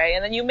out anyway,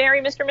 and then you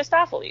marry Mr.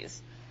 Mistopheles.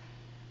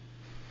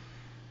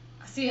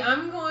 See,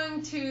 I'm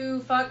going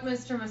to fuck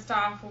Mr.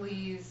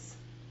 Mistopheles,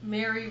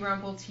 marry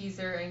Rumple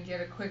Teaser, and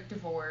get a quick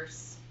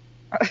divorce.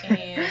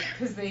 And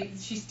because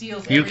she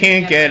steals. you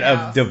everything can't out get of the a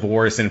house.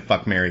 divorce in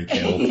Fuck, Marry,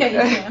 Kill. Yeah, you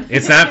can.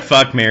 It's not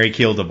Fuck, Marry,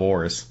 Kill,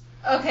 Divorce.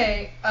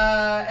 Okay,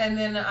 and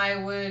then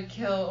I would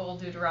kill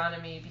Old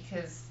Deuteronomy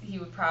because he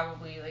would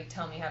probably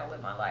tell me how to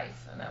live my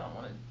life, and I don't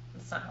want to.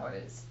 That's not how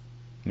it is.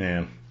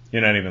 Man,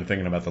 you're not even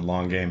thinking about the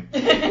long game. All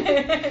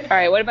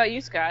right, what about you,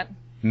 Scott?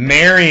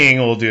 Marrying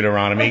Old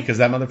Deuteronomy, because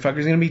that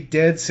motherfucker's gonna be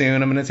dead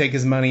soon. I'm gonna take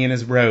his money and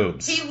his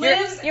robes. He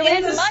lives You're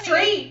in his the money.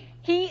 street.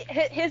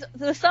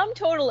 The sum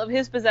total of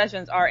his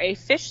possessions are a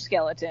fish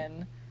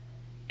skeleton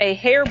a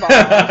hairball.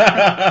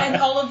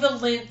 And all of the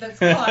lint that's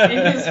caught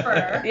in his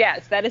fur.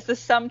 Yes, that is the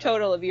sum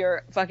total of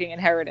your fucking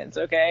inheritance,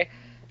 okay?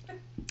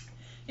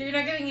 You're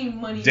not getting any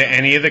money. Do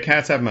any of the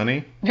cats have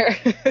money?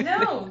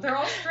 No, they're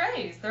all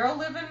strays. They're all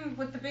living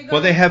with the big. Well,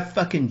 they have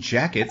fucking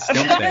jackets,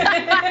 don't they?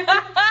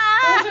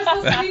 Those are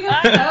supposed to be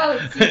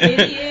coats, you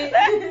idiot.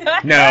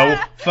 No,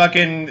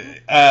 fucking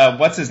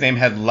what's his name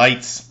had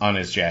lights on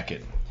his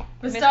jacket.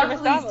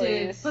 Mistopheles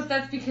did, but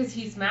that's because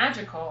he's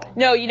magical.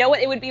 No, you know what?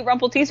 It would be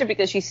Rumpelteazer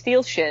because she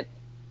steals shit.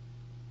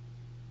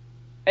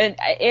 And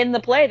in the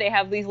play, they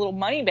have these little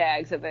money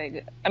bags that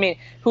they. I mean,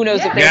 who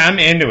knows if they. Yeah, I'm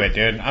into it,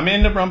 dude. I'm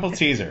into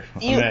Rumpelteazer.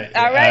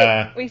 All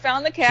right, we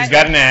found the cat. She's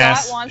got an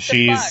ass. Scott wants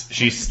She's to fuck.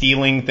 she's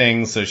stealing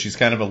things, so she's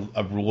kind of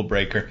a rule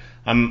breaker.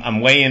 I'm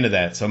way into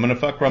that, so I'm gonna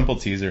fuck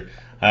Rumpelteazer.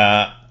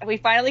 We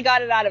finally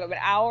got it out of him. An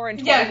hour and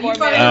 24 Yeah, you minutes.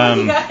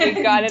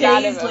 finally got it out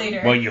of days him.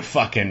 later. Well, you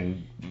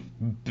fucking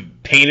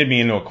painted me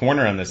into a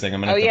corner on this thing.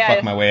 I'm gonna have to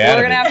fuck my way We're out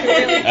of it. gonna have to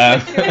really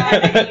twist your arm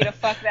and get you to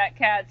fuck that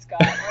cat,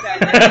 Scott.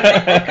 Whatever.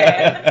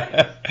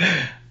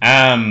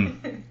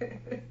 Okay.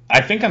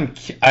 I think I'm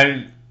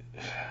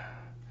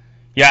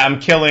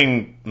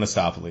killing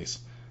Mistopheles.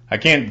 I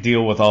can't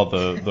deal with all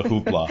the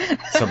hoopla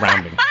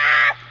surrounding.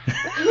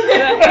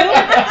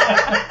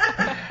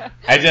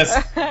 I just,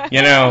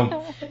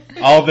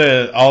 all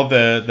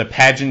the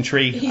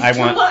pageantry. He's I too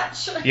want.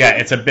 much. Yeah,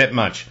 it's a bit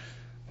much.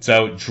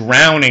 So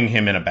drowning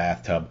him in a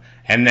bathtub,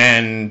 and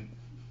then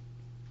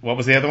what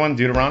was the other one?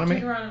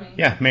 Deuteronomy.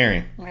 Yeah,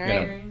 Mary.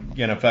 Right.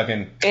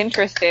 Fucking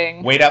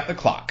Interesting. wait out the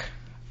clock.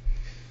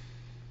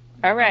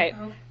 All right.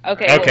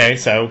 Okay. Okay,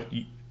 so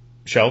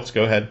Schultz,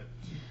 go ahead.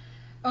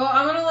 Oh,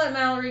 I'm gonna let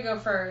Mallory go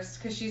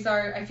first because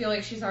I feel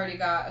like she's already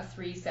got a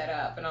 3 set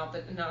up, and I'll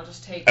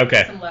just take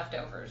some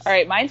leftovers. All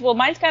right.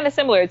 Mine's kind of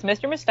similar. It's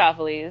Mr.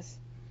 Mistopheles,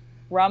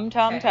 Rum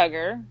Tum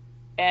Tugger,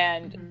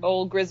 and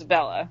Old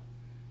Grisabella.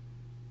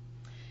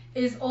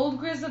 Is Old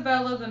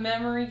Grisabella the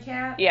memory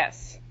cat?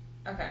 Yes.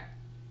 Okay.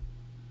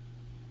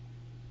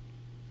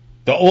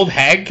 The old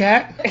hag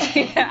cat?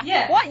 Yeah.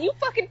 Yes. What? You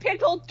fucking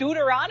picked old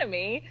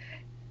Deuteronomy.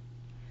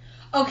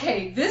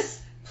 Okay, this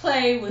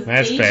play was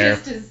That's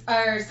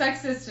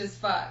sexist as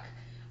fuck.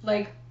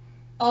 Like,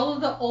 all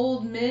of the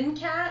old men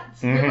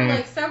cats, there were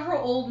like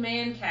several old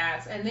man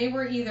cats, and they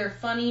were either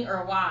funny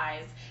or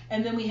wise.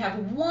 And then we have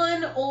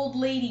one old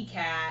lady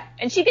cat.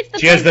 And she gets the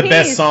She has the piece.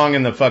 best song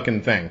in the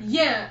fucking thing.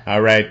 Yeah.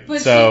 All right. But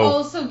so she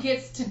also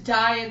gets to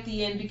die at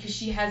the end because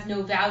she has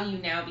no value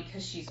now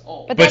because she's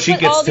old. But she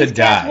what gets all to these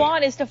cats die.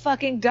 want is to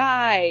fucking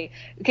die.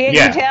 Can't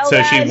Yeah, you tell so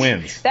that? she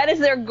wins. That is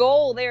their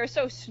goal. They are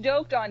so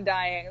stoked on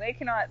dying. They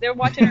cannot. They're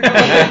watching her.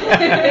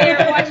 They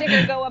are watching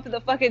her go up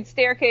the fucking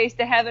staircase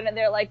to heaven, and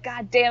they're like,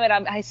 God damn it!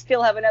 I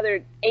still have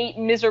another 8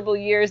 miserable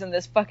years in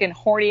this fucking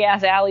horny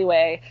ass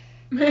alleyway.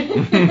 Okay,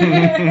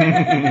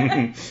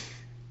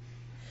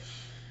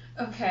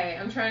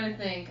 I'm trying to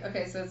think.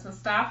 Okay, so it's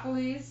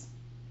Mistopheles,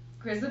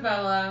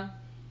 Grisabella,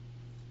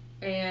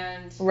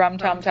 and Rum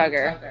Tum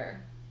Tugger.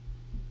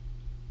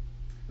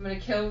 I'm gonna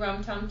kill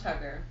Rum Tum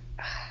Tugger.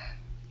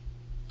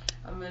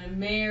 I'm gonna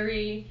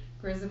marry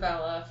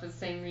Grisabella for the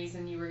same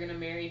reason you were gonna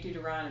marry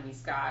Deuteronomy,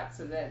 Scott,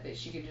 so that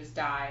she could just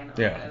die and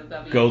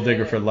that'll be gold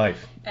digger good. for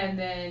life. And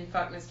then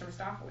fuck Mr.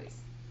 Mistopheles.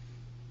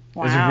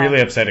 Wow. This is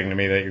really upsetting to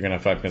me that you're gonna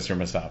fuck Mr.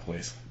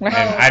 Mistopheles. And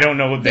Oh, I don't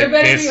know there that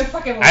better this. be a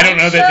fucking I don't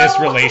know light that this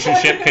show.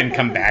 relationship can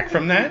come back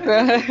from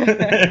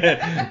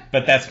that.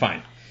 But that's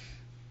fine.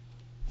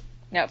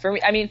 No, for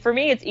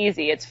me, it's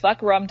easy. It's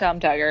fuck Rum Tum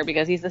Tugger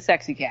because he's the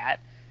sexy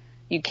cat.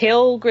 You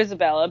kill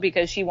Grisabella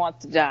because she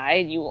wants to die,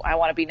 and I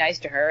want to be nice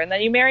to her, and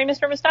then you marry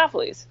Mr.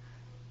 Mistopheles.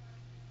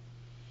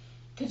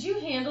 Could you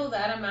handle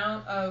that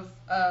amount of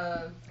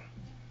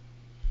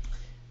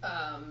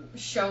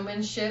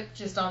showmanship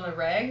just on the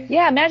reg?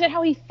 Yeah, imagine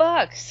how he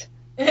fucks.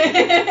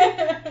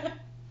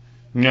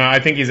 No, I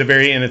think he's a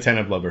very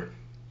inattentive lover.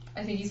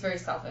 I think he's very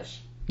selfish.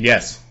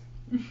 Yes.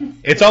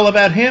 It's all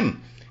about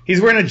him.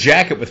 He's wearing a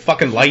jacket with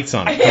fucking lights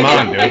on it. Come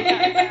on, dude.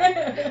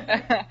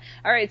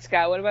 All right,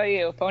 Scott, what about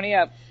you? Pony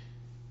up.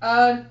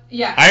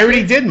 Yeah. I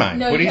already did mine.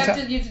 No, what do you you have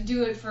to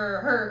do it for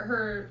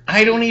her.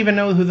 I don't even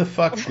know who the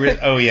fuck.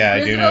 Oh yeah, I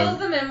do Grisabella's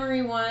know. the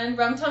memory one.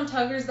 Rum Tum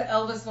Tugger's the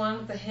Elvis one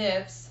with the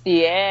hips.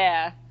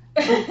 Yeah.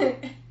 And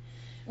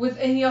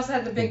he also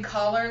had the big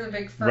collar, the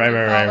big fur Right,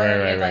 collar,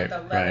 right, and like the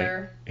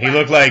leather. He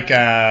looked like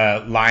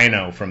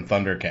Lionel from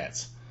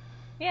Thundercats.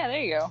 Yeah,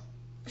 there you go.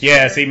 Yeah,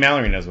 Sure. see,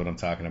 Mallory knows what I'm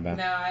talking about.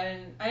 No, I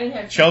didn't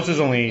have. Schultz is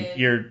TV only as a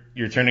kid.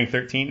 you're turning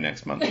 13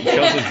 next month.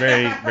 Schultz is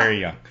very very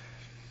young.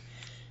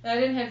 I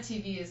didn't have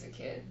TV as a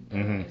kid.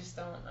 Mhm. I just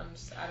don't. I'm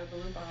just out of the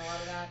loop on a lot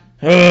of that.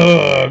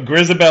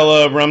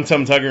 Grisabella, Rum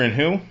Tum Tugger, and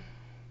who?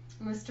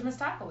 Mr.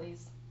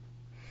 Mistopheles.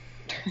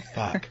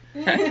 Fuck,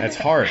 that's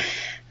hard.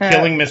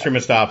 Killing Mr.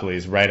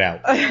 Mistopheles right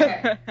out.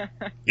 Okay.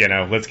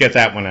 Let's get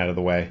that one out of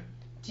the way.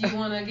 Do you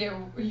want to get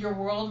your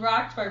world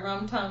rocked by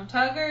Rum Tum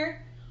Tugger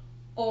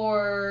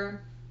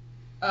or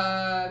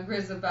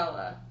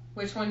Grisabella?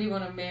 Which one do you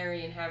want to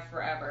marry and have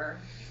forever?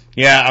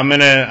 Yeah, I'm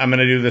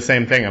gonna do the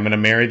same thing. I'm gonna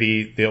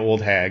marry the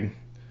old hag.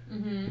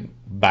 Mm-hmm.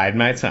 Bide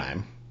my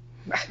time.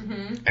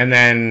 Mm-hmm. And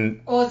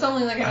then... Well, it's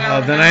only like an hour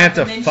and a then half, I have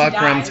to and then fuck she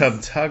dies. Rum Tub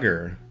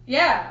Tugger.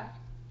 Yeah.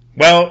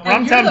 Well, And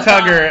Rum you're Tum the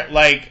Tugger, bot.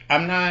 like,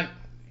 I'm not,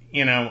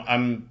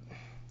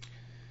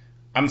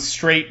 I'm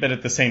straight, but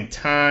at the same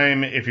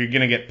time, if you're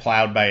gonna get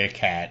plowed by a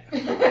cat,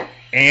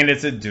 and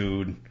it's a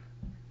dude,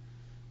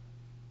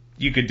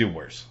 you could do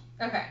worse.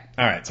 Okay.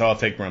 Alright, so I'll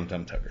take Rum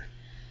Tum Tugger.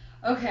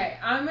 Okay,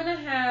 I'm gonna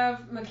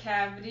have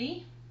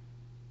McCavity,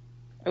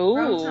 Ooh.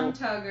 Rum Tum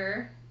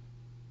Tugger,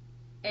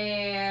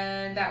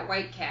 and that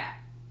white cat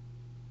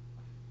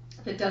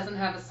that doesn't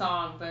have a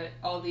song, but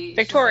all the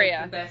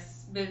Victoria. she's like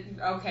the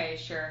best. Okay,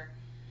 sure.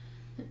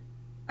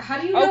 How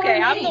do you know Okay,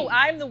 her name?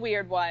 I'm the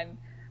weird one.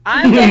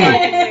 I'm the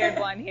fucking weird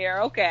one here.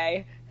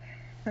 Okay.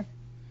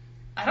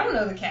 I don't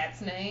know the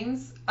cats'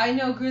 names. I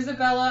know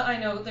Grisabella. I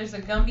know there's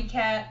a Gumby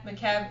cat,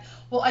 McCavity.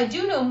 Well, I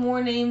do know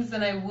more names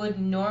than I would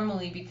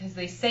normally because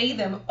they say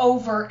them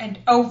over and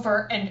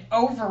over and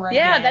over again.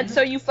 Yeah, that's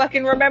so you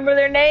fucking remember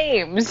their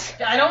names.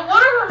 I don't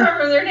want to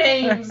remember their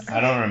names. I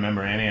don't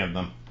remember any of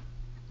them.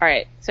 All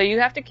right, so you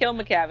have to kill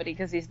McCavity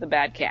because he's the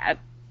bad cat,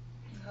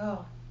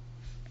 Oh.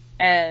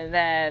 and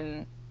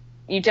then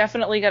you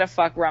definitely gotta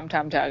fuck Rum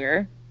Tum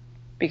Tugger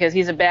because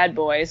he's a bad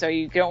boy. So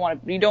you don't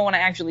want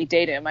to actually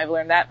date him. I've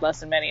learned that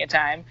lesson many a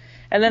time.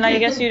 And then I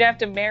guess you'd have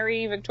to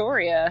marry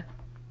Victoria.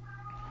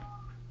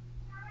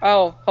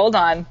 Oh, hold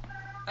on.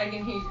 I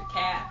can hear your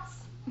cats.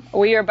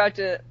 We are about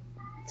to.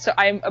 So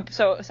I'm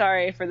so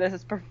sorry for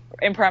this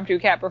impromptu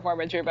cat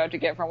performance you're about to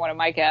get from one of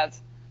my cats.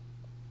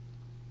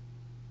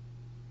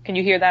 Can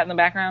you hear that in the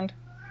background?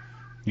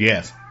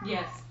 Yes.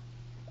 Yes.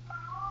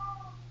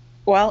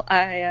 Well,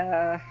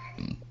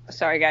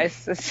 sorry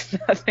guys, there's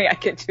nothing I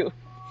can do.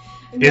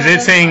 Is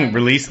it saying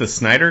release the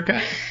Snyder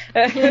Cut?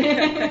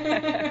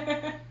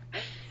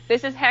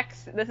 This is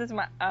Hex. This is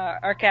my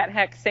our cat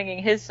Hex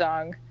singing his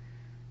song.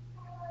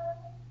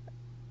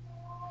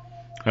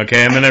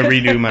 Okay, I'm gonna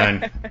redo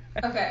mine.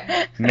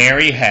 Okay.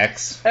 Marry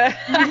Hex. No,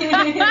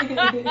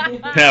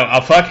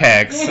 I'll fuck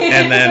Hex,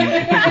 and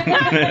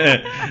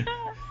then...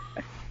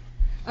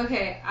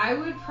 Okay, I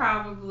would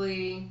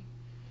probably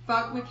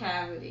fuck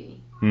McCavity,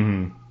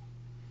 mm-hmm.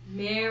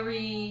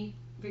 marry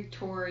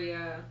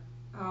Victoria.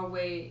 Oh,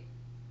 wait.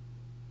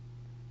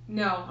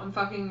 No, I'm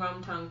fucking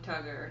Rum Tum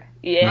Tugger.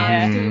 Yeah.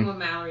 I'm just doing what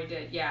Mallory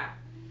did, yeah.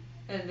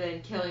 And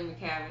then killing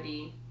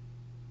McCavity.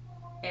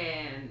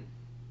 And,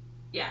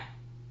 yeah.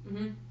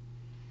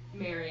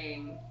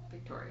 Marrying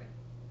Victoria.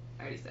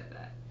 I already said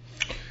that.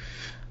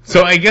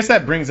 So I guess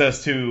that brings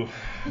us to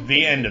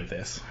the end of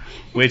this,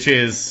 which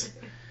is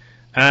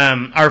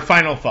our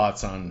final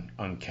thoughts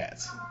on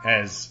Cats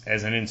as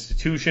an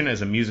institution,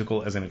 as a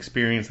musical, as an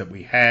experience that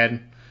we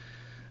had.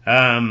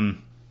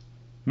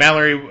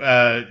 Mallory,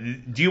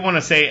 do you want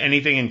to say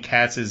anything in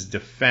Cats'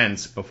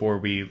 defense before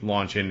we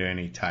launch into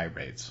any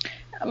tirades?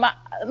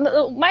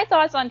 My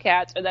thoughts on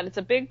Cats are that it's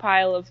a big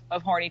pile of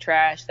horny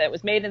trash that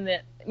was made in the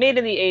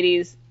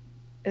 80s,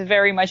 is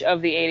very much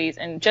of the 80s,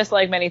 and just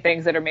like many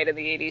things that are made in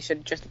the 80s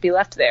should just be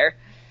left there.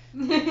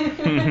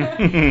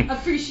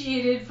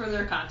 Appreciated for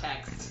their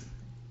context.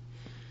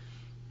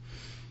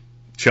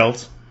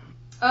 Shultz?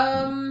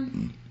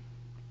 What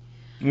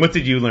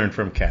did you learn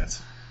from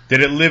Cats?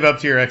 Did it live up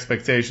to your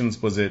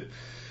expectations? Was it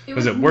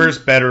worse,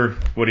 better?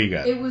 What do you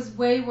got? It was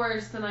way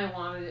worse than I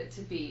wanted it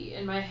to be.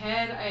 In my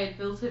head, I had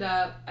built it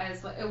up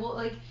as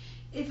like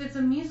if it's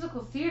a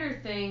musical theater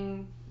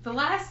thing, the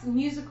last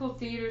musical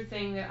theater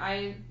thing that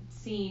I've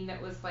seen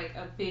that was like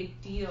a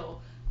big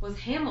deal was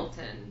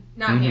Hamilton.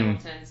 Not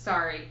Hamilton,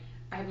 sorry.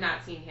 I have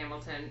not seen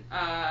Hamilton.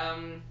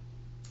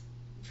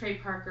 Trey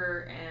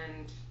Parker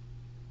and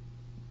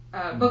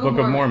Book of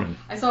Mormon.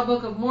 I saw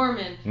Book of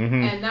Mormon,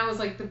 and that was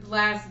like the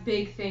last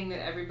big thing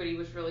that everybody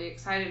was really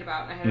excited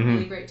about. And I had a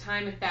really great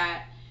time at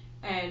that,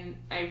 and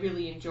I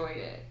really enjoyed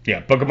it. Yeah,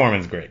 Book of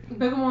Mormon's great.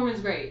 Book of Mormon's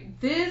great.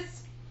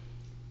 This,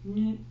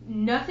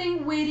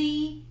 nothing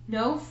witty,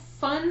 no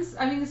fun.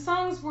 I mean, the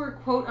songs were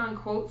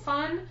quote-unquote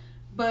fun,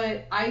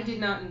 but I did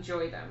not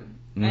enjoy them.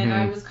 And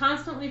I was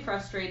constantly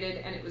frustrated,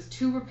 and it was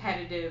too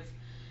repetitive.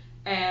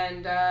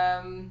 And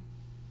I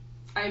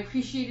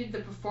appreciated the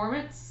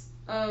performance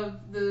of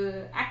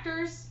the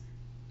actors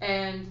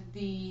and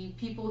the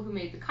people who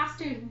made the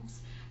costumes,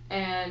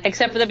 and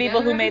except for the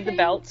people who made the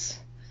belts.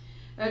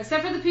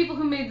 Except for the people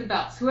who made the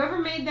belts. Whoever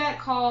made that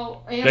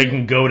call, and they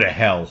can go to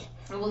hell.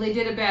 Well, they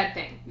did a bad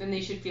thing. Then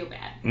they should feel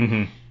bad.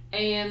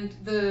 And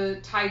the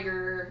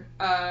tiger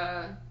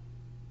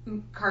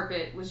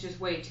carpet was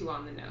just way too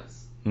on the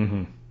nose.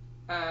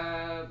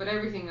 But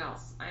everything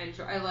else,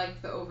 I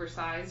liked the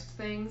oversized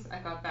things. I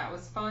thought that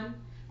was fun.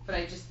 But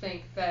I just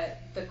think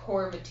that the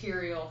core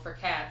material for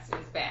Cats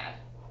is bad.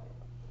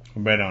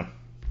 Right on.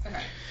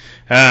 Okay.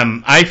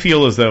 I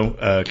feel as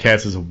though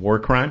Cats is a war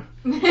crime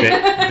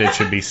that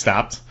should be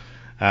stopped.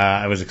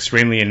 I was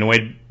extremely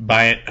annoyed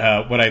by it.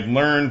 What I've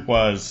learned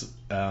was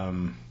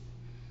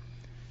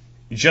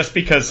just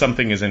because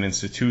something is an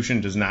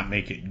institution does not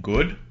make it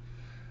good.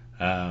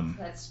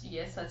 That's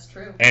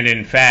true. And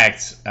in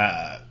fact,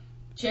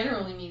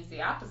 generally means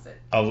the opposite.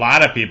 A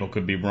lot of people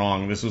could be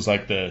wrong. This was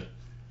like the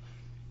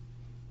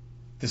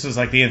this was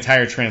like the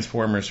entire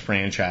Transformers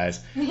franchise,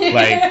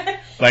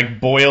 like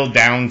boiled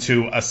down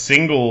to a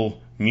single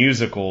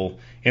musical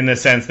in the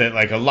sense that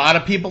like a lot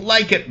of people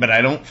like it, but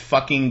I don't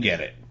fucking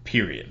get it.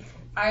 Period.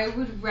 I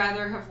would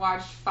rather have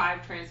watched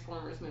 5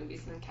 Transformers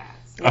movies than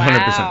Cats. 100%.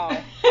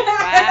 Wow.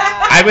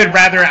 I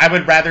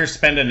would rather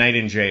spend a night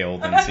in jail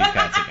than see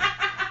Cats again.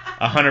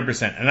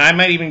 100%. And I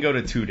might even go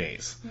to 2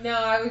 days. No,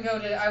 I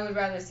would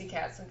rather see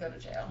Cats than go to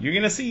jail. You're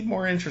gonna see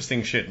more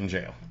interesting shit in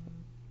jail.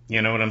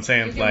 You know what I'm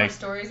saying? You get more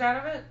stories out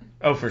of it?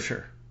 Oh, for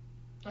sure.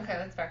 Okay,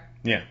 that's fair.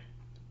 Yeah.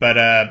 But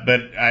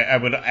I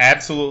would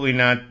absolutely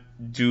not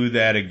do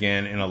that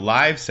again in a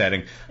live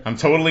setting. I'm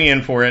totally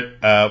in for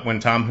it when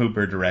Tom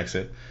Hooper directs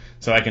it,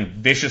 so I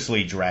can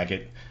viciously drag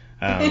it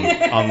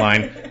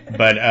online.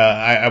 But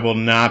I will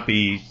not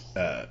be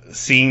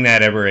seeing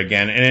that ever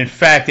again. And in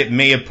fact, it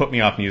may have put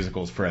me off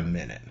musicals for a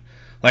minute.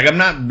 Like, I'm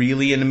not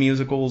really into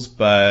musicals,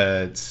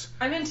 but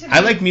I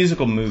like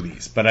musical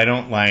movies, but I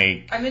don't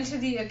like... I'm into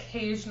the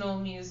occasional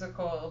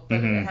musical,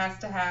 but it has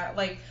to have...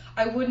 Like,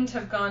 I wouldn't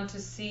have gone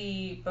to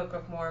see Book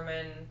of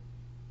Mormon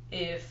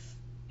if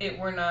it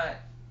were not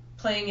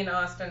playing in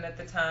Austin at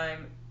the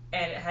time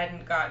and it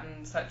hadn't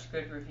gotten such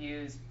good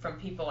reviews from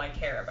people I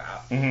care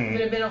about. There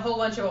would have been a whole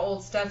bunch of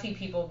old stuffy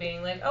people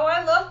being like, oh,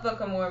 I love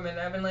Book of Mormon.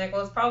 I've been like,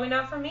 well, it's probably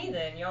not for me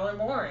then. Y'all are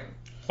boring.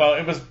 Well,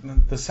 it was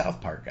the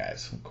South Park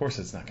guys. Of course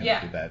it's not going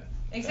to be that.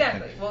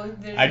 Exactly. Well,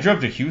 I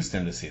drove to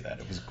Houston to see that.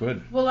 It was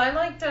good. Well, I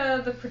liked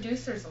the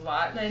producers a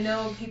lot, and I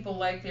know people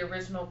like the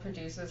original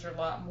producers a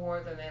lot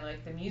more than they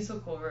like the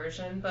musical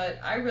version, but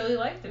I really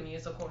like the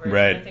musical version.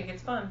 Right. I think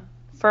it's fun.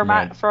 For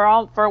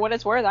what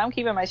it's worth, I'm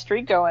keeping my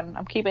streak going.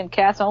 I'm keeping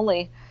Cats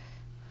only.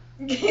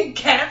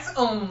 Cats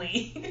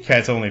only.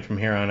 Cats only from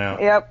here on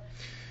out. Yep.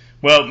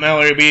 Well,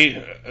 Mallory,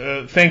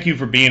 we thank you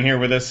for being here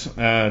with us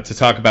to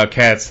talk about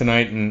Cats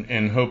tonight,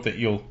 and hope that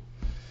you'll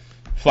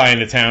fly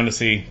into town to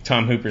see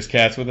Tom Hooper's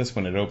Cats with us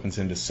when it opens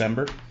in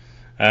December. Do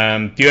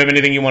you have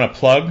anything you want to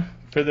plug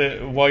for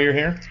while you're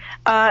here?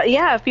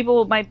 Yeah, if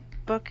people, my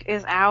book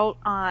is out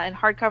in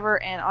hardcover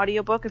and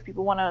audiobook. If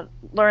people want to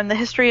learn the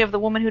history of the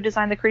woman who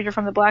designed the creature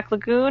from the Black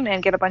Lagoon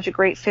and get a bunch of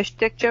great fish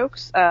stick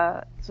jokes,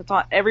 so it's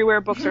on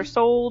everywhere books are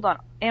sold, on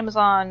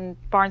Amazon,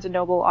 Barnes &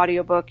 Noble,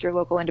 audiobook, your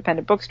local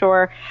independent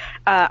bookstore.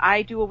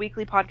 I do a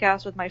weekly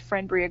podcast with my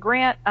friend Bria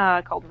Grant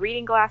called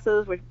Reading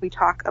Glasses, where we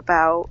talk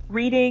about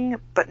reading,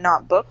 but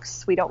not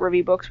books. We don't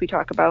review books. We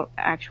talk about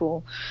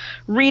actual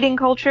reading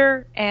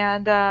culture.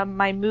 And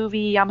my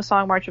movie,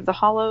 Yamasong March of the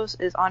Hollows,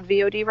 is on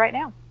VOD right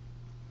now.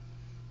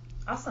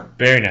 Awesome.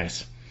 Very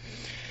nice.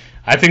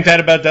 I think that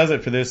about does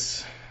it for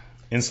this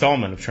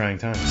installment of Trying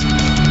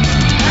Times.